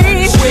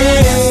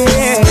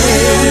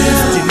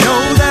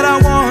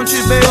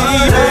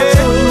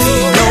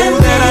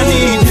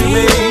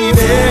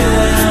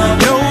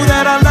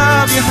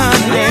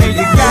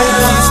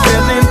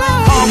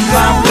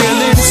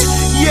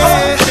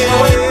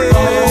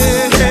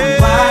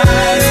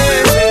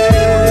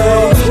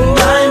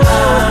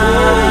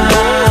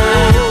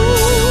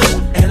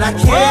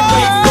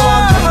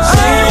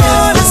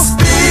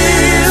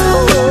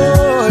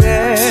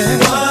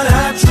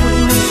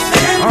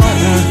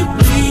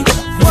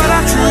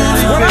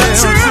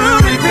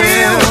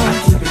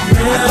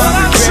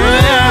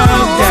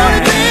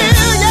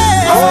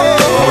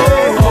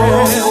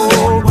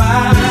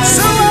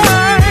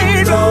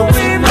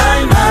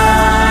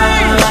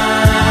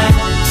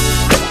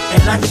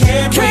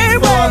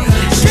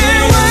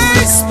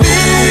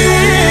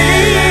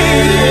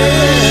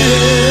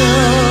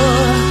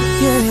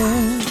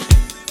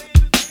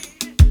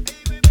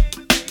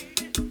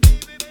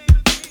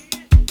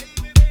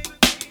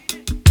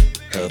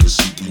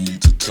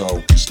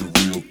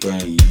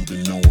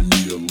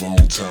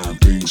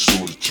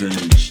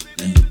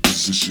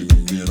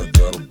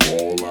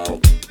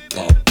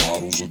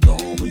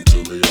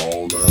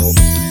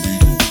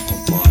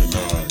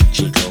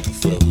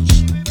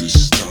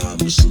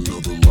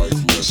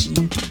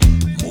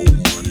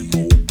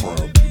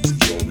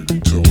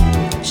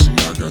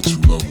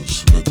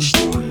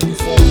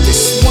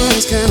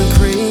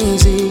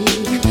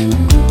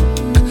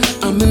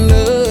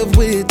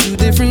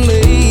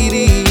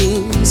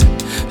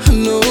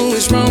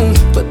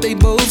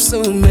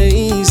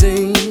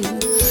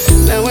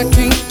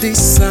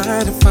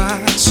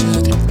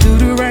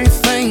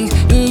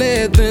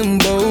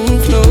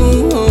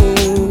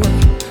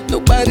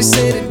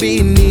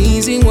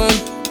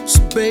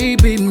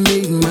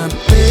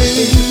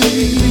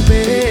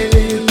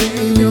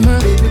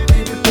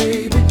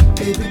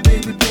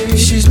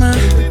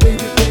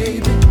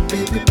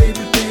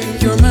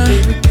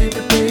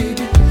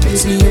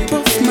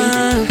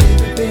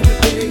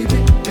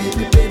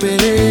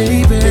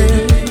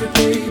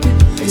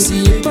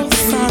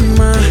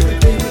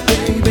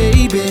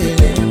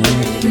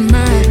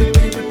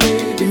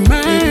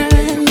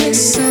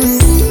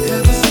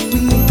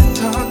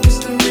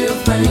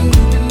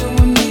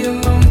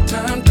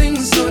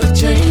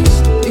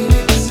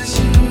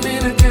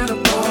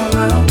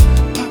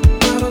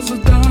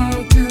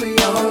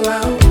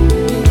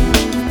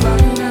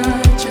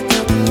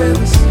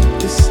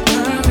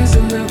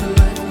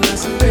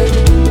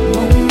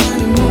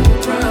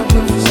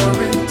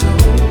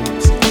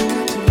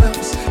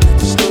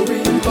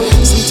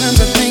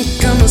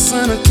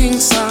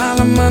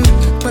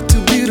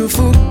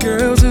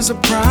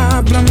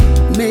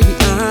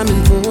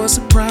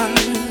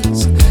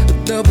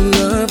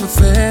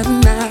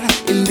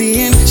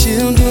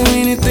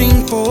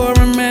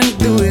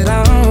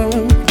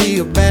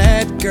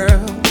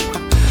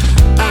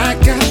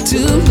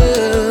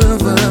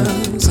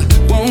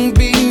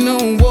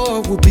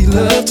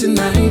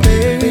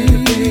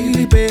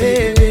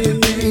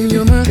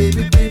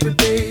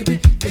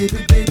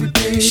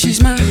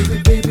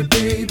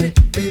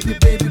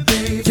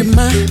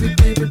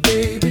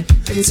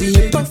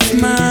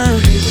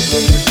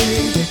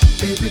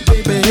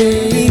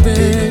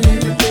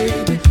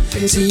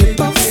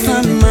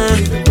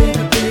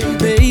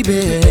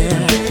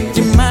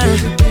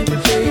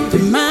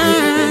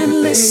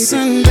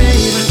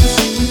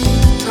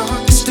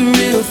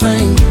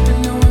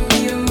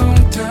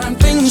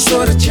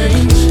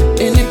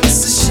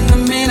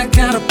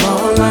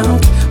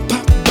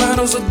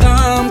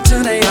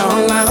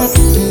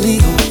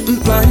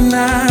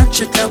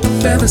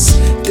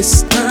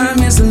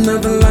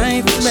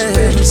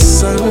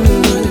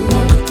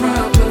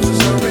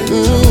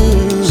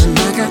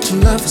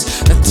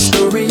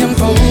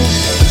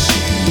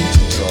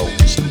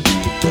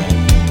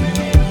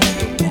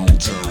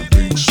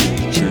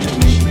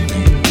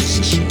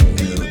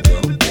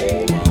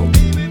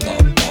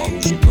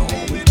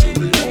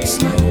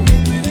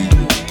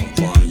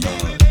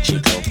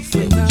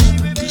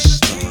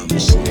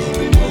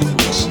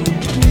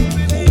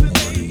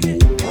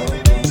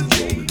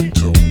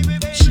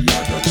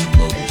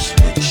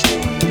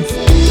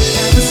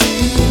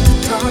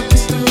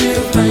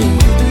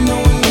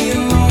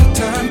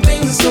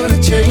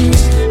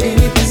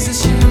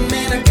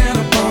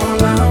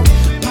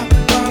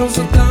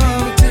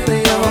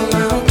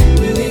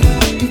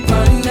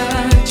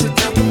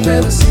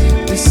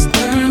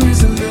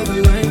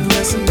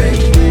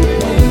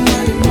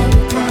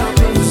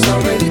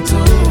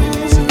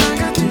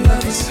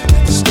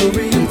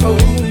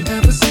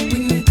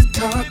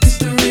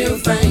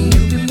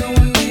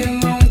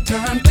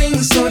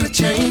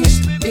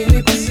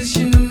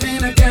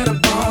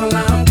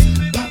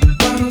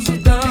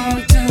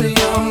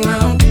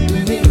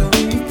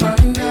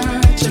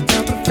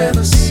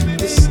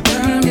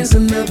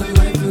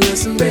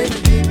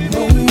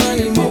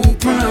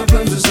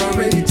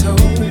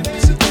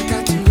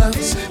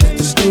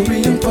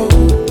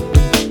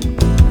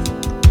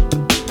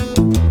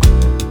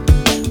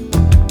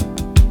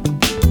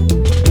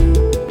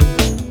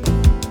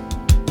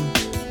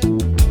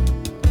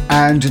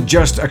 And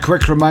just a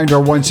quick reminder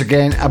once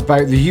again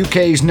about the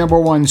UK's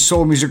 #1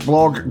 soul music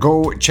blog.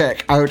 Go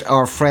check out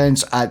our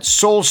friends at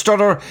Soul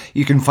Strutter.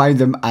 You can find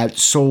them at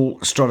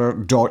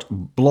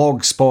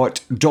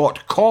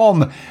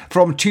soulstrutter.blogspot.com.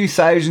 From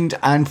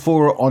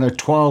 2004 on a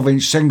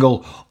 12-inch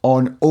single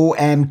on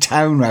OM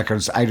Town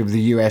Records out of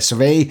the US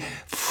of A,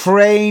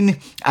 Frayne,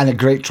 and a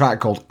great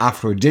track called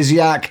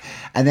Aphrodisiac.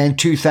 And then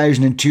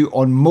 2002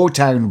 on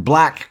Motown,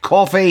 Black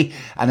Coffee,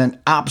 and an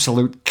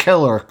absolute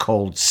killer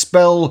called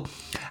Spill.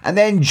 And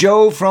then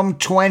Joe from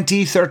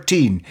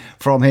 2013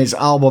 from his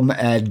album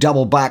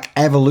Double Back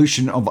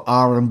Evolution of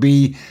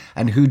R&B.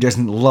 And who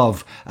doesn't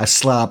love a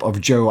slab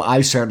of Joe?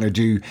 I certainly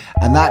do.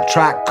 And that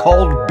track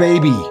called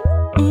Baby.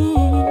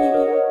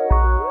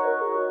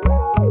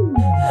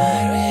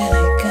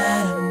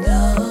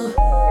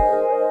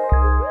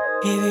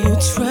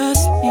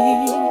 Trust me,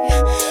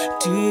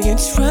 do you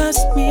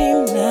trust me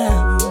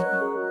now?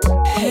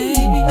 Hey, I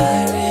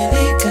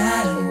really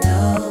gotta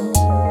know.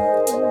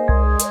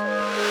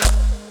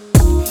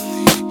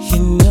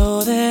 You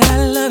know that I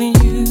love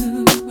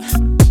you,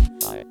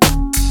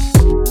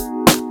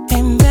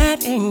 and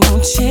that ain't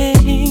gon'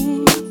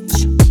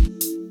 change.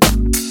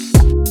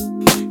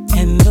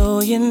 And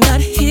though you're not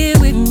here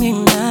with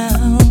me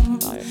now,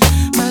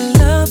 my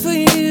love for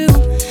you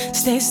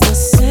stays the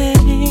same.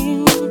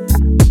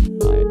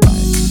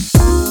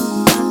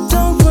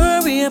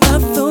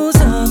 About those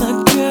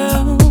other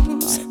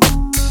girls,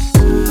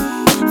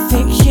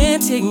 they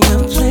can't take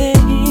your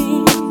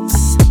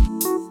place.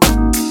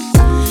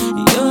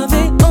 You're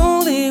the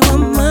only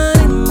woman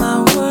in my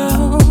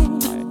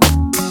world,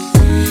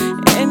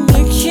 and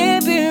you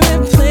can't be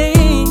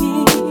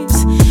replaced.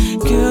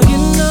 Girl, you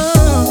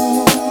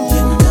know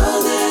that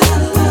I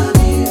love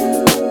you.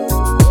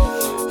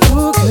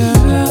 Oh,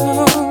 girl,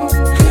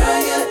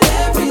 you're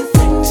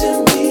everything to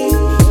me.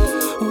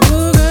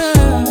 Oh,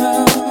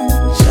 girl,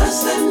 just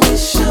let me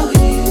show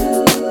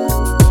you,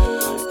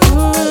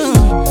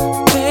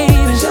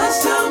 baby,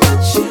 just how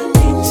much you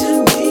mean to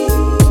me.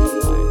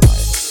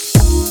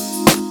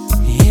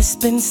 It's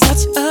been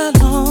such a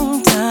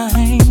long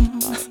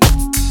time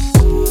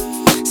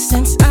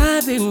since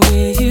I've been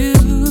with you.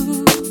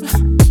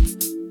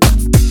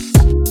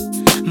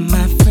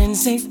 My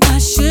friends say I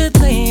should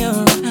play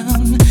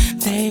around.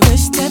 They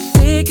wish that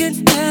they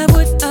could have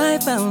what I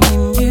found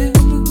in you.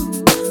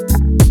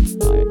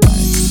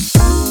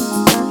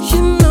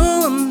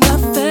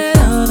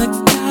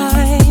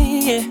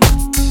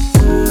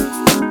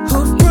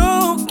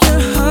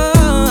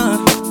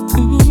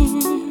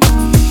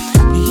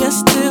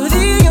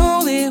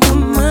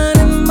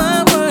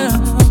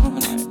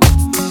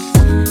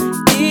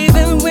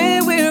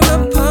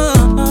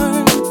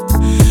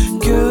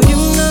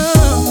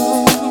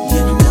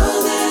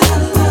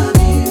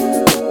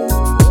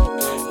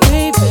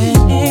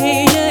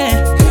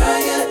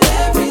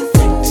 Everything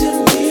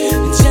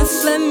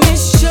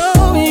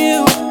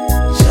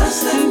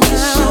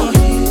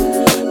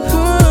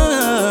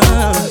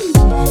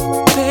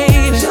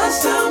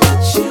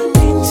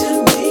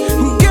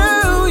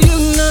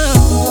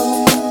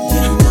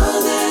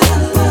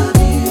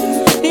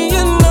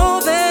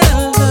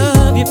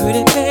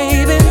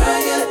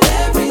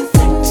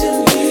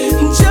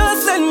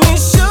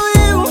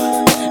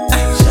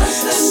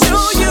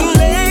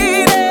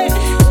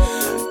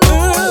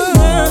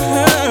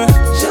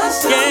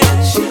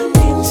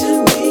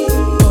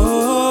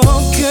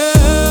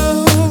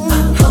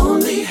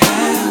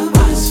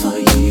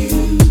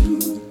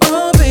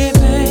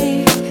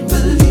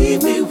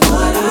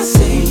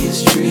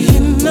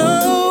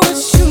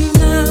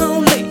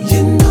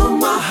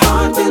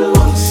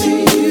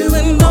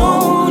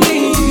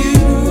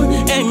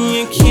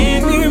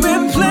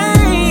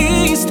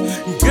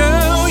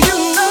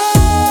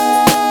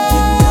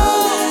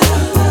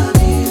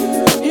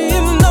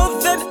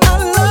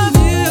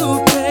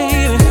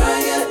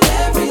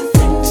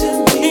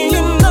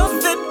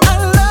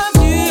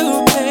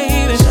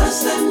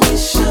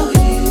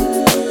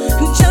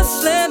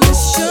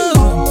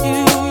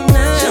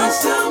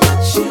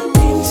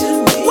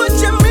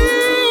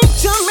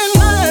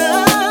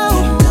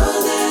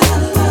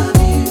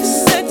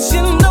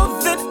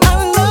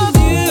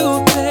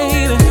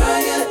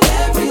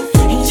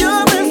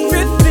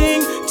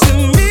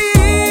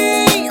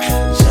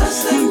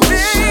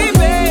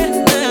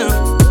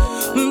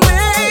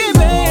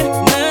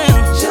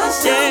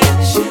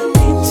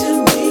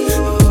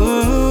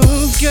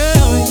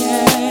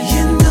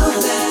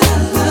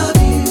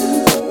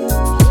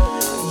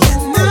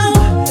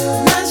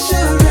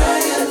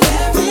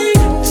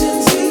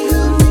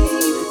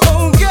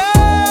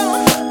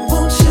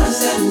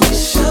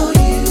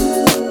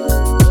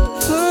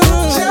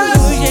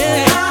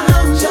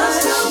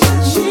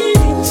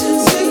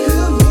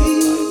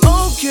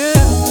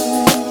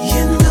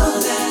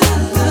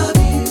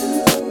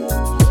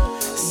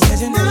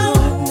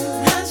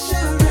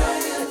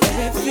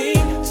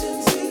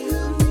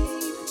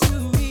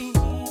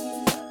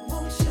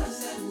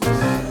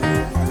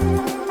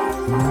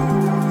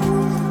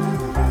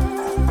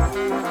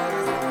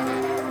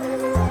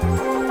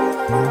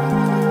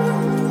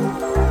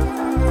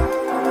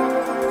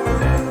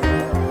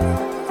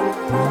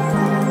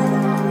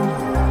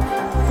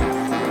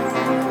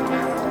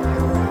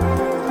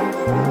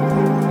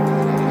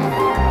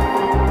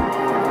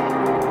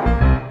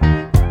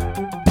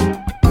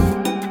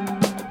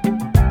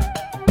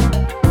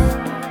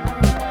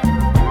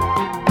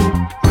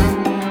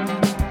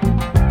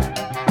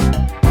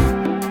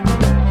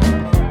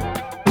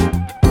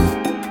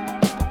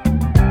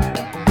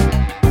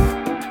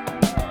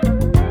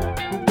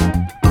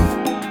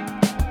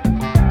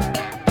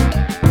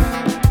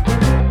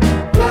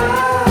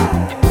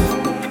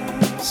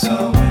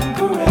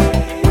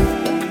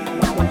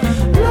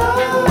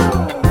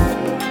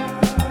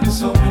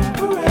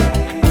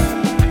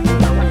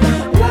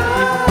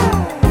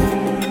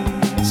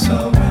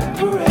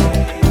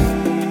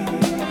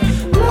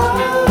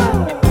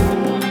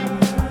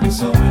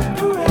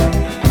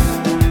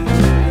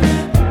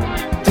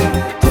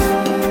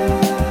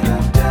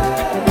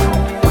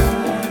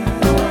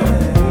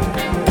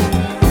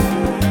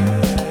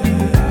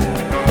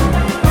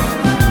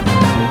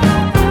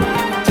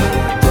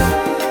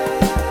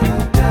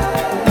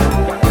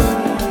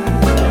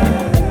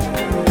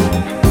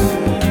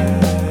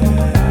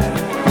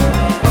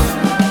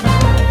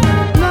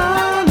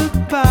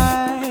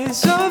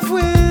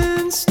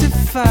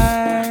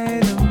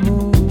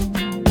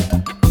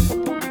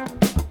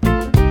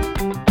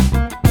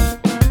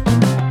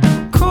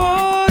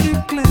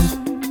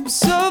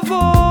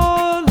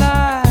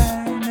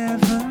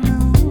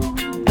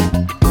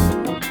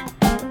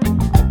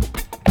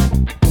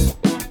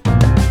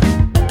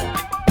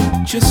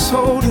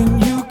told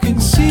and you can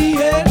see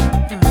it.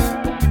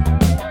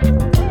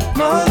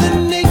 Mother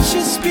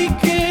Nature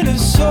speaking a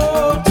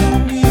soul to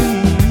me.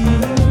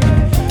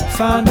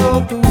 Find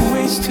all the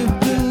ways to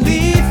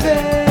believe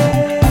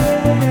it.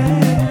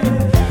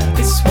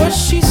 It's what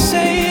she's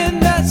saying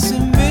that's a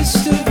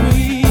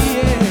mystery.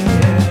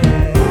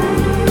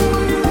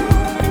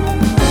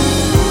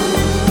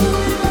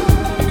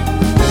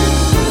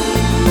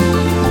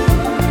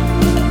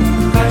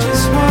 I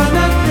just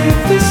wanna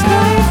live this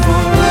life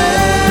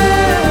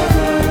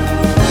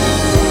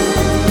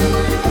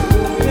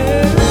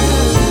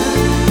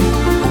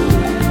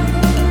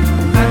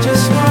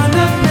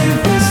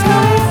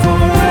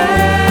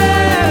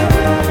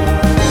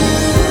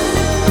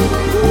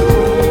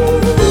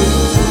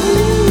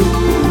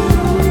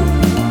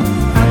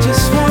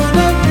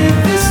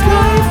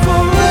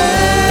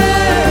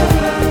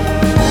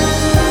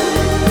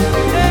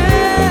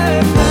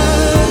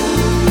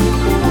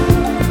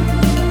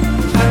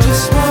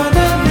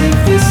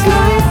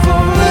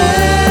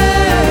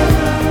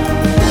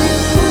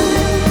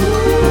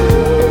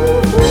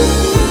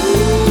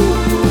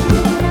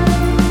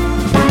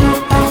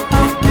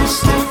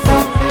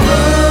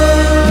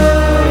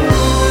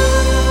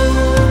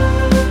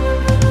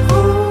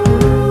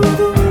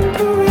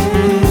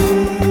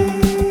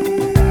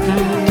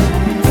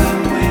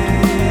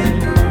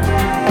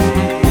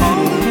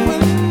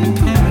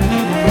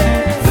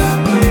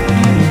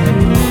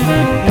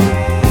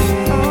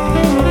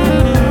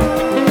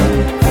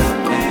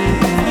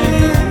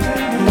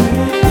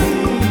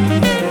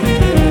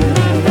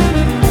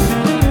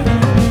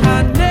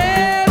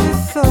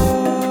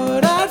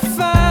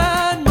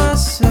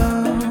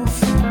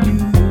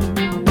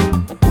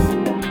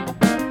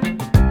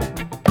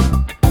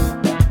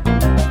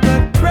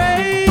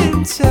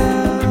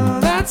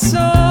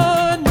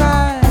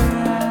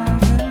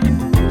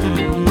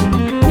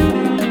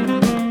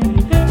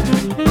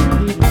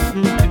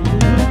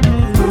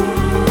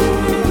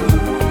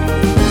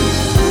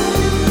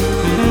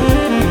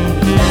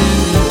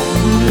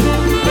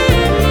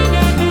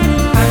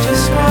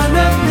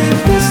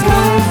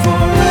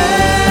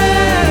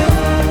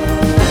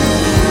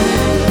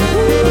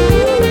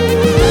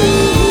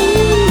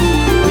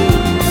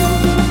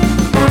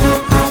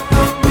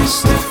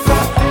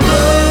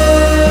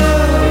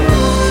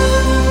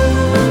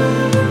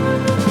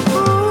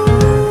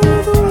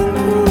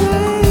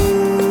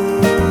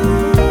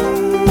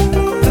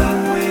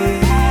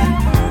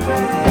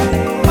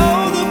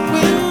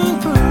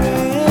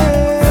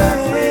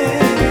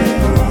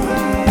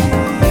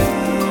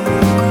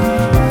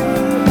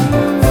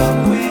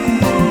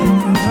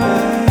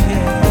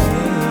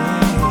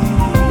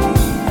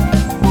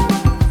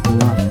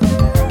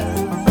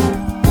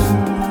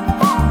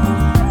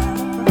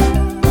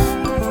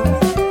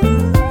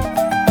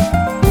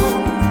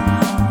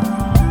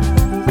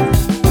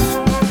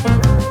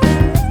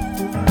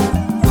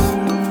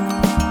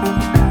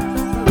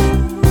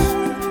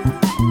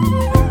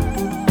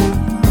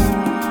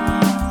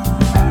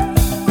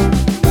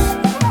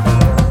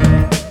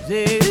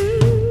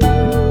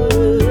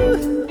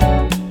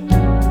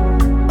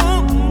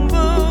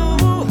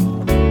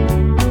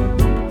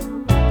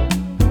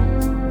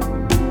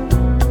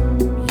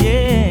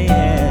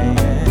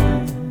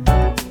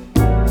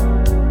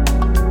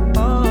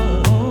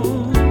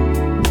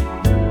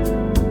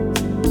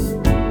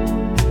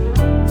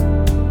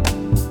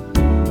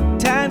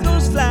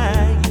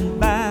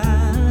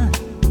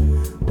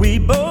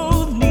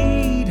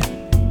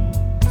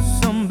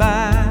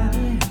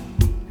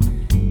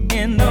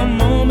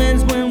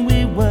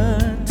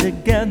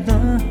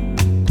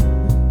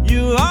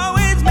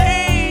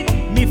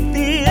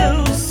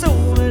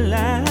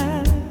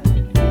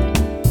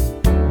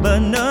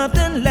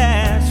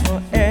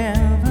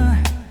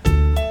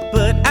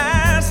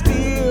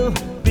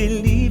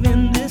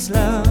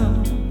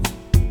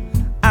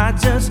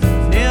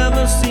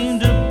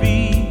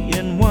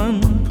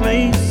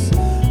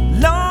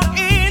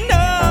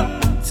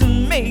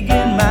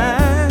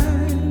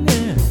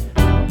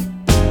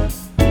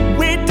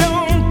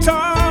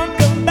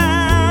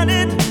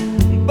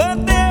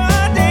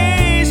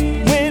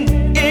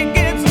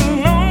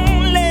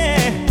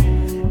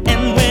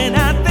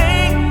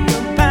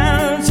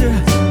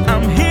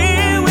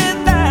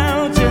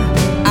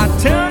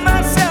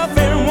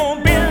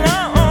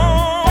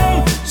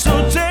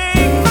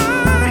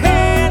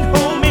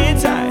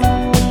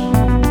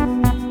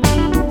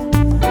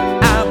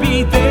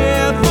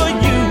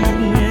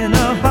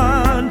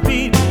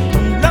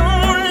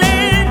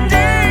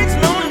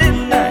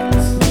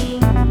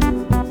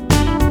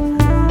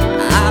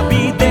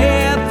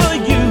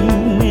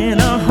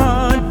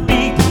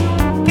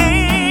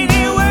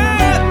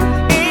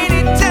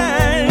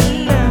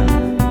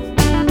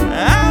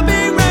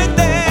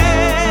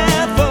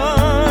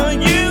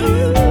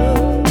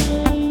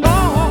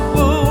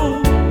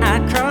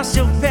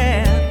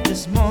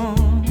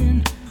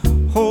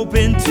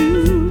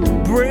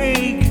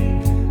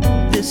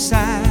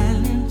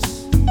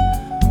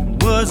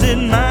it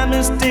my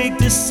mistake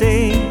to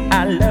say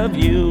I love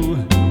you?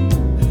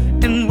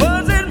 And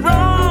was it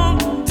wrong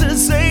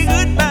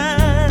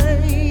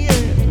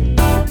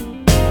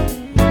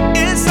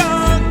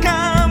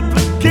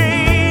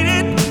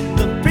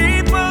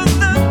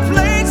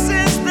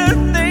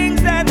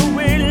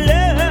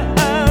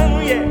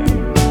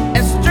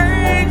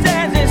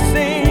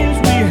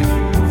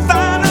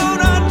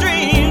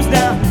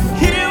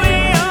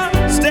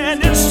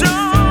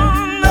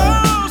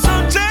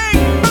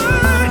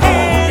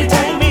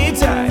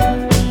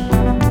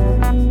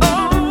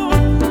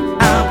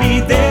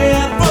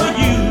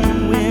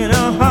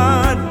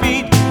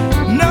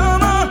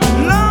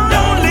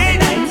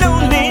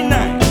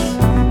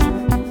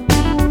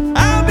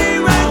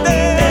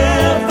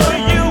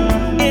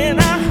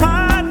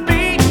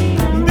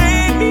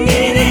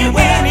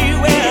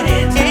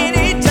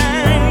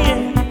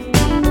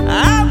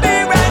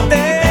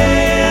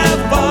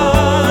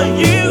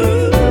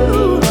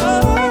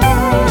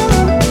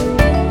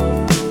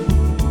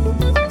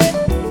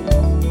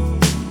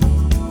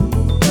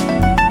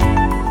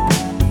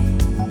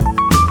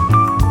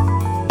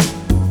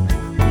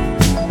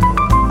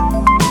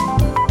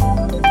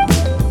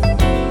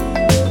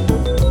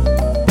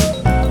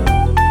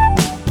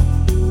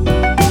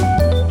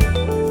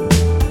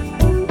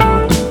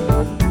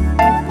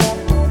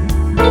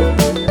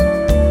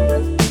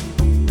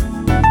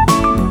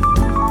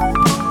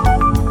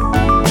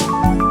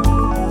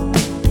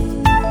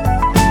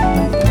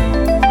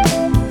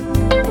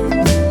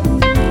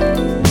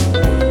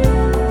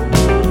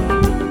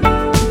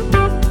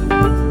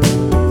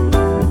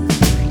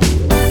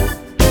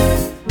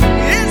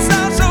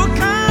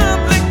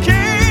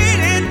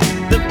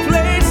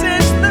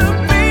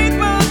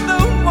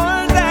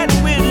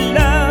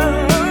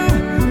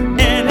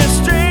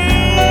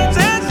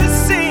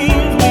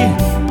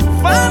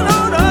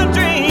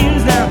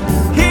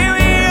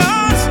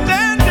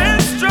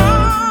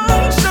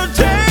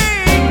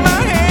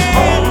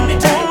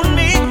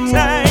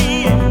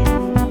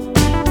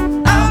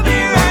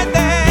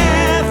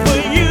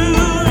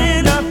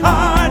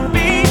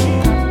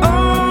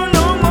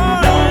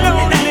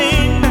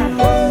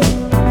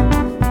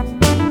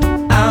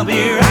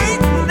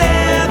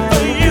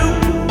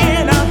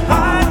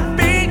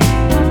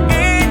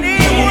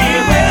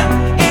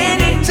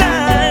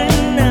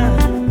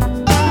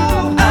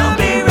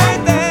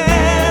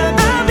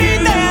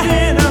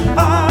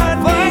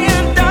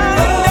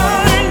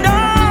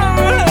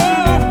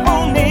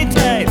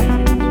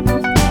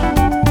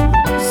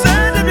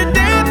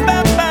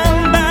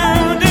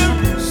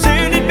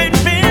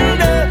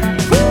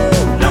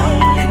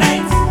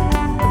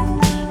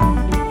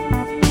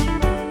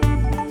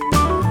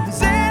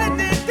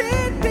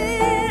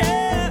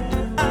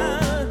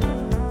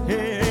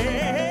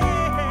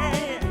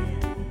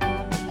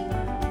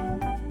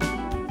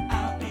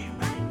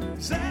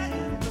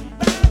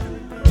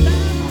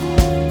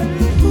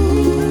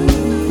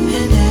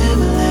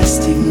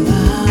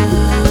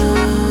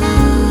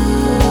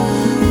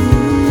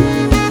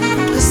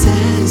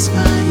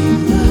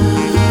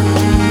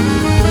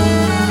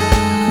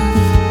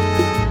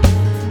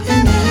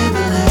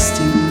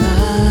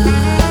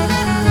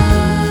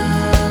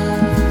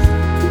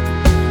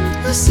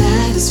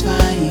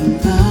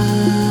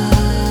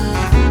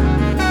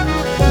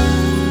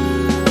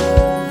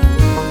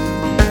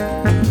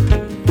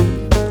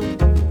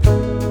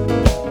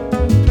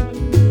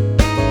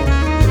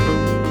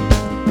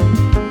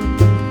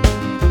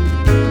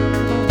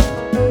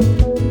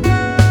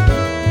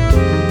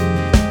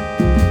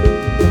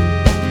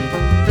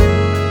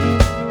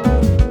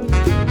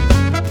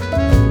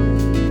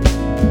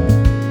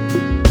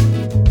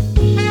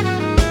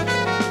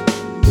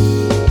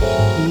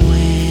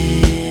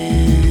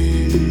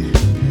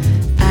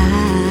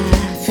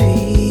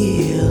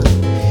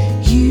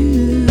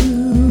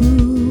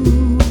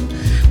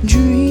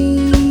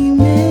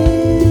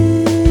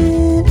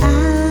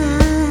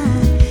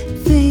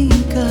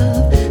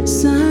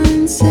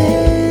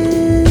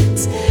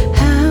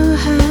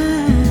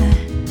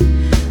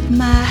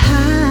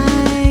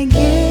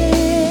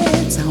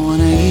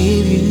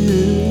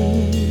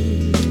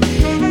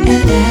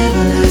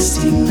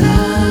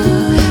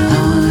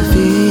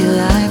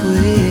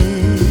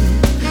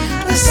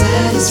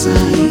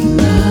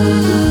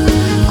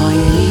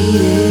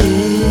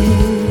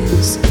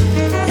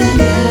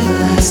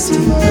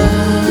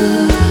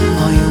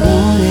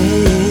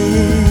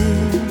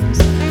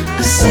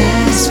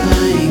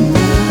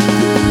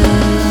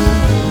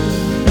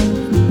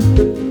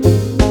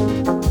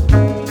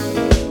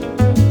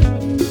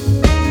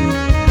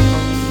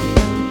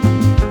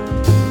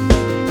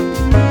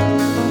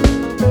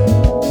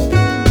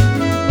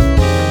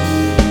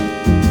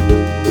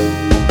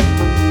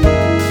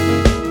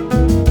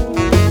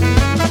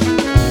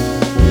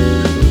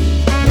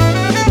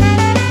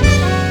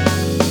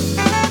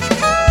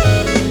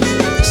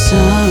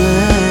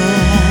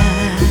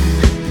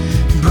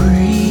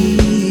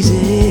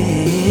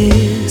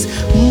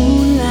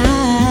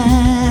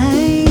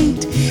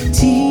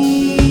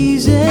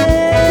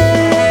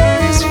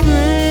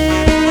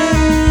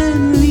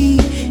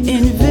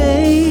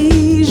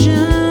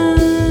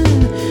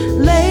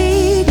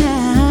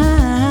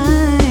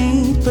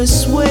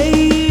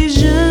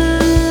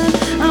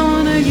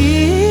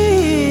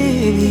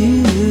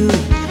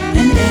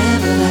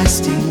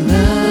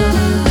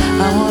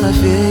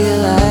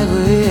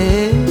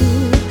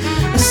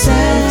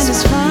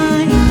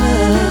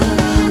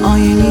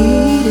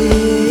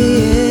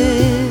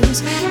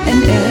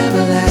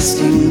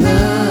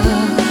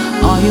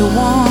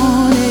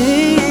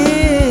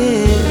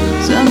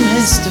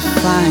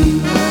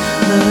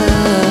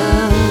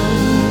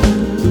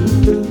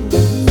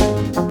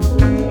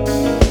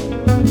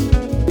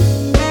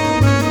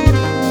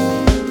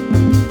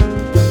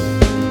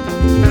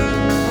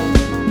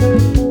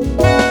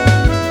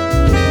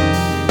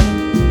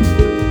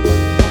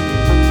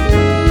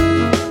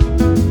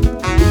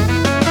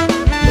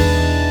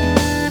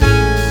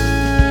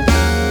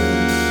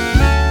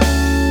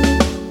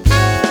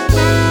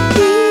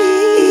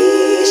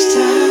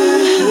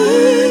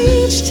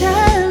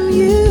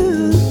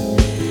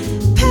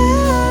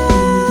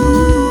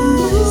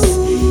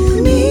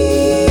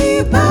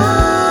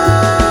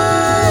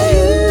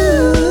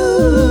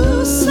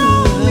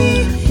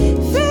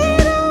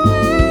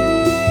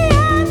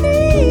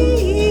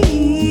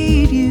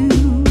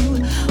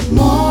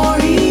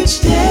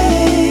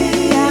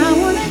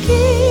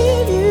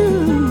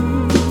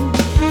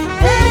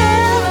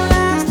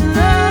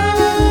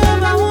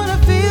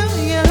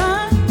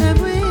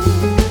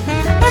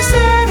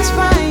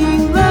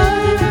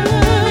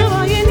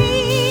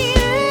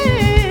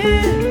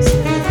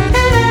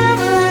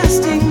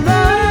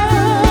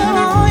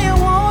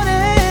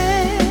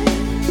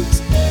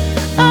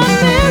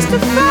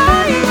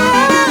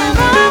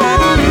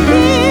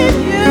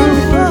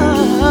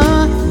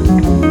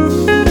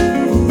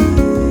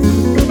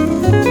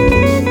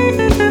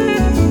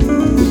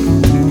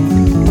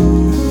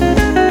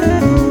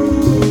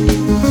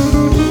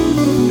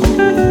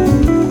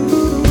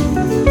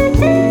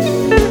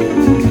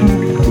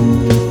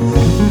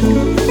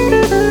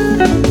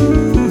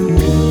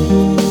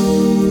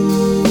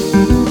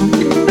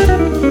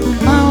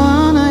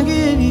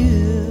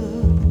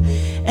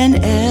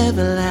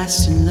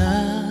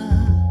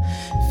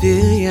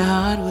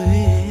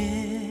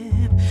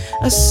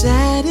a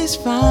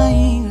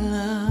satisfying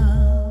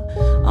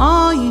love.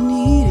 All you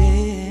need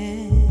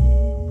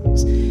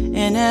is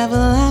an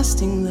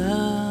everlasting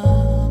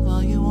love.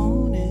 All you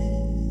want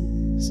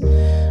is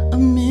a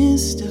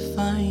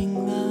mystifying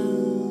love.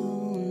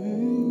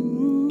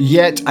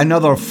 Yet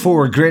another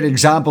 4 great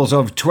examples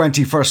of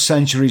 21st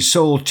century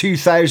soul.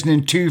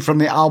 2002 from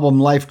the album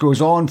Life Goes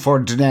On for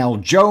Donell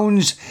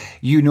Jones,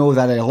 You Know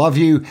That I Love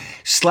You.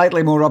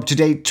 Slightly more up to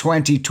date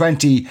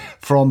 2020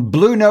 from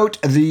Blue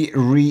Note, the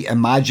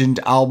reimagined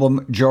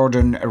album,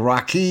 Jordan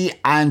Rakei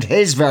and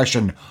his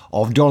version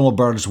of Donald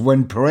Byrd's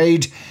Wind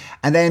Parade.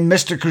 And then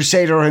Mr.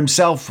 Crusader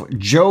himself,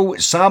 Joe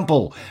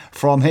Sample,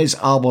 from his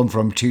album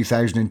from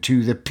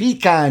 2002, The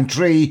Pecan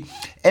Tree,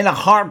 In a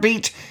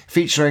Heartbeat,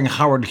 featuring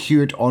Howard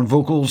Hewitt on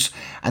vocals.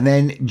 And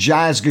then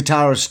jazz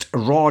guitarist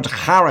Rod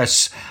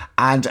Harris,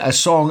 and a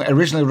song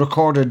originally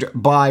recorded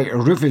by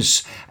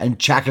Rufus and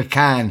Chaka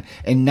Khan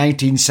in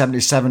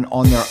 1977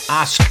 on their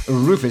Ask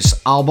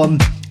Rufus album,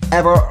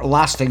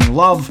 Everlasting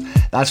Love.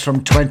 That's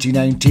from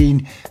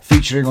 2019,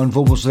 featuring on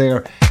vocals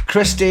there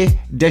Christy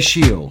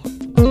DeShiel.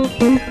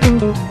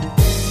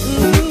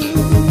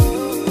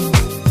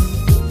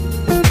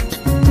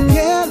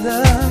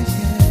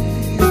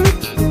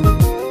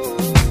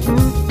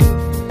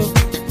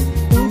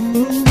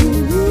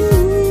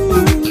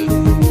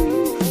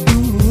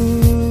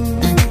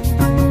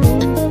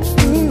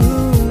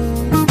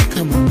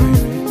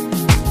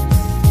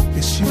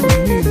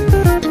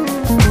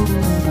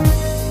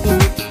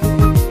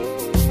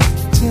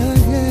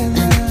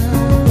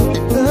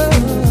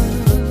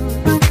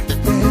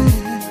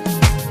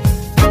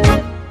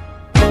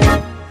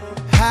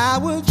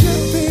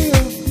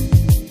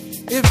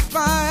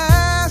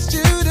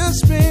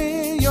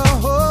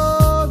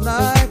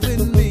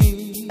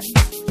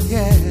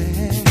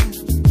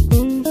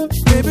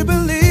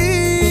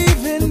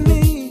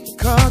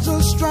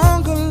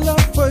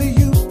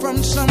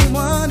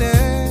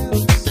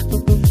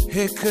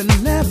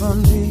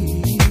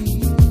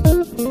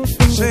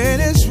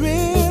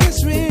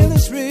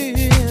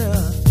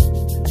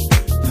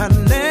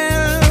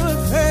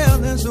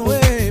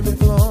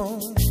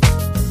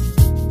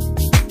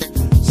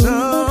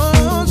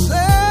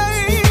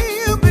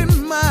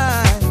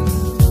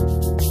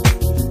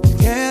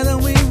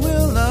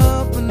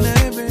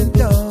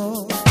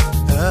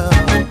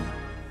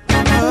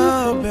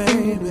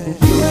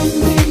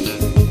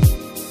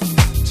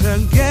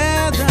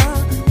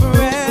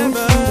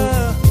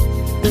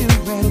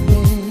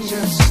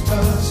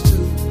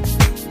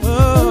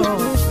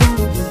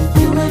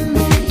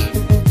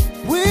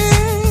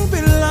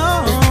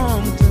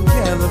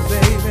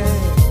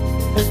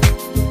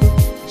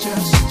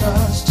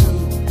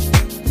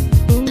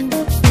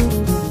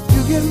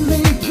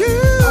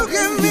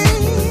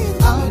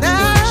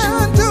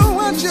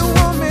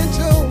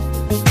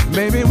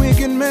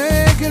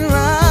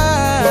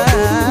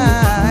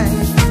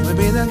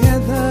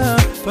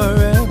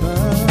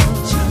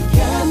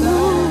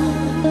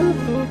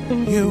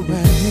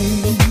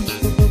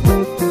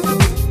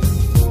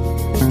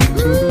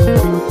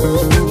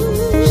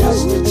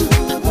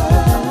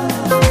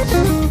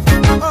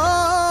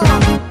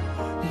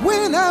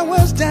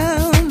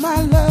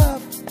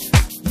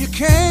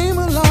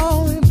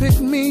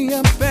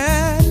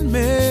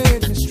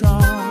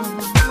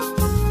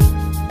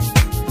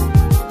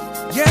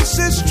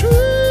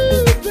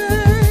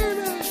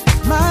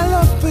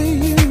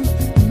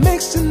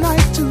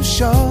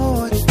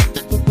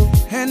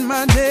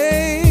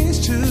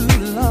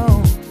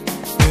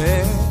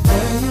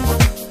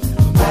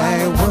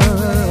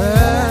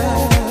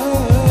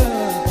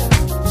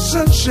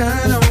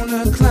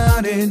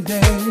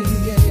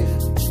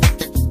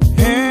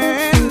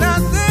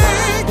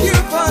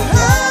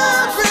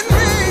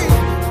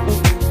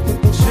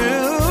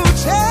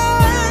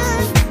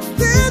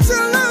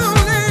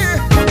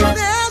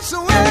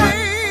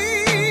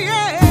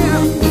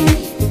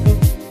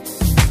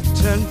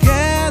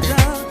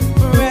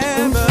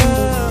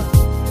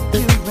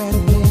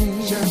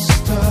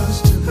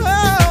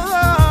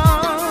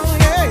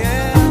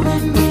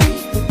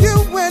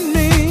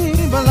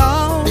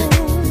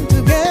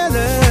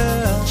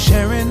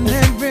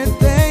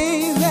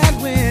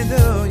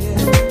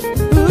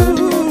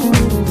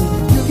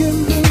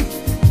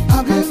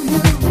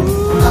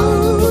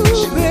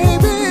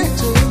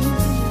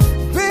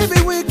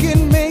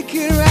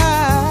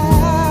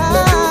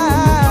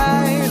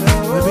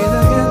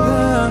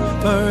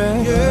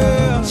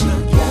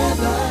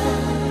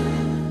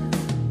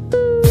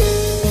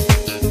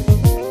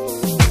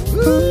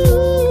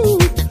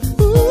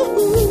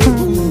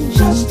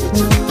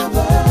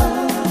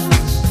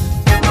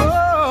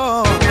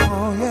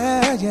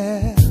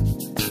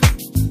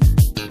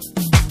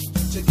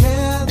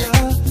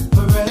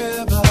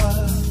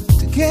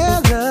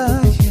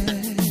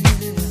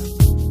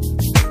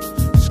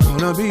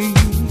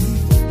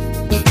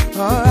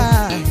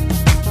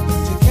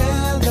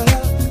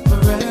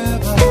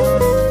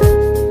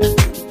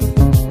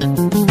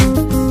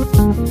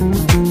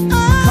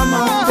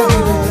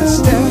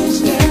 Step,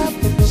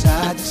 step,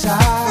 side to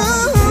side.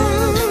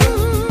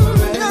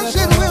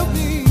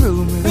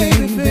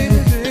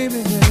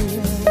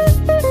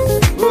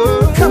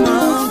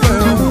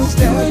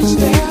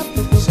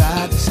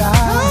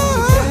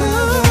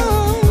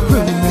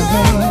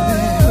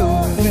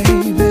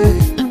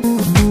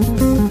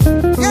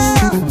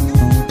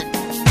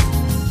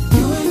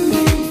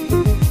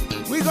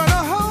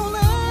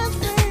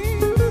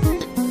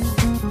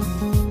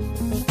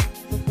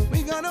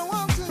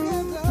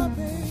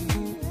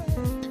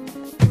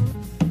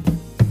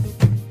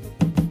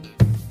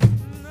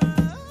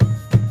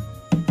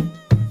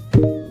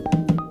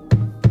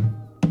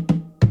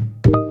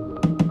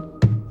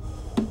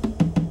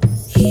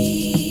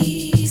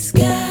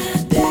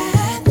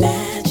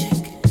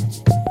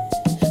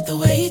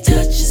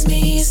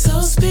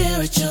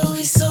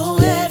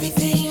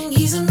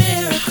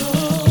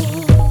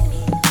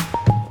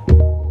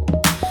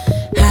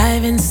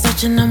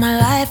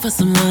 for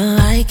someone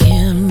like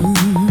him.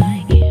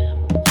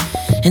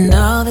 And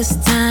all this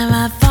time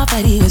I thought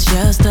that he was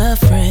just a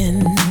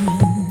friend.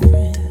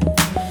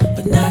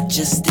 But not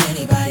just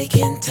anybody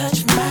can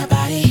touch my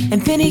body.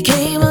 And then he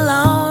came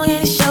along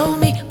and he showed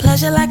me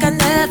pleasure like I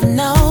never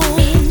known.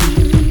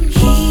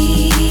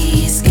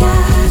 He's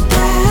got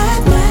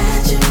that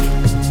magic.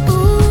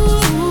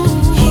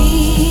 Ooh,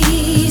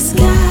 he's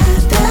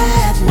got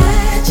that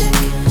magic.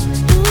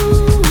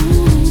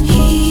 Ooh,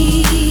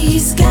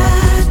 he's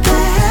got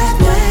that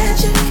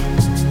magic.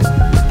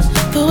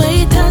 The way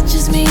he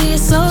touches me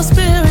is so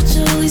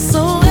spiritual. He's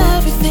so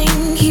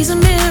everything. He's a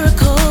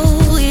miracle.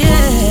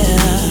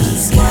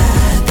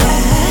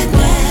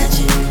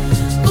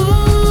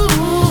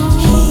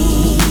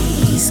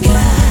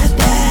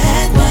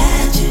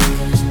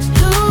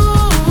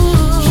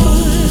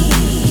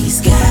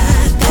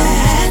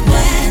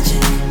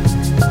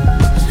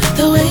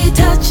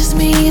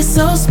 He's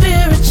so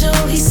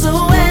spiritual, he's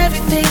so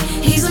everything,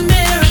 he's a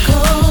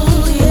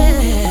miracle,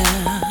 yeah.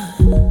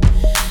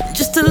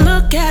 Just to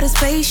look at his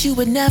face, you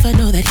would never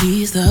know that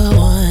he's the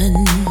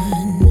one.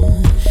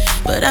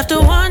 But after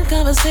one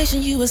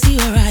conversation, you will see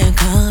where I am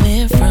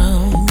coming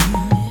from.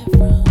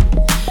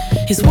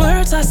 His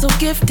words are so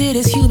gifted,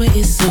 his humor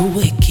is so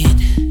wicked.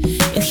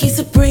 And he's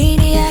a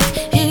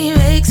brainiac, and he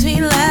makes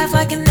me laugh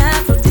like an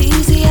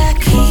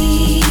aphrodisiac.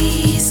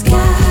 He's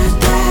got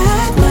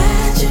that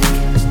magic.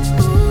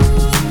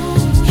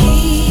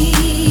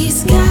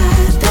 He's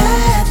got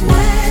that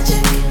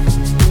magic.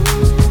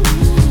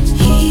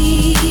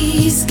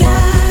 He's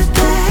got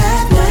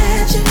that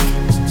magic.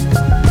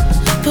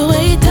 The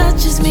way he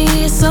touches me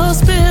is so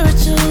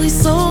spiritual.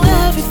 He's so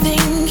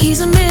everything.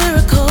 He's a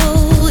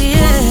miracle,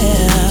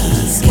 yeah.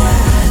 He's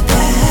got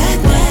that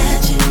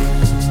magic.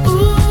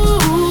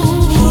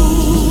 Ooh,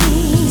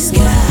 he's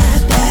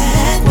got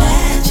that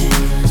magic.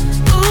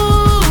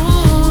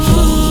 Ooh,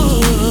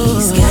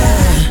 he's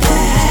got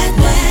that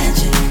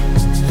magic.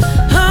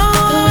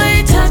 Oh, the way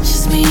he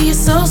touches me is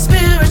so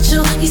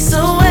spiritual. He's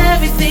so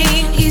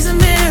everything. He's a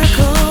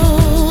miracle.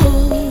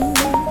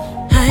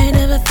 I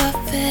never thought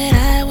that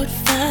I would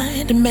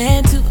find a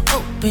man to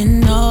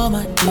open all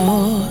my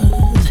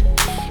doors.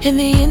 And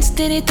the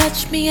instant he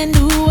touched me, I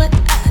knew what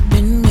I'd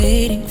been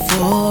waiting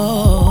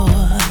for.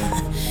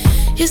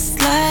 It's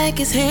like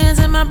his hands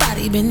and my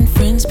body been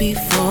friends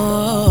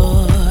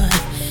before.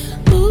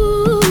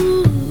 Ooh,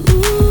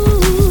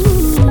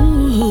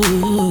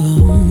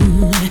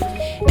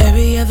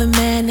 every other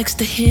man next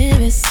to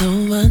him is so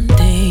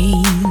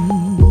mundane.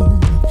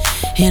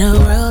 In a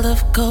world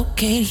of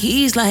cocaine,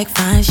 he's like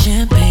fine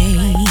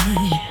champagne.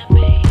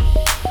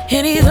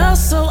 And he's all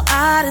so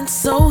odd and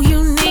so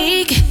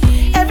unique.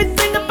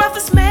 Everything about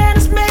this man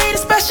is made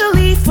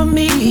especially for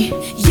me.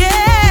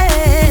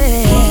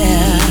 Yeah.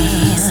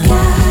 He's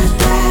got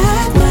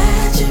that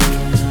magic.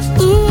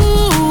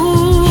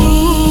 Ooh.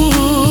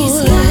 He's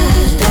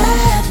got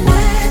that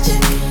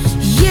magic.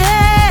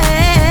 Yeah.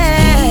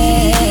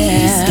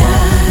 He's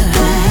got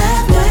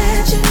that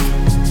magic.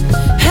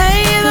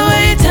 Hey, the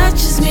way he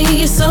touches me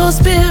is so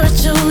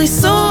spiritual. He's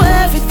so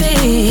everything.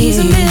 He's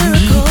a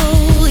miracle.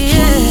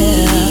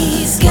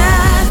 He's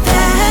got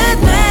that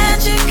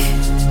magic.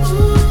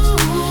 Ooh,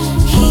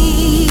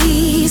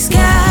 he's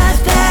got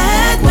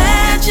that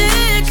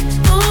magic.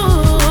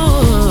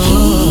 Ooh,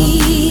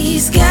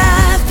 he's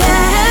got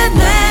that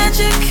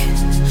magic.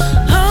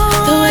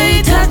 Oh, the way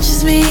he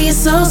touches me is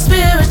so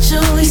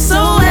spiritual. He's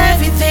so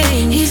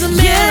everything. He's a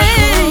miracle.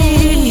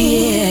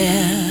 Yeah.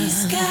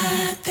 He's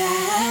got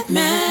that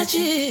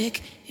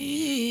magic.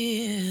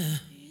 Yeah.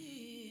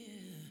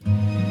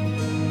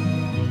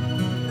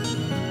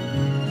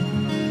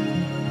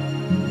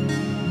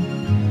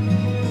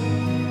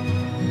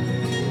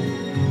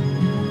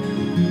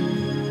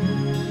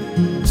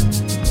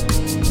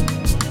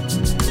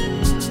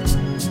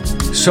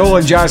 Soul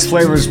and Jazz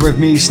Flavors with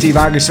me, Steve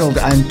Aggasild,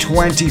 and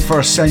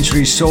 21st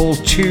Century Soul.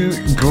 Two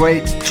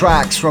great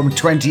tracks from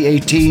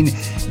 2018.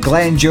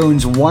 Glenn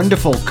Jones'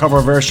 wonderful cover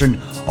version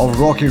of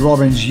Rocky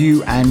Robin's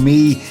You and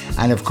Me,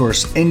 and of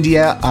course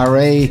India,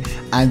 RA,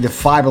 and the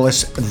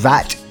fabulous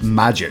That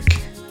Magic.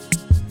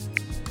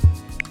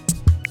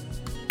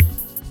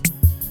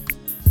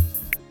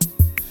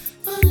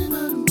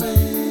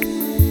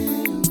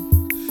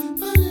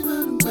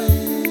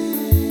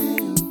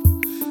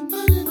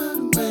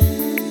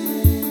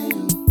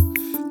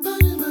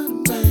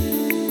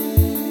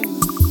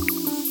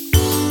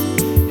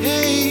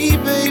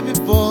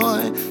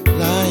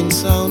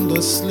 Sound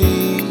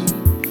asleep.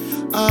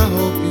 I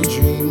hope you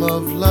dream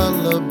of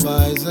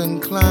lullabies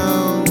and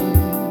clowns.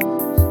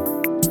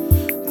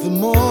 The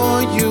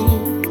more you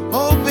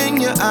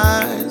open your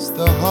eyes,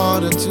 the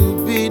harder to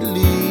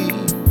believe.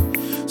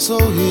 So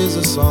here's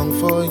a song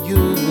for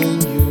you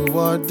when you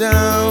are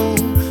down,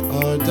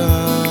 are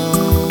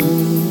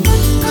down.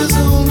 'Cause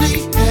only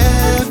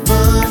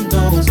heaven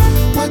knows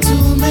what to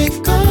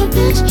make of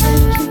these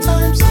changing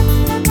times.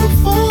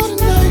 Before the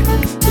night,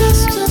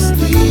 let's just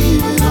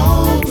leave it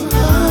all behind.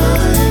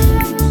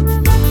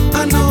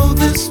 I know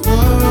this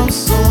world's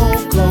so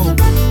cold,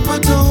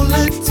 but don't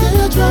let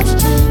teardrops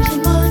change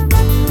your mind.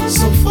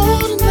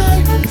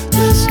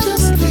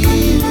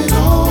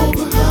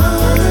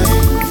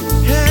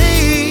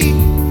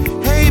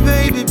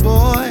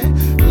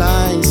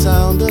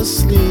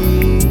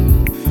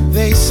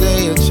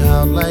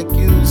 like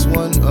you's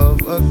one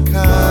of a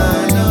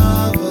kind.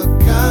 God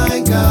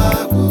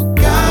will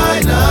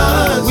guide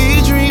us.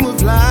 We dream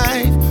of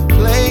life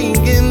playing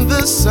in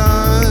the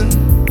sun.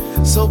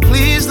 So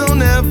please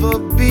don't ever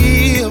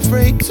be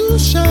afraid to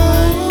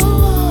shine.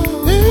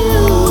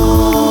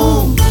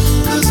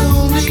 Cause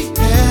only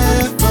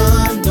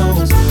heaven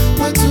knows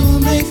what to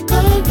make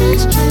of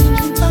these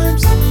changing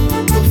times.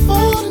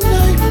 Before the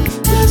night,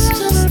 let's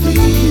just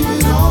leave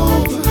it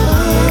all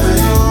behind.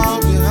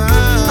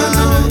 I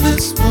know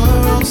this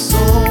world's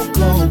so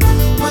cold,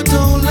 but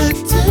don't let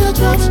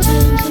teardrops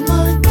change your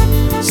mind.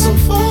 So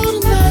for the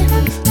night,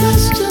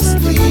 let's just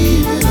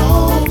leave it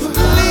all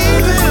behind.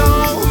 Leave it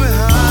all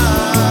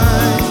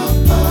behind.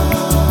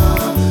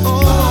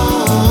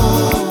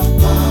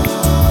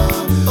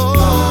 Oh,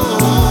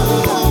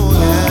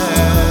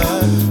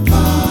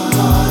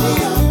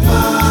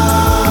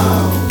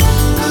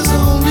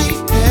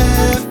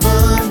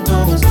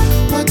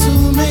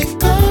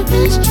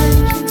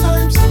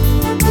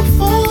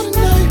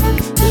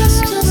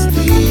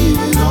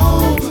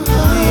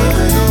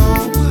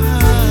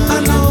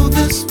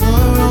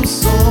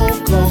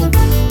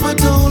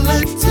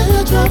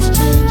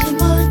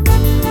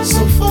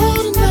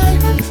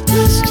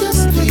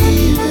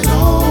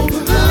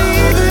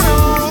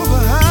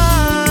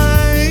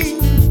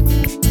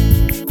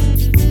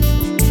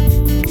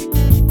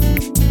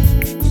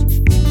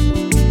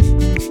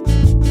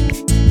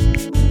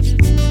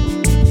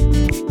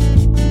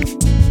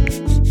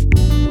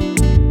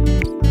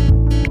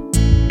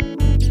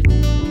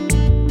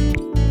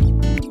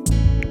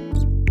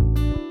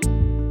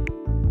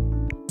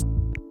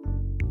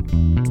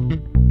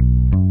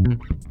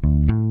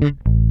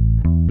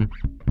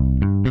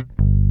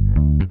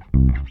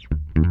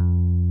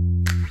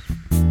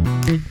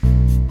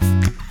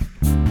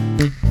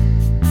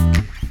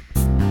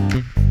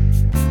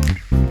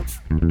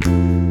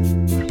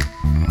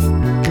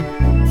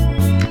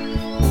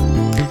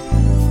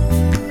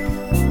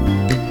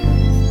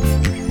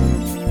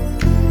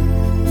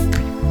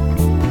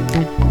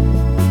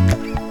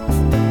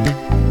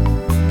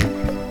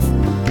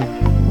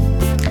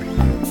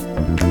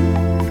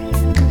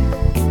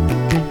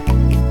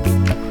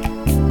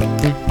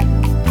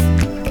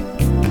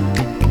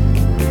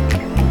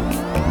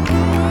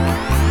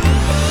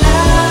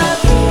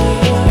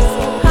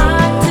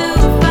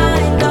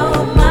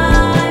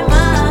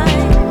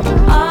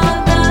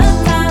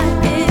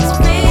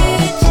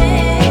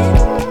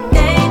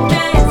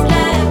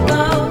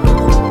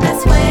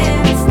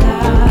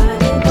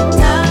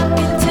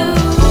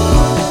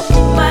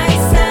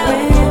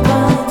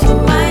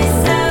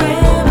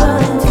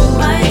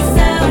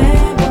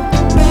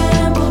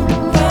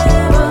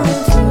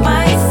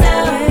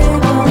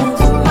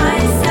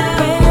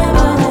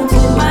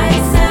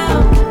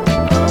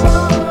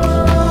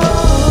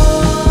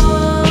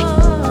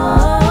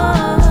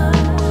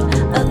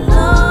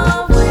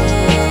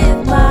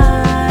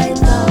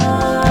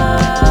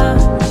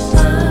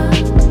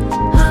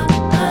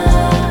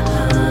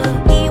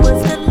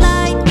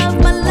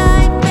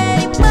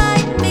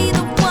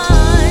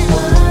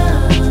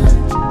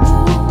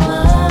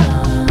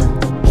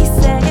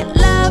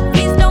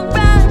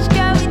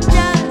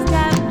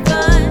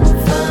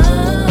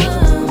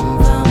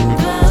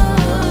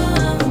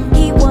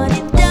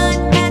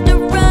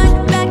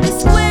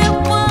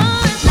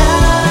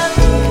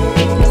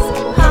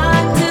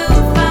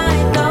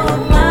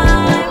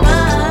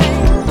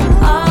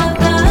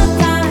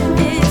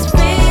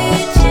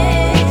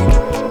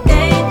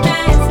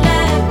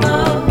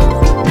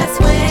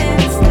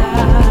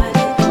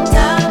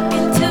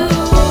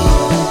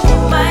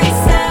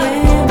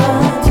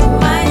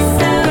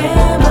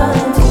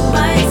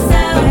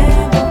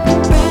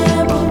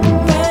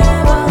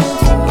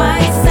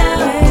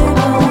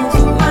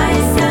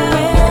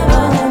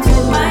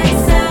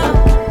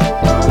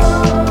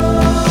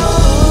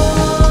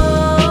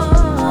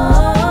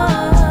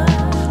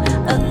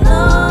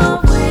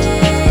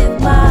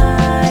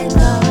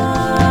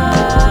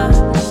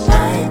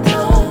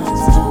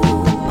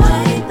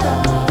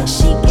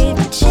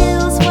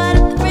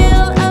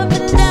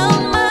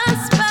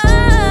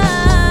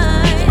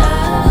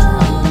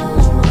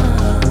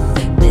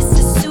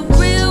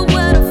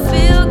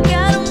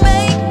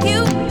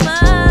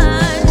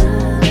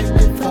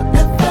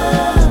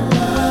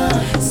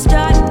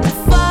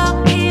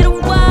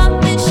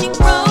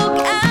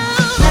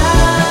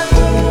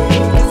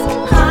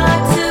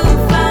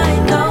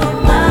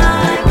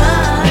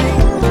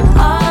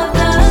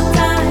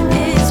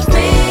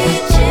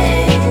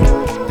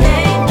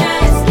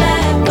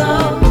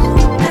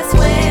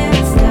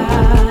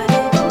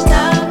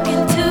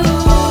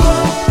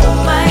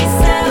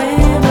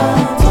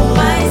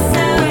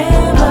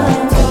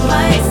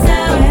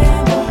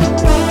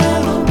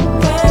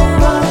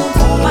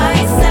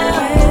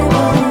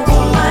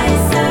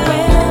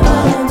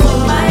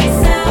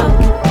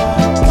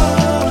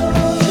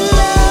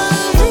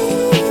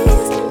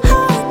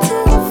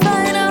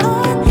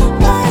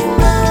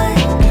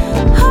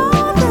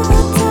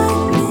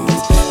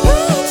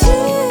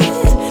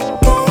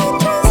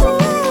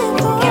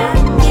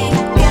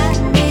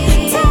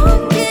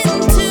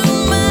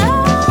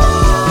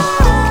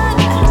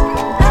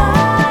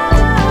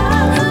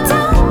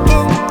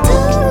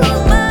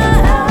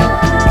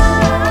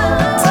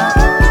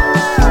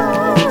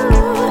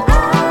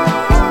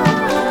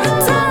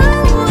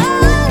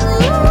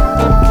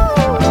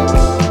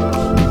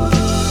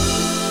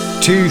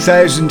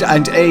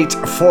 2008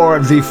 for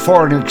the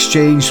Foreign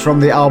Exchange from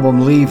the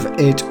album Leave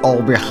It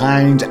All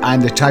Behind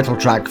and the title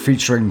track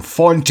featuring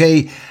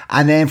Fonte,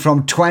 and then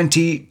from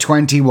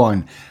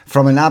 2021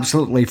 from an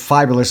absolutely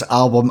fabulous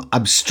album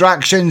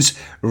Abstractions.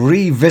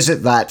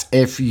 Revisit that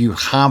if you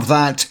have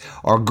that,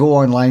 or go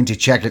online to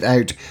check it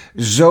out.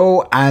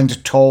 Zoe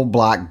and Tall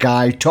Black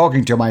Guy,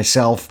 Talking to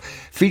Myself,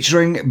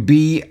 featuring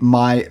Be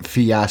My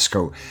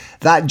Fiasco.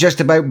 That just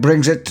about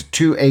brings it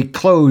to a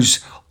close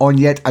on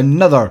yet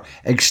another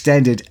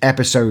extended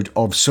episode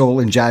of Soul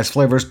and Jazz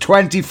Flavors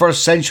 21st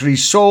Century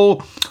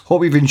Soul.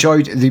 Hope you've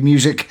enjoyed the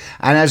music,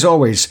 and as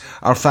always,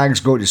 our thanks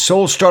go to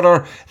Soul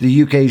Strutter,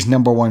 the UK's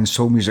 #1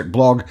 soul music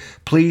blog.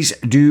 Please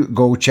do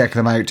go check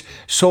them out,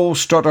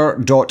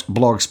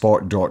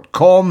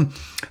 soulstrutter.blogspot.com.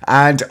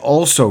 And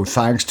also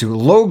thanks to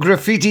Low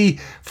Graffiti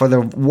for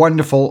the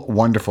wonderful,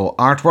 wonderful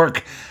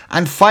artwork.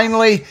 And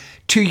finally,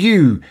 to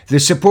you, the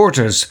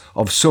supporters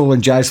of Soul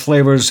and Jazz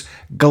Flavors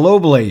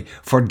globally,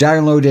 for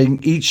downloading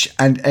each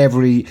and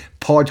every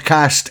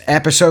podcast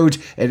episode.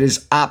 It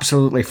is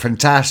absolutely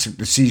fantastic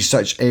to see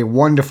such a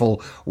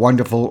wonderful,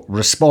 wonderful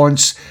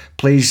response.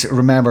 Please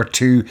remember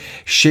to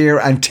share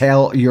and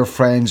tell your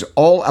friends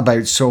all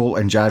about Soul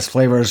and Jazz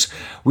Flavors.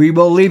 We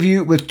will leave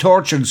you with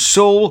Tortured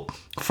Soul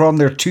from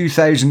their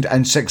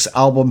 2006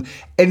 album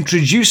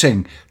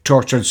Introducing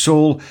Tortured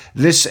Soul.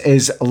 This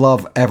is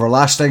Love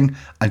Everlasting.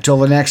 Until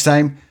the next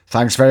time,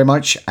 thanks very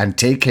much and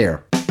take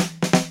care.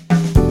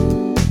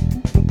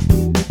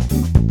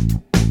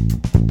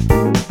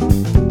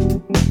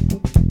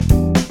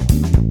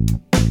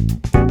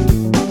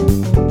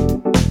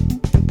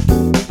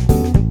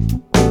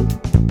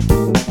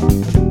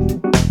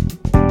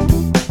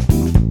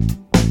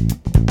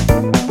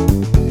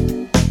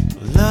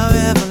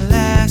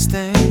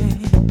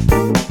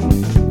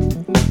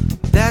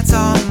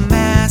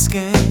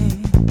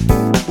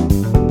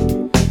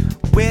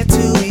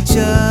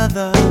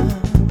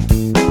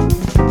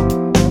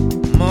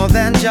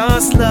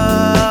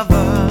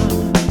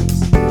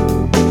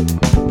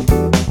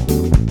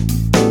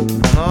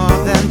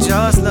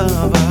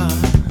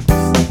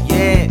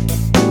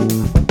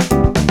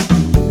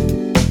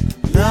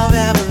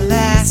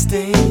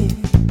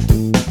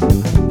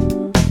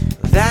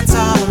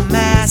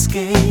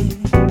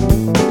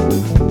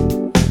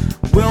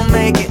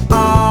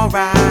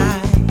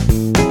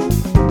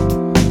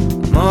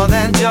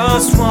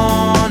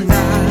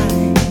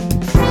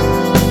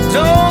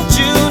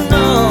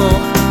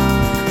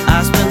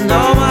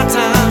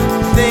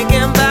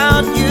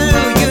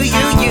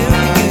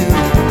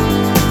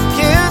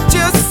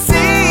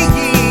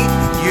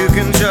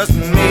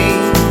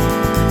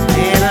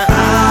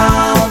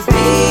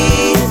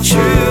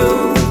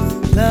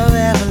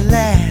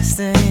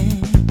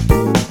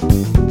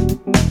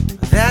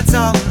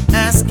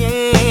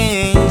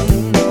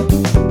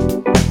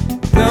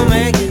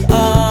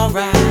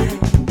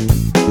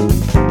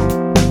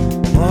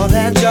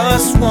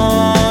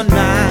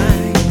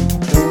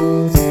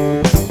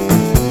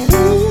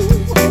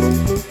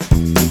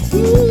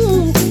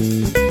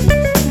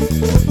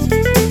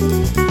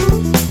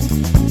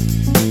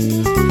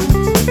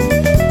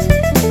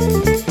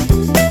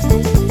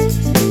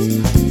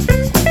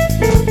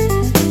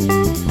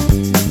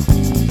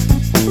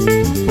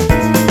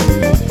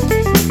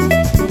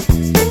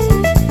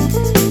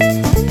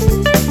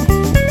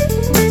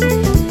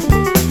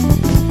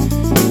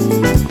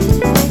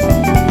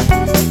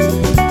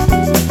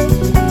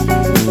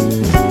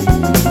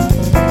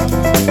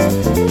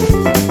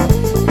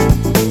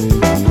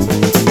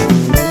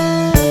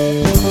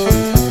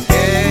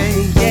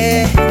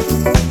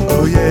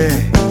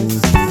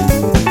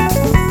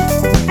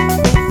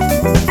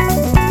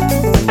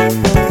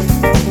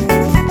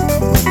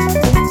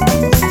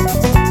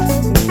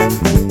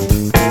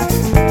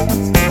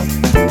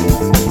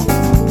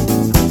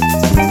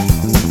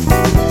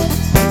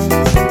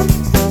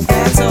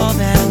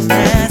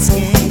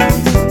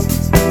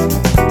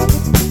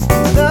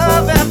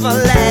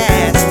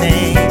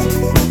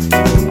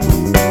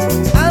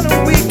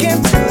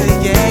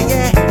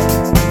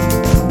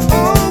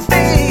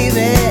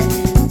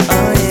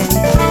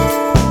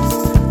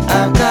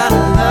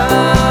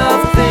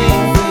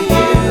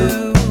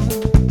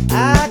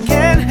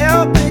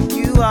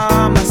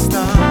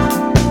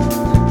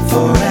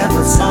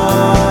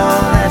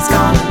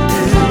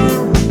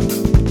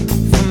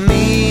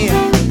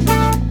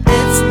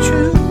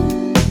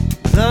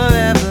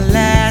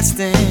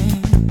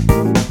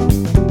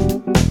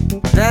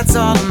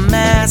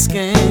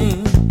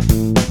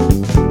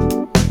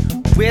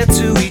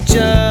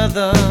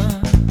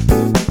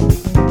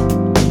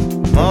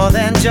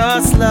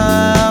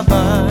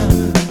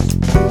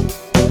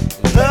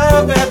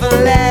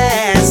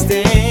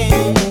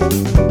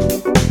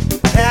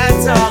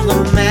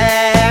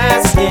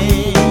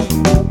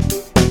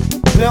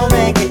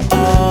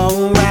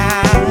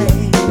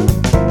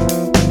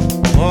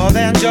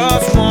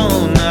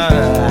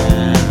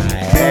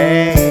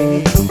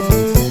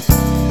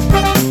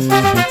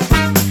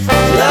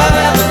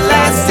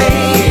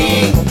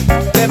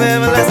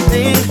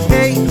 Everlasting,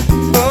 hey,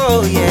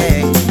 oh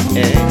yeah,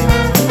 yeah.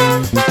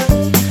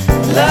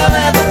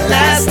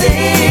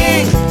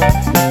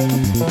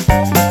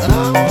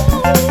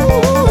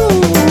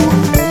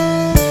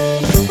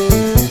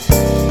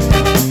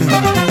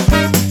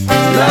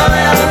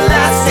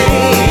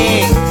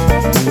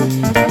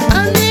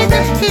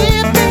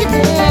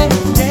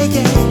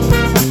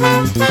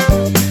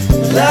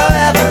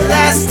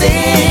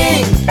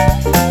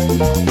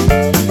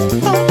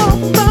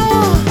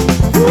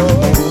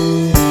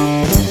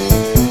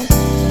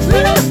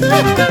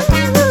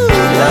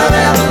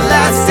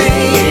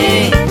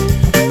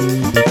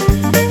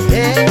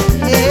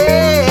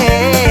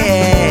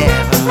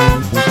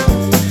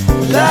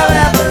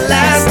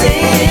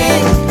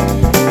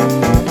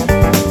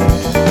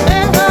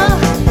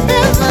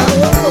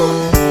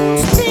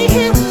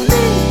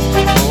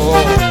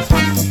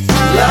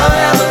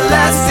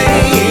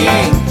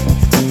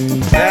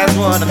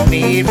 what I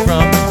need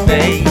from you,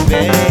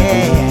 baby.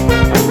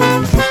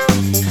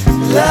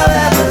 Love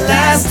that